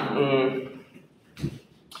some.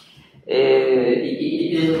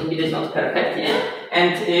 It is not perfect, yeah.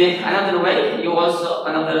 And another way,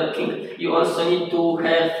 another thing, you also need to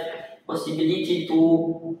have possibility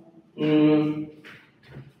to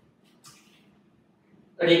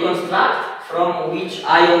reconstruct from which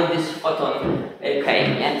ion this photon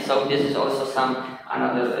came, and so this is also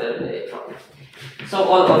another problem. So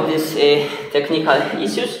all of these technical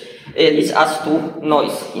issues leads us to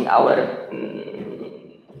noise in our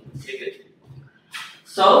circuit.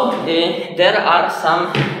 So there are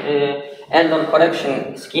some error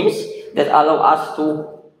correction schemes that allow us to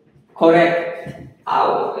correct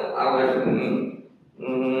our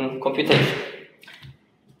computation.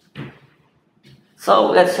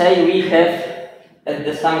 So let's say we have on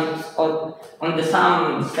the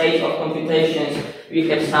sum stage of computations we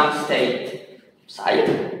have some state psi,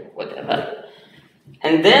 whatever,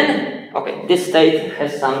 and then this state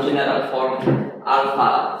has some general form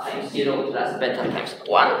alpha times 0 plus beta times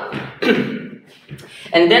 1,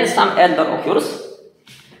 and then some error occurs.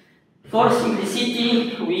 For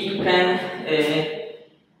simplicity, we can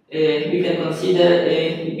consider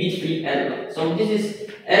a bit flip error. So this is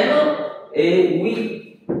error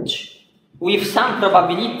with some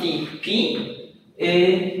probability p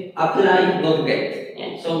apply not gate.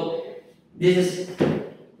 Yeah. So this is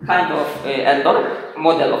kind of error,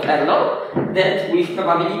 model of error, that with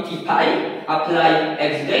probability pi apply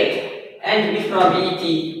x gate, and with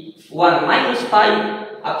probability 1 minus pi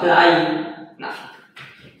apply nothing.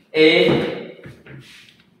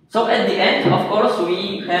 So at the end, of course,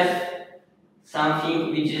 we have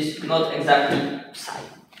something which is not exactly psi.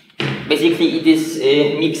 Basically, it is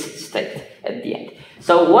a mixed state at the end.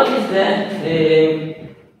 So what is the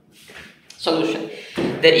solution?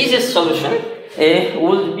 The easiest solution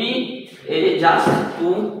would be just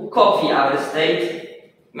to copy our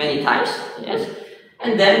state many times, yes,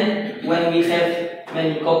 and then when we have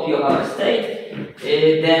many copies of our state,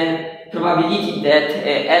 then probability that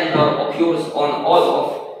error occurs on all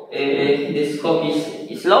of these copies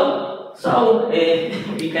is low, so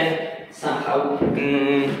we can somehow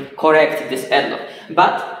correct this error.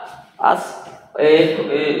 But as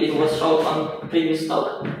it was shown on previous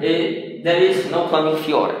talk, there is no cloning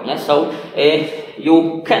theorem. Yeah? So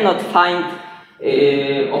you cannot find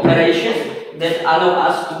operation that allow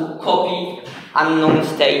us to copy unknown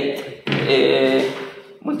state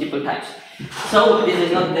multiple times. So this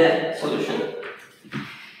is not the solution.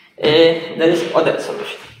 There is other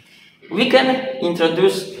solution. We can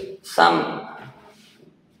introduce some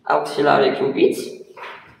auxiliary qubits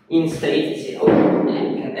in state 0.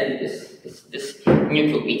 And we can add this new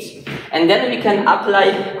qubits, and then we can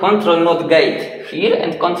apply control node gate here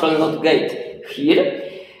and control node gate here,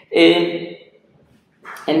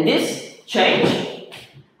 and this change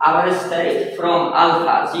our state from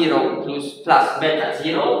alpha 0 plus beta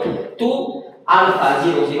 0 to alpha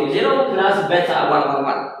 0, 0, 0 plus beta 1, 1,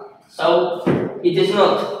 1. So it is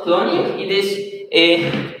not cloning, it is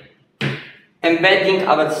embedding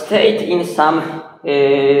our state in some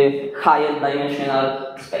higher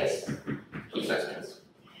dimensional space.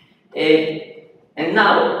 And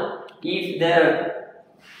now, if there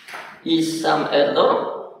is some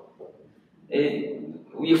error,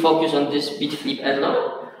 we focus on this bit flip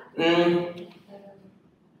error.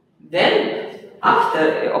 Then,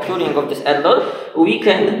 after occurring of this error, we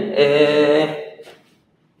can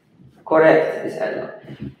correct this error.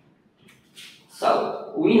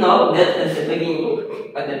 So we know that at the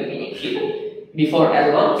beginning here, before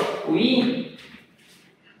error, we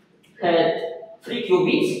had 3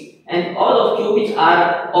 qubits, and all of qubits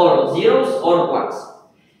are or zeros or ones.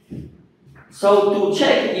 So to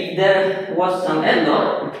check if there was some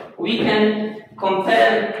error, we can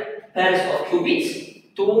compare pairs of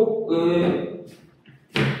qubits to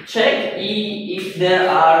check if there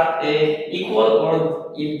are equal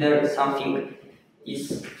or if there is something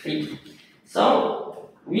is flipped. So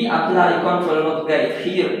we apply control node gate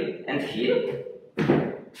here and here,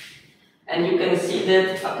 and you can see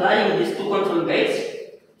that applying these two control gates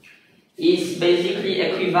is basically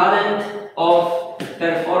equivalent of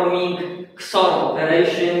performing XOR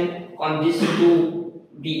operation on these two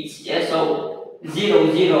bits. Yeah? So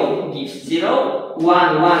 0, 0 gives 0,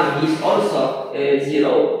 1, 1 gives also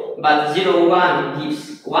 0, but 0, 1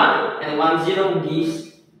 gives 1, and 1, 0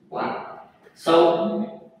 gives 1.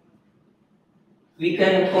 So we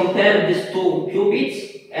can compare these two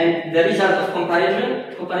qubits, and the result of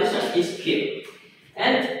comparison is here.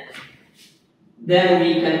 And Then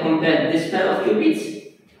we can compare this pair of qubits.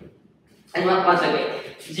 And once again,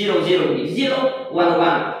 0, 0 gives 0, 1,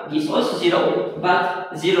 1 gives also 0,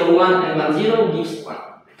 but 0, 1 and 1, 0 gives 1.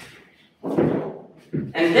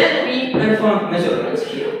 And then we perform measurements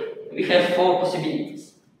here. We have 4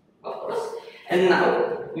 possibilities, of course. And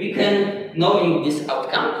now we can, knowing this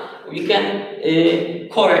outcome, we can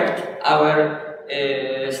correct our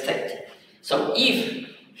state. So if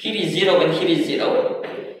here is 0 and here is 0,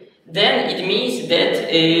 then it means that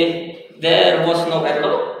there was no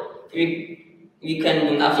error. We can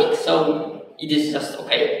do nothing, so it is just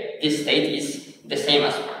okay. This state is the same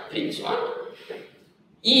as previous one.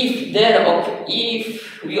 If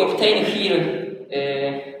we obtain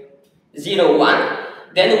here 0, 1,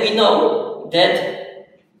 then we know that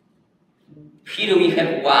here we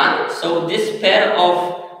have 1, so this pair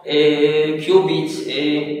of qubits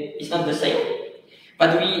is not the same.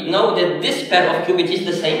 But we know that this pair of qubits is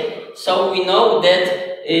the same, so we know that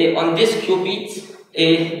on this qubit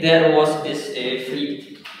there was this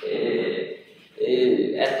flipped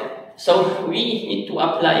atom. So we need to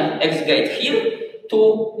apply X gate here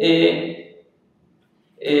to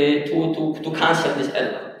cancel this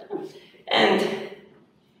error. And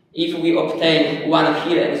if we obtain 1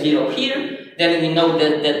 here and 0 here, then we know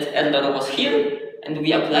that that error was here, and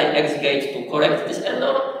we apply X gate to correct this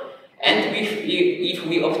error. And if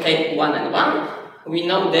we obtain 1 and 1, we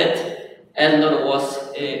know that error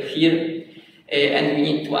was here, and we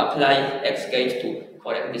need to apply X gate to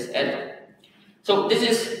correct this error. So this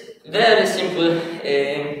is very simple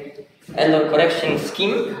error correction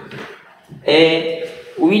scheme,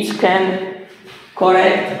 which can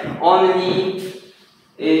correct only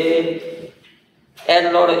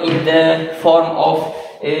error in the form of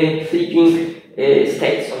flipping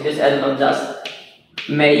state. So this error just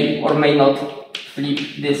may or may not flip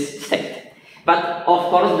this state. But of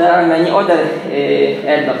course there are many other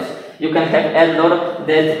errors. You can have error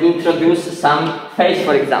that introduce some phase,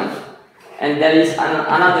 for example. And there is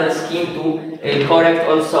another scheme to correct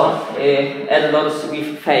also errors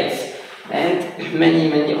with phase, and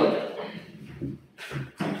many others.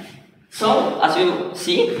 So, as you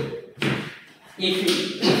see,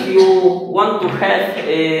 if you want to have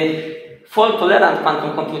a fault-tolerant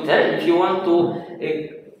quantum computer, if you want to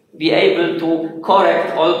be able to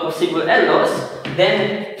correct all possible errors,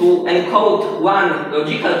 then to encode one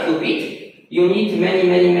logical qubit, you need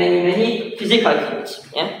many physical qubits.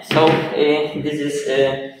 Yeah? So this is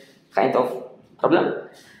a kind of problem.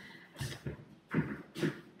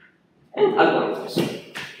 And algorithms.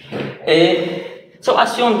 So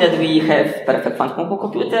assume that we have perfect quantum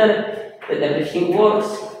computer, that everything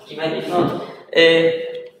works, even if not,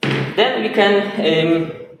 then we can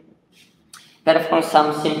perform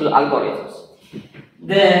some simple algorithms.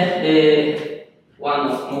 The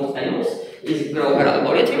one of most famous is Grover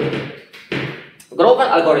algorithm. Grover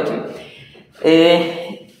algorithm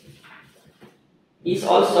is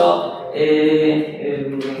also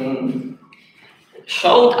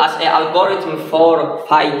showed as an algorithm for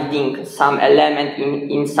finding some element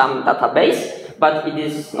in some database, but it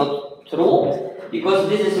is not true, because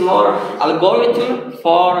this is more algorithm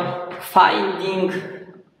for finding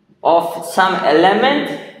of some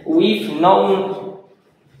element with known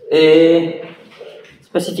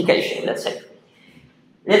specification, let's say.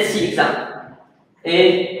 Let's see example.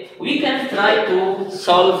 We can try to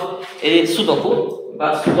solve Sudoku,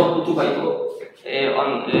 but Sudoku 2 by 2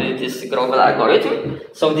 on this Grover algorithm.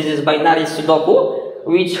 So this is binary Sudoku,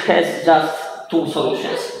 which has just 2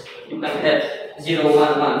 solutions. You can have 0,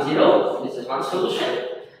 1, 1, 0, this is one solution,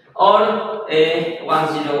 or 1,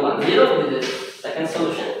 0, 1, 0, this is second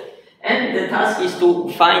solution. And the task is to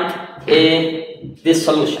find this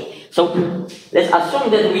solution. So let's assume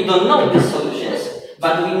that we don't know these solutions,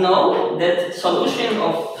 but we know that solution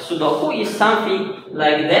of Sudoku is something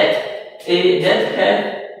like that. It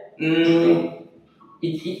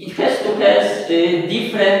has to have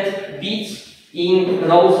different bits in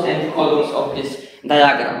rows and columns of this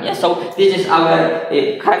diagram. Yeah? So this is our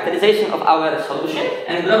characterization of our solution,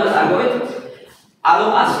 and Grover's algorithms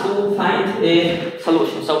allow us to find a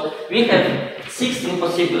solution. So we have 16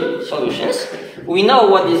 possible solutions. We know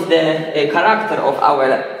what is the character of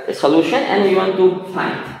our solution, and we want to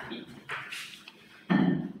find it.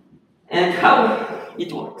 And how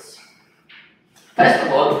it works. First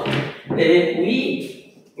of all,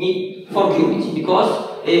 we need 4 qubits,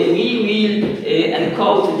 because we will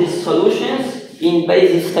encode these solutions in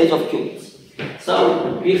basis stage of qubits.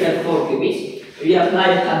 So we have 4 qubits. We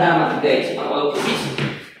apply Hadamard gate on all qubits.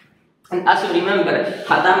 And as you remember,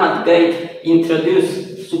 Hadamard gate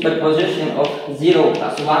introduced superposition of 0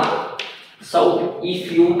 plus 1. So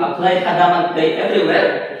if you apply Hadamard plate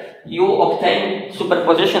everywhere, you obtain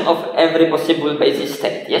superposition of every possible basis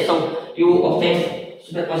state. Yeah? So you obtain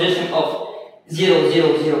superposition of 0,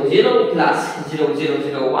 0, 0, 0 plus 0, 0,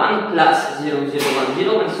 0, 1 plus 0, 0, 1,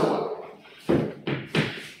 0 and so on.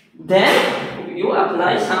 Then you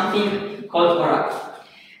apply something called oracle.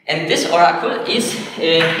 And this oracle is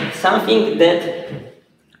something that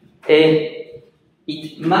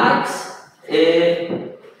it marks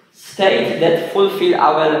state that fulfill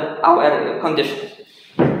our condition.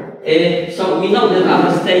 So we know that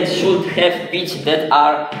our states should have bits that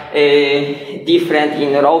are different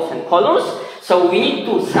in rows and columns. So we need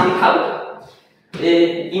to somehow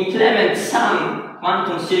implement some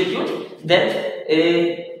quantum circuit that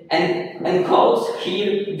encodes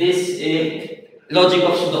here this logic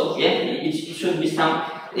of Sudoku. Yeah? It should be some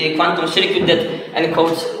quantum circuit that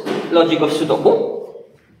encodes logic of Sudoku.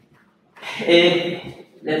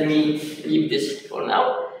 Let me leave this for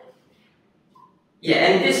now. Yeah,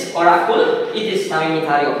 and this oracle, it is some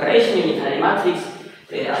unitary operation, unitary matrix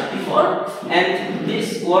as before, and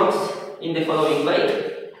this works in the following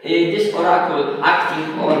way. This oracle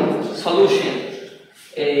acting on solution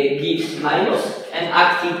gives minus, and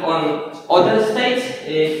acting on other states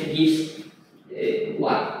gives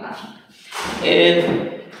 1, nothing.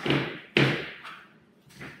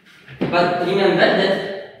 But remember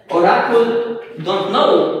that oracle don't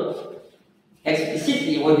know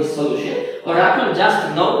explicitly what is solution. Oracle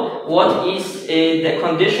just know what is the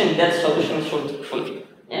condition that solution should fulfill.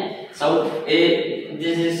 Yeah? So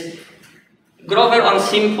this is Grover on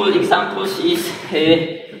simple examples is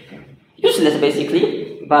useless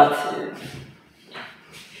basically, but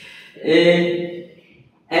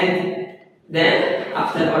and then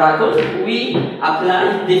after oracle we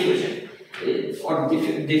apply diffusion or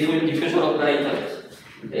diffusion operators.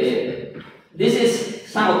 This is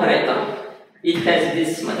some operator. It has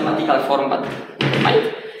this mathematical form, but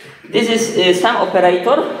fine. This is some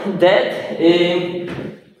operator that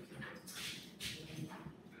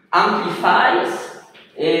amplifies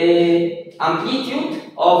amplitude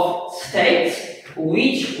of states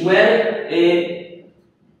which were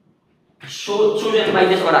chosen by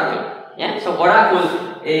this oracle. Yeah? So oracle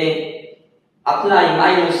apply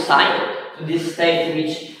minus sign to this state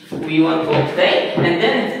which we want to obtain, and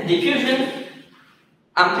then diffusion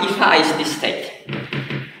amplifies this state.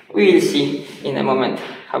 We will see in a moment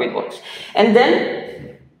how it works. And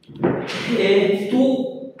then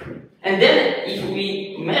if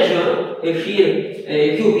we measure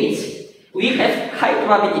here qubits, we have high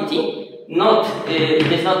probability,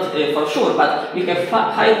 it is not for sure, but we have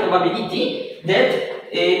high probability that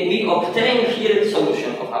we obtain here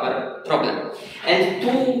solution of our problem. And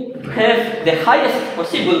to have the highest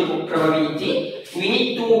possible probability, we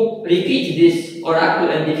need to repeat this oracle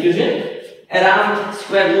and diffusion around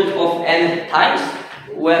square root of n times,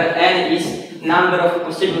 where n is number of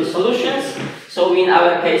possible solutions. So in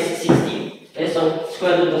our case 16. So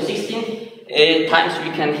square root of 16 times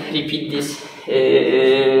we can repeat this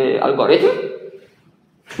algorithm.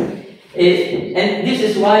 And this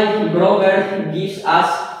is why Grover gives us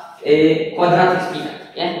a quadratic splitter.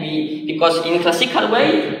 Yeah? Because in classical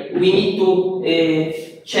way we need to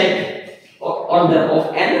check order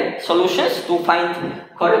of n solutions to find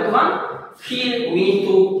correct one. Here we need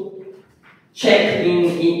to check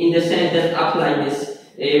in the sense that apply this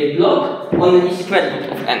block only square root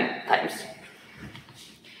of n times.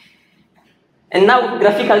 And now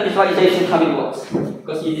graphical visualization how it works,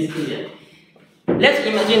 because it is clear. Let's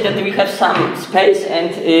imagine that we have some space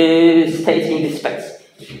and states in this space.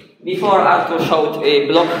 Before Artur showed a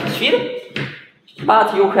block sphere,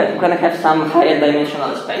 but you can have some higher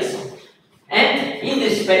dimensional space. And in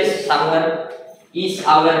this space somewhere is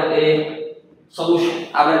our solution,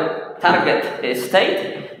 our target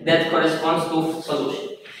state that corresponds to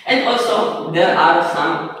solution. And also there are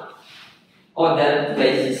some other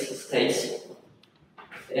basis states.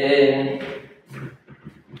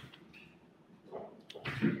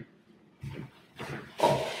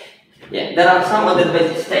 Yeah, there are some other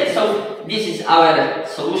basis states. So this is our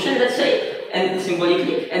solution, let's say, and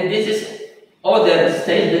symbolically, and this is other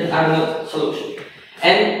states that are not solution.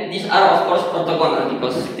 And these are of course orthogonal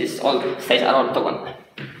because these all states are orthogonal.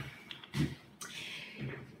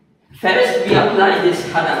 First we apply this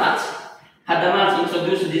Hadamard. Hadamard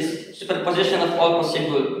introduces this superposition of all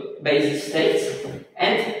possible basis states,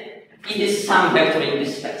 and it is some vector in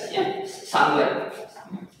this space, yeah? Somewhere.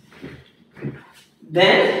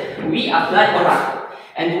 Then we apply oracle.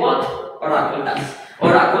 And what oracle does?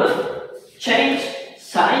 Oracle change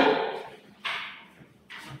sign.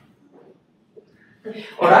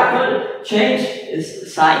 Oracle change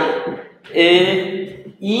sign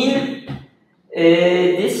in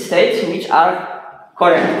these states which are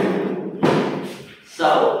correct.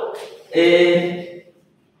 So,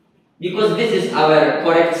 because this is our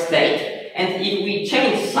correct state, and if we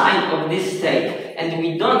change sign of this state and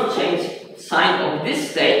we don't change sign of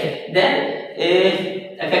this state, then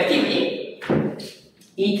effectively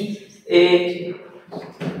it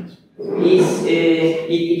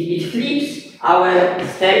flips our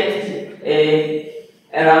state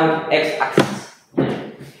around x-axis.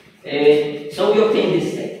 So we obtain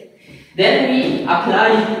this state. Then we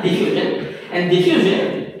apply diffusion, and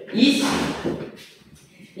diffusion is,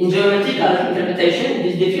 in geometrical interpretation,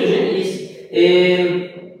 this diffusion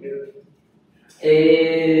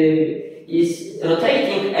is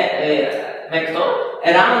rotating a vector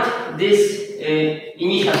around this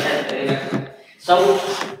initial vector. So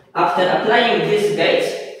after applying these gates,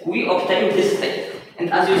 we obtain this state.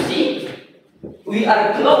 And as you see, we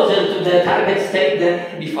are closer to the target state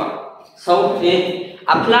than before. So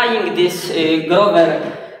applying this Grover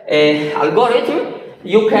algorithm,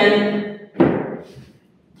 you can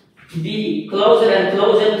be closer and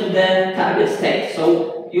closer to the target state.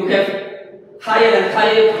 So you have higher and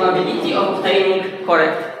higher probability of obtaining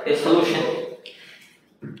correct solution.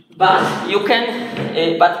 But you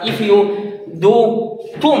can, but if you do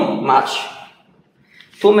too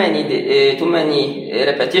many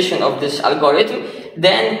repetition of this algorithm,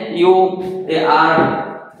 then you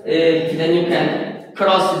can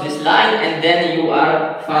cross this line, and then you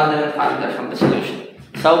are farther and farther from the solution.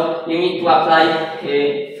 So you need to apply.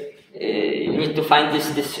 You need to find this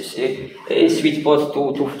sweet spot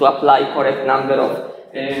to apply correct number of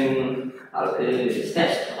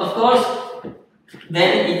steps. Of course,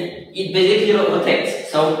 then it basically rotates.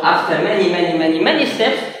 So after many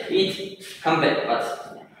steps, it comes back. But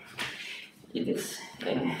it is.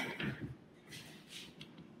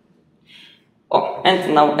 Oh,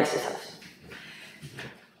 and now exercise.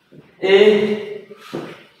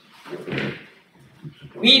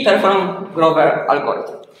 We perform Grover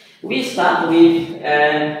algorithm. We start with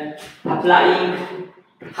applying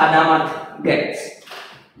Hadamard gates.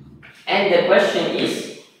 And the question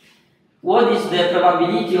is, what is the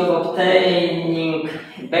probability of obtaining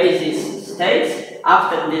basis states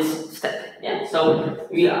after this step? Yeah, so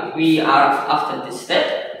we are after this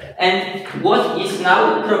step. And what is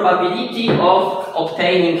now probability of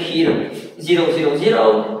obtaining here 0, 0,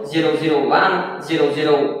 0, 0, 0, 1, 0,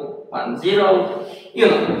 0, 1, 0, you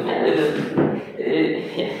know.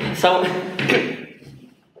 So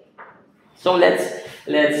let's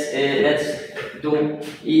do it,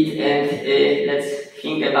 and let's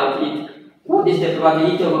think about it. What is the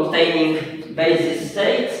probability of obtaining basis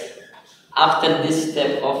states after this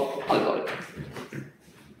step of algorithm?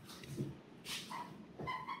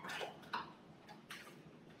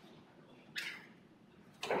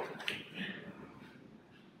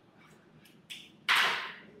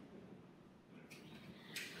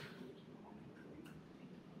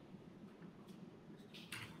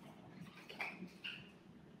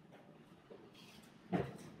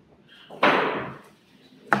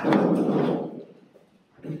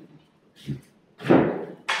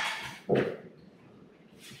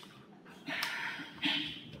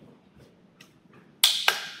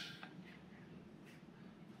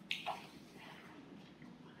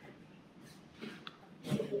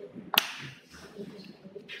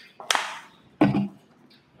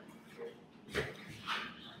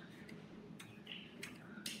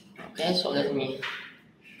 Okay, so let me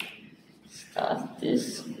start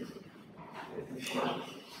this.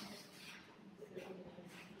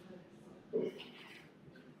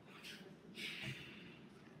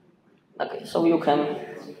 Okay, so you can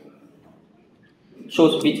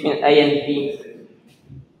choose between A and B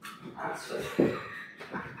answer.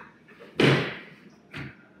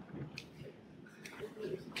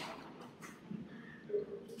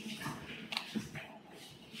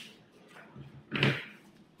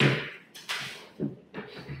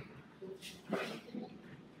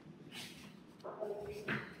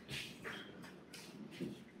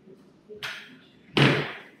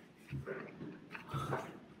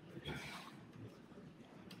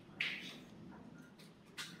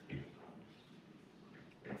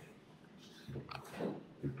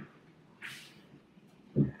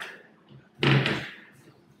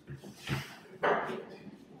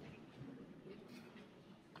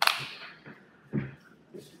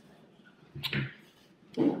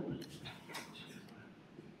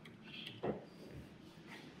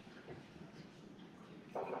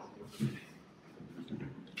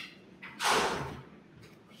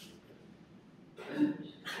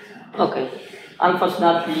 Okay,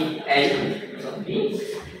 unfortunately A, not B.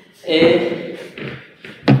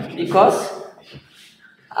 Because,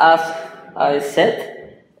 as I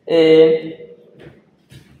said,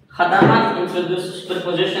 Hadamard introduced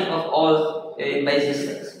superposition of all basis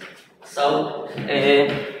states. So,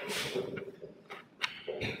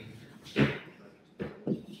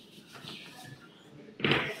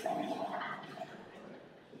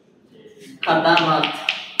 Hadamard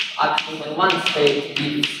acting on one state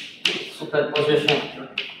gives superposition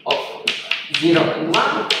of 0 and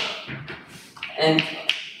 1, and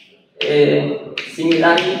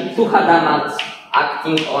similarly, two Hadamards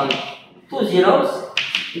acting on two zeros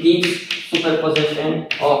gives superposition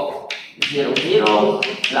of 0, 0,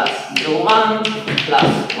 plus 0, 1, plus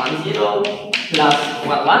 1, 0, plus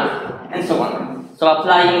 1, 1, and so on. So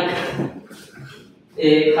applying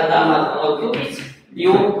Hadamard on all qubits,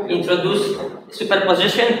 you introduce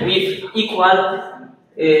superposition with equal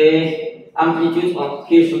amplitude of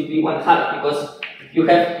here should be 1/2, because you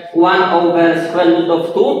have 1 over square root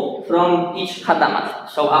of 2 from each Hadamard.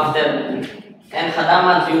 So after n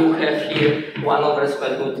Hadamard, you have here 1 over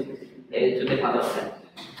square root to the power of 10.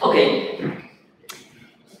 Okay.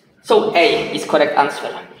 So A is correct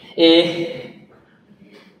answer.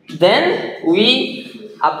 Then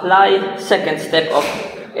we apply second step of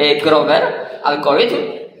Grover algorithm.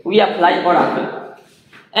 We apply oracle.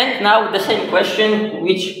 And now the same question,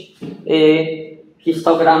 which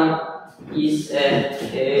histogram is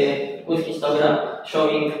good histogram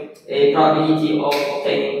showing a probability of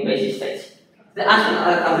obtaining basis states. The answers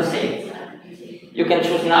are the same. You can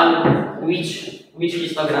choose now which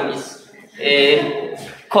histogram is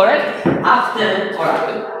correct after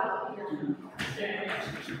oracle.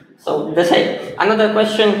 So the same. Another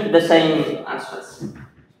question, the same answers.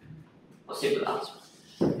 Possible answers.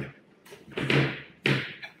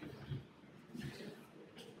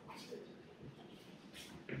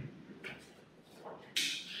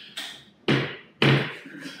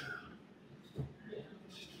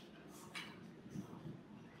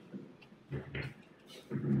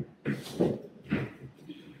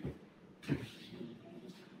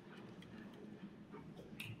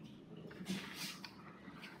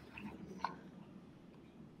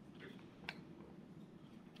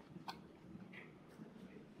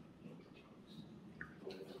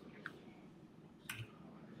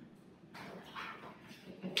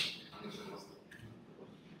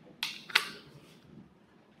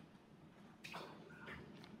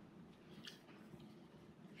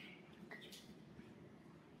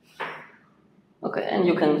 Okay, and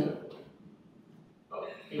you can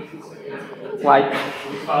wipe.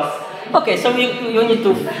 Okay, so you need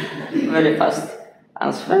to very fast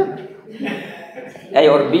answer. A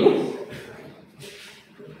or B?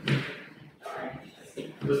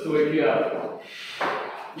 Just to wake you up.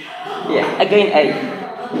 Yeah, again A.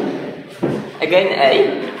 Again A.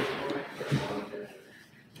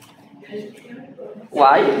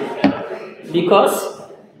 Why? Because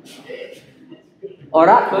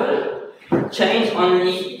oracle change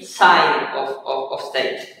only sign of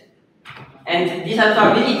state. And these are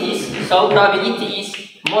probabilities, so probability is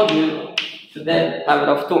modulo to the power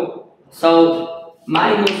of 2. So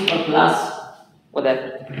minus or plus,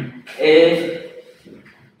 whatever.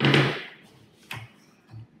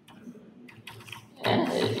 And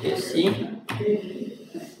as you see,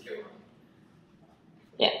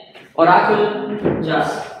 yeah, oracle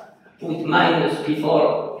just put minus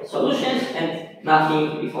before solutions and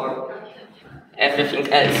nothing before everything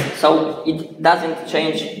else. So it doesn't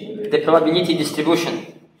change the probability distribution.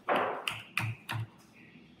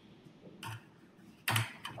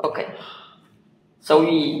 Okay. So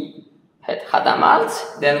we had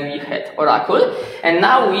Hadamards, then we had oracle, and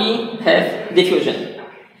now we have diffusion.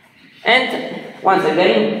 And once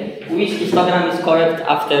again, which histogram is correct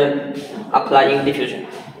after applying diffusion?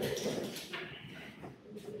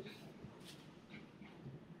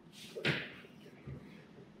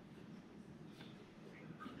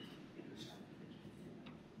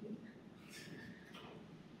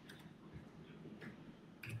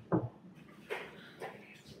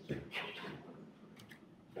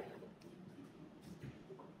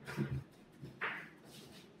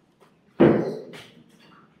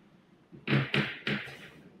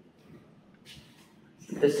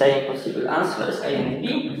 The same possible answers, A and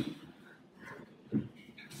B.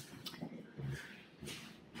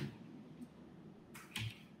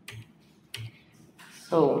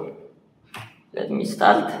 So, let me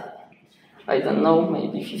start. I don't know,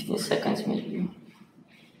 maybe 15 seconds, maybe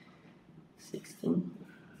 16,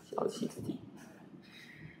 or 60.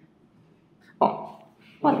 Oh,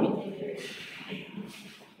 1 minute.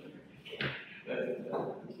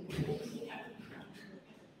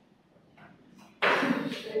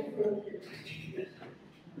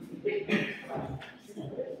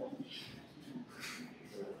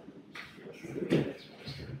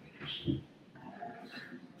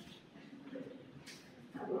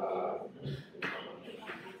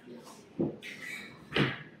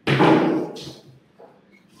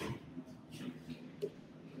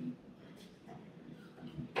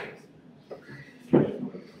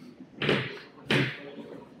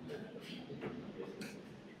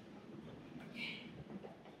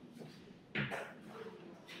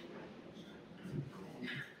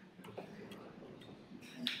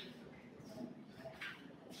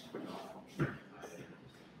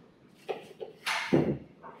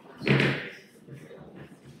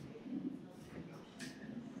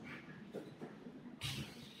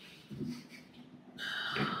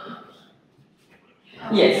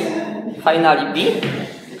 Yes, finally B.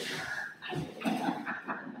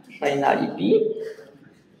 Finally B.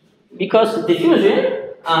 Because diffusion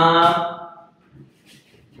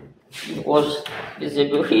was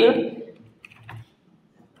visible here.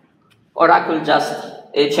 Oracle just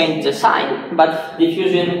changed the sign, but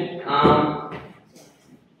diffusion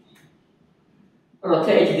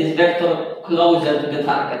rotates this vector closer to the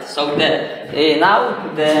target. So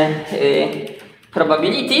now the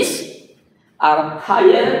probabilities are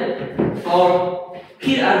higher for,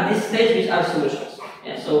 here are these states which are solutions.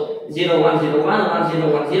 Yeah, so 0, 1, 0, 1, 1,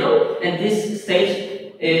 0, 1, 0, and this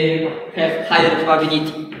stage have higher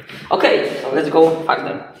probability. Okay, so let's go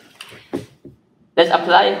further. Let's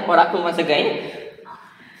apply Oracle once again.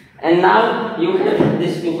 And now you have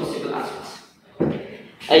these two possible answers,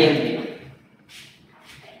 A and B.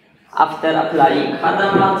 After applying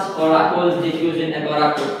Hadamard's, Oracle, diffusion, and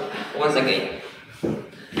Oracle once again.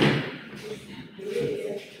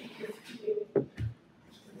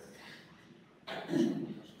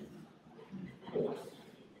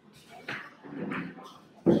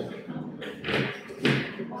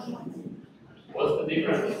 What's the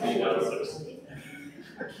difference between the answers?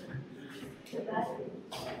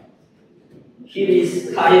 Here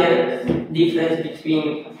is higher difference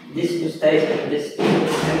between these two states and this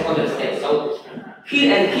and other states. So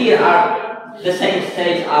here and here are the same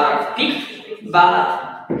states are picked,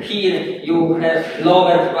 but here you have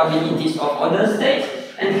lower probabilities of other states,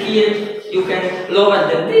 and here you can lower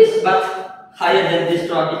than this, but higher than this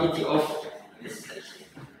probability of this state.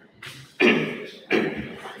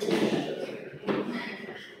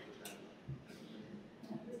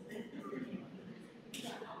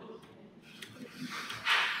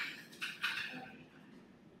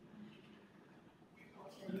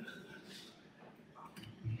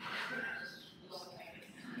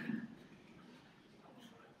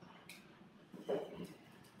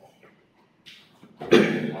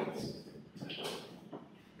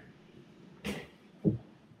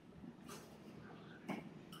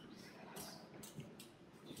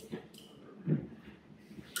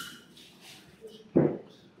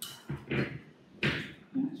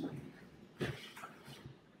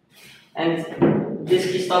 And this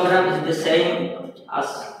histogram is the same as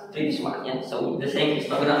previous one, yeah? So the same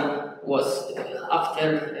histogram was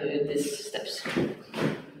after these steps.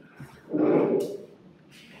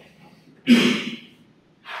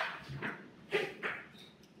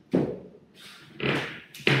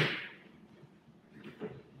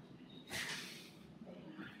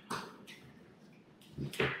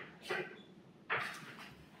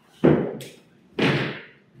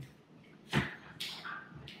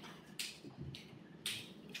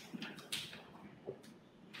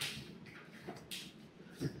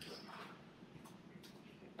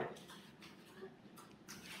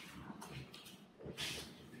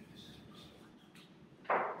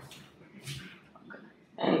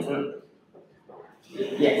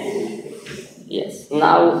 Yes.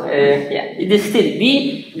 Now, yeah, it is still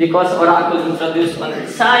B because Oracle introduced one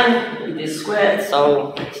sign. It is squared,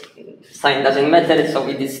 so sign doesn't matter. So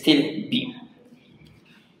it is still B.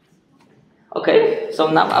 Okay.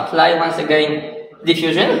 So now apply once again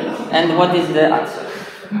diffusion, and what is the answer?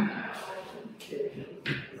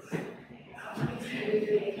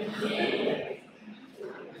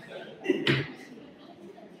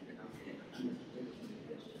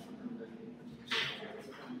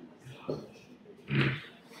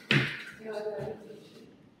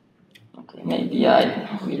 Okay, maybe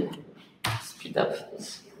I will speed up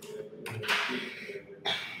this.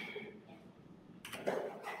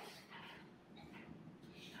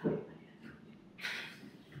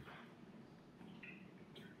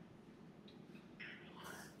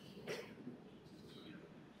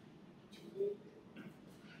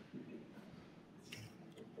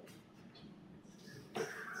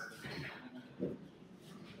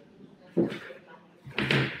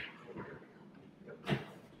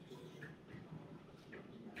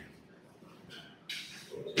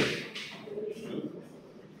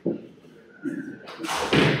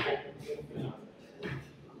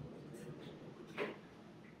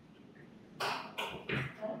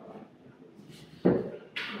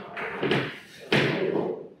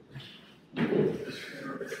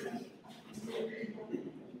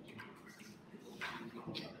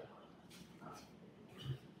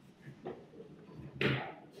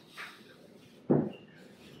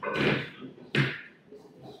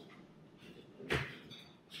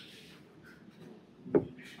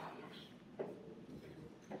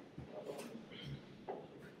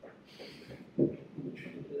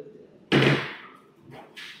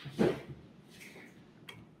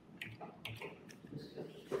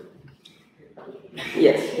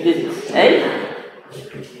 yes, this is A,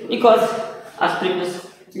 because as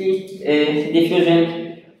previously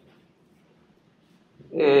diffusion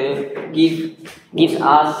gives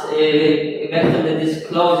us a vector that is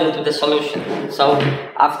closer to the solution. So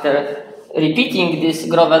after repeating this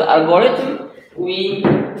Grover algorithm, we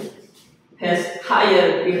have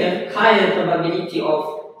higher probability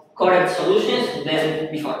of correct solutions than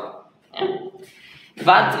before. Yeah?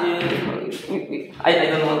 But I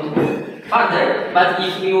don't want to go further, but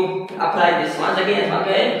if you apply this once again,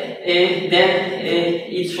 then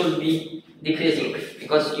it should be decreasing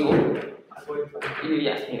because you are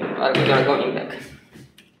going back.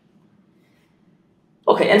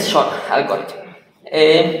 Okay, and short algorithm.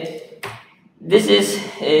 This is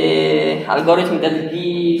an algorithm that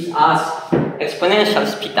gives us exponential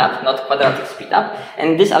speedup, not quadratic speedup,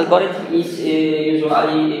 and this algorithm is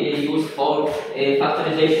usually used for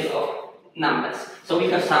factorization of numbers. So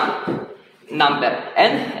we have some number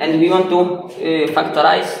n, and we want to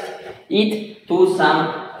factorize it to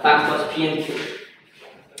some factors p and q.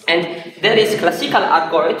 And there is classical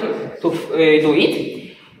algorithm to do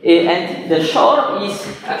it, and the short is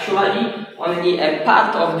actually only a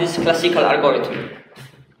part of this classical algorithm.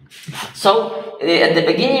 So at the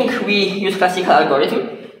beginning we use classical algorithm.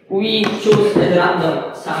 We choose at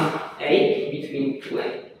random some a between 2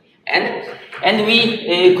 and n, and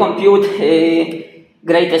we compute a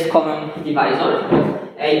greatest common divisor of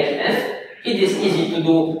a and n. It is easy to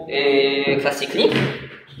do classically.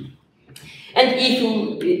 And if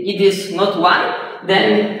it is not 1,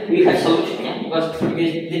 then we have solution. Yeah? Because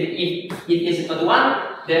if it is not 1,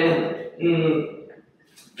 then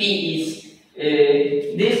P is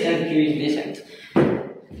this and Q is this, and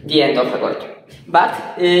the end of the algorithm. But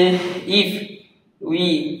if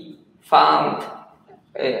we found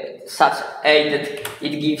such A that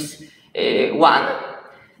it gives 1,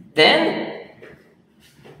 then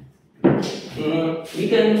we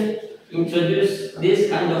can introduce this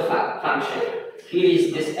kind of function. Here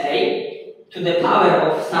is this A to the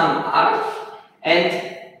power of some R, and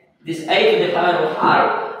this A to the power of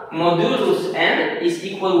R modulus n is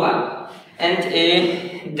equal 1. And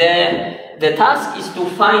the task is to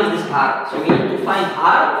find this R. So we need to find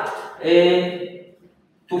R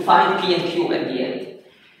to find P and Q at the end.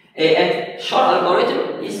 And short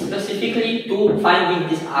algorithm is specifically to finding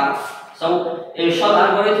this R. So a short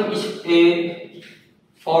algorithm is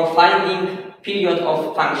for finding period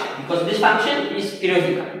of function, because this function is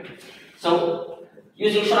periodical. So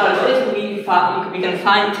using short algorithm we can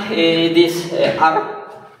find this R.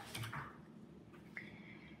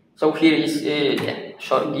 So here is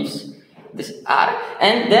short gives this R,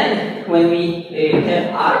 and then when we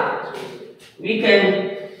have R, we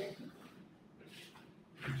can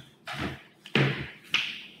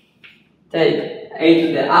take A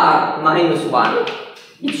to the R minus 1.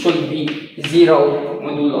 It should be 0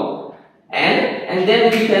 modulo n, and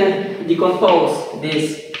then we can decompose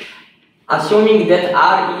this, assuming that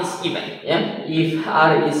R is even. Yeah? If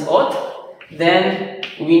R is odd, then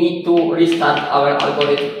we need to restart our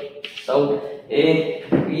algorithm. So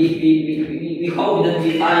we hope that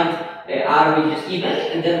we find R which is even,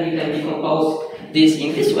 and then we can decompose this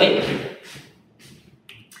in this way.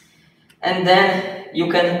 And then you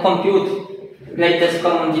can compute greatest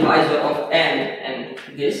common divisor of n and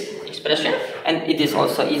this expression, and it is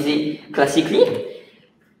also easy classically.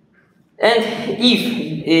 And if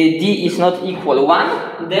d is not equal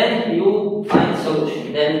 1, then you find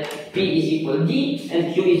solution. Then p is equal d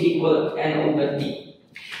and q is equal n over d.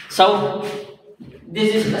 So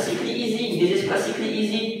this is classically easy, this is classically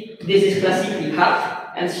easy, this is classically hard,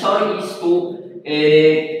 and so is to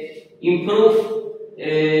improve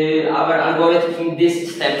our algorithm in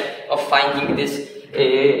this step of finding this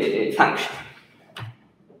function.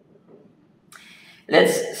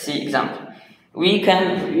 Let's see example.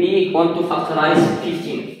 We want to factorize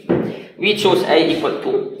 15. We choose a equal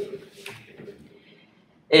 2.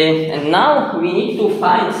 And now we need to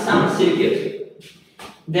find some circuit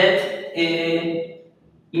that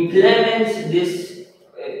implements this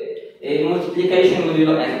multiplication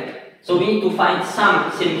modulo n. So we need to find some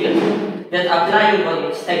circuit that applying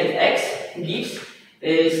on state x gives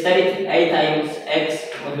state a times x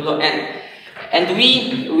modulo n. And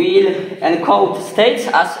we will encode states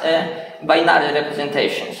as a binary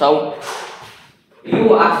representation. So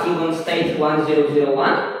u acting on state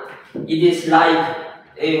 1001, it is like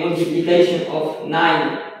a multiplication of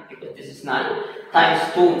 9, because this is 9, times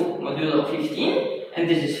 2 modulo 15, and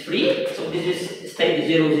this is 3, so this is state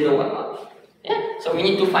 0011. Yeah? So we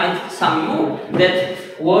need to find some u that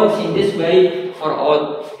works in this way for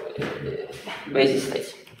all basis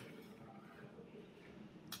states.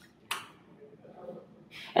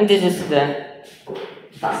 And this is the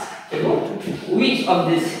task. Which of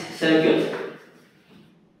this circuit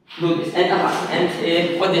do this?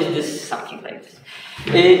 And what is this? Something like this.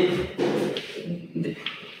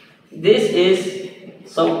 This is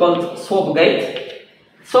so-called swap gate.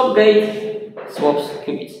 Swap gate swaps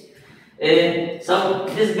qubits. So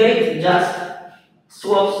this gate just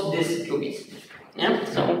swaps these qubits. Yeah.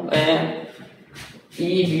 So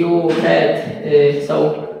if you had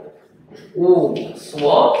so U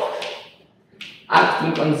swap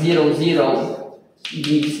acting on 0, 0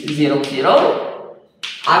 gives 0, 0,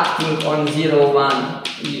 acting on 0, 1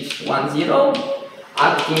 gives 1, 0,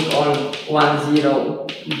 acting on 1, 0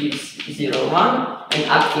 gives 0, 1, and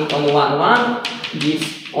acting on 1, 1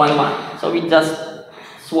 gives 1, 1. So we just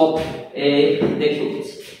swap the qubits.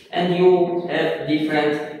 And you have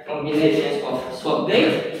different combinations of swap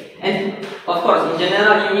gates. And of course, in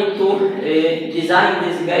general, you need to design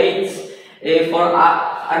these gates for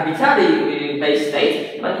arbitrary base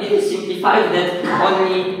state, but it is simplified that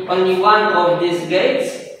only one of these gates,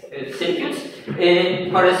 circuits,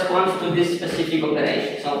 corresponds to this specific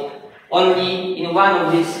operation. So only in one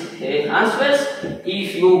of these answers,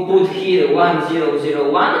 if you put here 1, 0,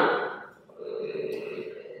 0, 1,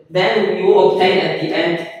 then you obtain at the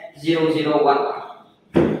end 0, 0, 1, 1.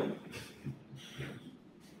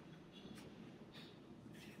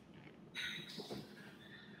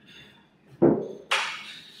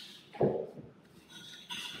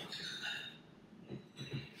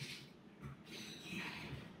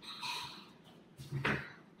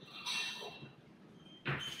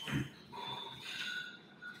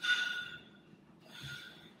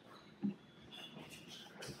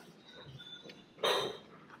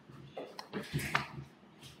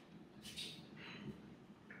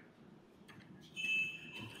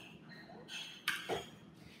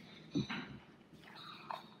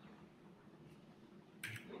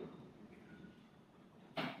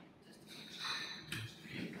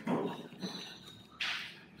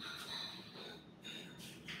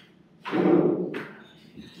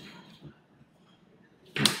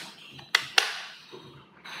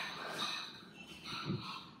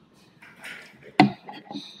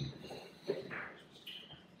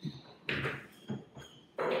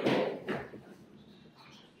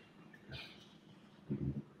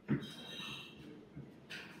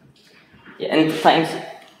 Yeah, and time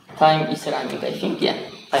is running, I think. Yeah,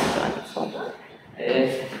 time is running. So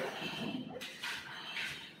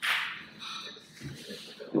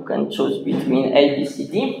you can choose between A, B, C,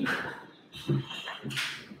 D.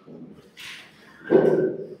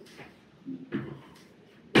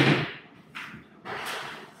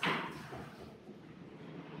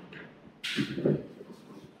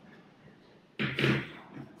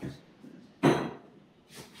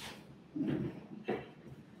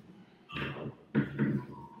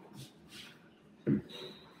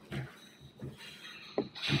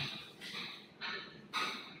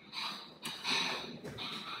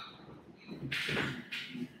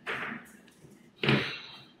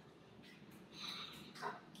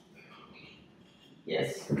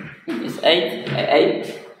 Yes, it is 8.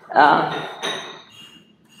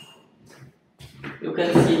 You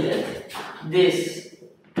can see that this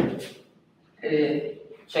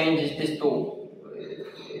changes these two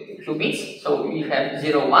qubits. So we have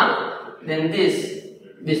 0, 1. Then these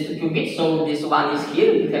two qubits. So this 1 is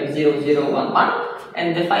here. We have 0, 0, 1, 1.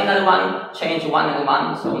 And the final one change 1 and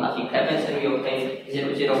 1. So nothing happens, and we obtain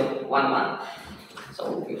 0, 0, 1, 1.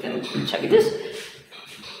 So you can check this.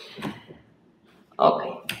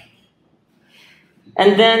 Okay.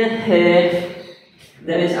 And then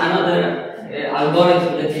there is another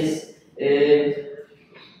algorithm that is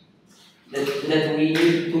that we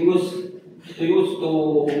need to use to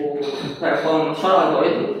perform Shor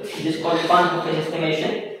algorithm. It is called quantum phase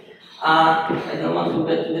estimation. I don't want to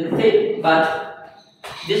get to the detail, but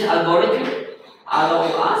this algorithm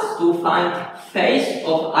allows us to find phase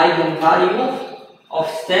of eigenvalue of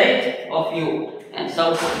state of U. And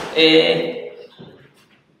so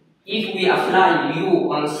if we apply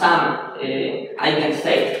U on some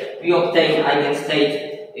eigenstate, we obtain eigenstate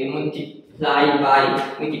multiplied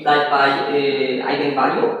by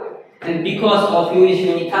eigenvalue. And because of U is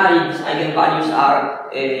unitary, these eigenvalues are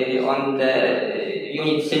on the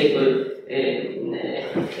unit circle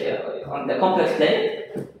on the complex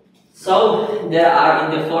plane. So they are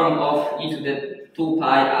in the form of e to the 2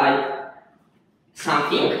 pi I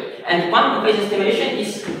something. And quantum phase estimation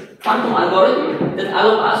is quantum algorithm that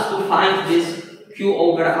allows us to find this Q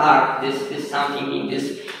over R, this something in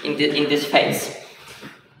this phase.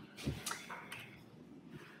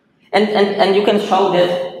 And you can show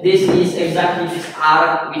that this is exactly this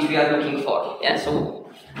R which we are looking for. Yeah, so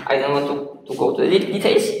I don't want to go to the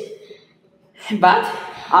details. But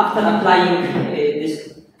after applying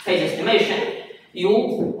this phase estimation,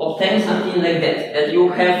 you obtain something like that, that you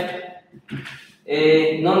have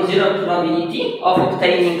a non-zero probability of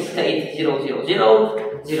obtaining state 0, 0,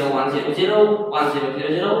 0, 0, 1, 0, 0, 1, 0, 0,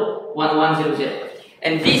 0, 1, 1, 0, 0.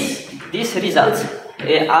 And these results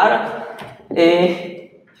are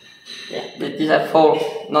these are 4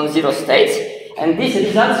 non-zero states, and these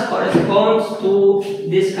results correspond to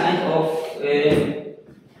this kind of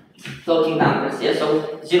floating numbers. Yeah,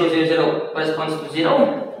 so 0, 0, 0 corresponds to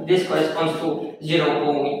 0. This corresponds to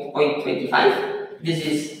 0.25. This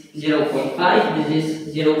is 0.5. This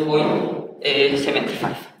is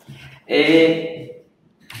 0.75.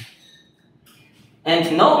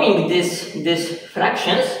 And knowing these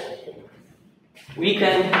fractions, we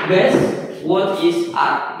can guess what is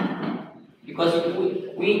R, because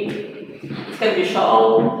it can be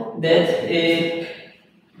shown that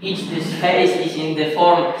each this phase is in the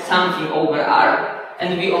form something over R,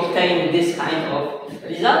 and we obtain this kind of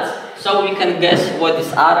results. So we can guess what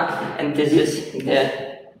is R, and this is the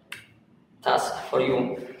task for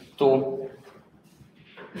you to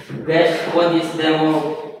guess what is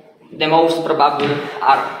the most probable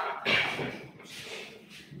R.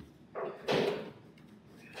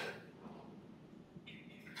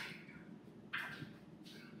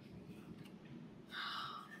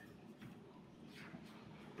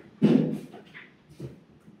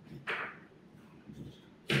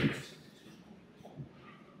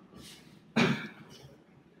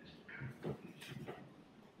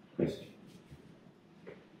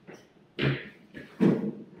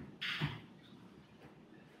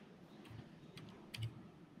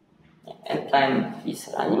 And time is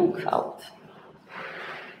running out.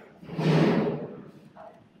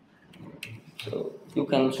 So you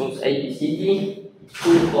can choose A, B, C, D,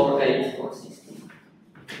 2, 4, 8, or 16.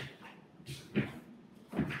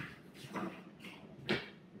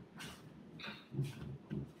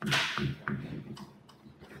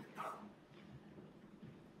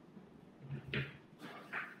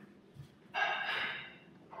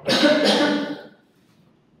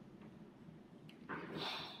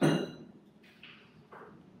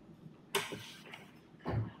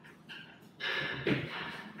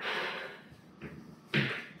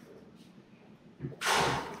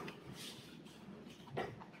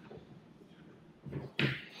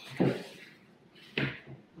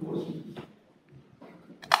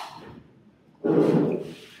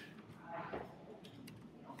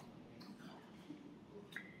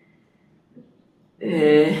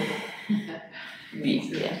 B,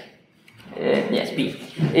 yeah. Yes, B.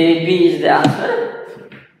 B is the answer.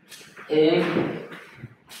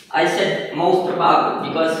 I said most probable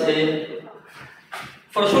because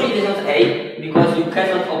for sure it is not A, because you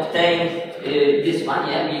cannot obtain this one.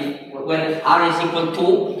 Yeah, when R is equal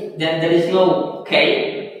to, then there is no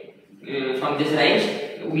K from this range,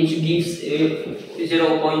 which gives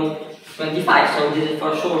 0.25. So this is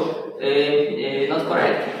for sure not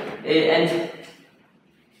correct. And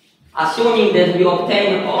assuming that we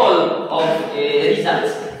obtain all of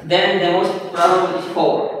results, then the most probable is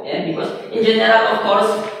 4. Yeah? Because in general, of course,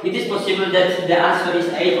 it is possible that the answer is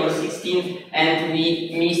 8 or 16 and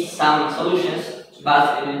we missed some solutions,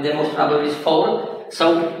 but the most probable is 4.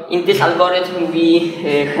 So in this algorithm, we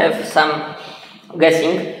have some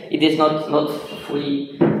guessing. It is not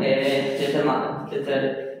fully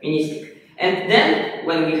deterministic. And then,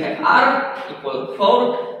 when we have R equal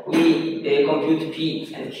 4, we compute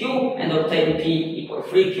P and Q and obtain P equal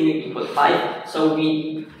 3, Q equal 5. So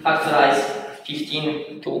we factorize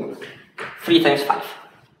 15 to 3 times 5.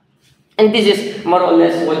 And this is more or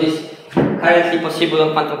less what is currently possible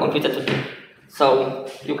on quantum computer to do. So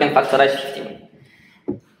you can factorize 15.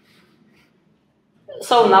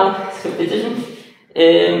 So now, scriptation.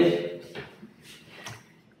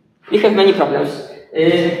 We have many problems.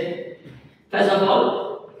 First of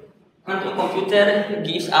all, quantum computer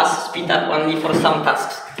gives us speed up only for some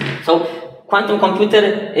tasks. So quantum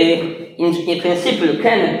computer in principle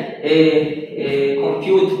can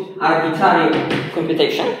compute arbitrary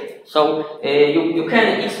computation. So you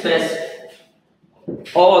can express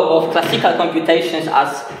all of classical computations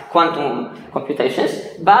as quantum computations,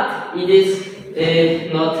 but it is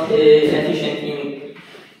not efficient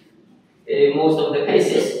in most of the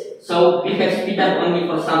cases. So we have speed up only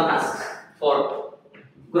for some tasks. For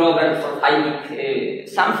Grover for finding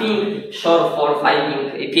something, Shor for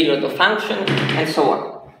finding a period of function, and so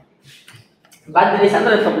on. But there is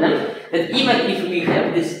another problem, that even if we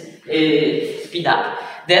have this speed up,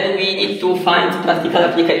 then we need to find practical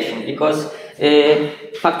application, because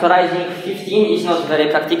factorizing 15 is not very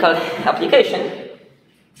practical application.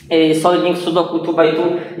 solving Sudoku 2 by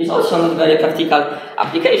 2 is also not very practical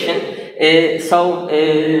application. So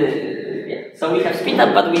we have speed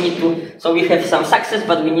up, but we need to. So we have some success,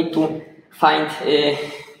 but we need to find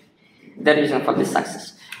the reason for this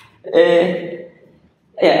success. And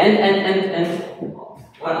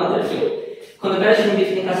one other thing, conversion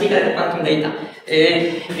between classical and quantum data,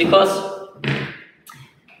 because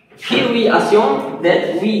here we assume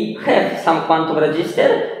that we have some quantum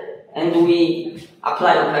register and we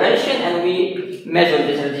apply operation and we measure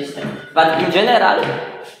this register. But in general,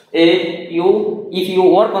 if you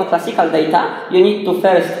work on classical data, you need to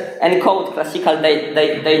first encode classical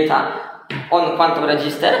data on quantum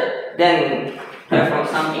register, then perform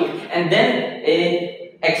something, and then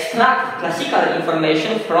extract classical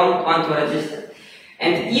information from quantum register.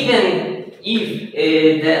 And even if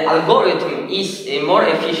the algorithm is more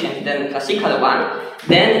efficient than classical one,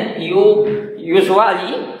 then you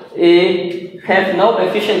usually have no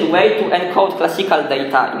efficient way to encode classical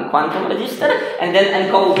data in quantum register and then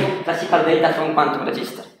encode classical data from quantum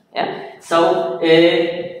register. Yeah? So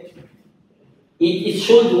it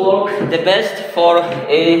should work the best for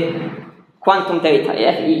quantum data.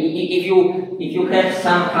 Yeah? If you have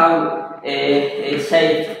somehow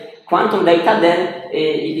saved quantum data, then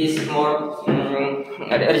it is more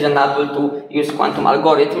reasonable to use quantum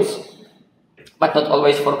algorithms, but not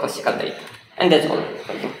always for classical data. And that's all.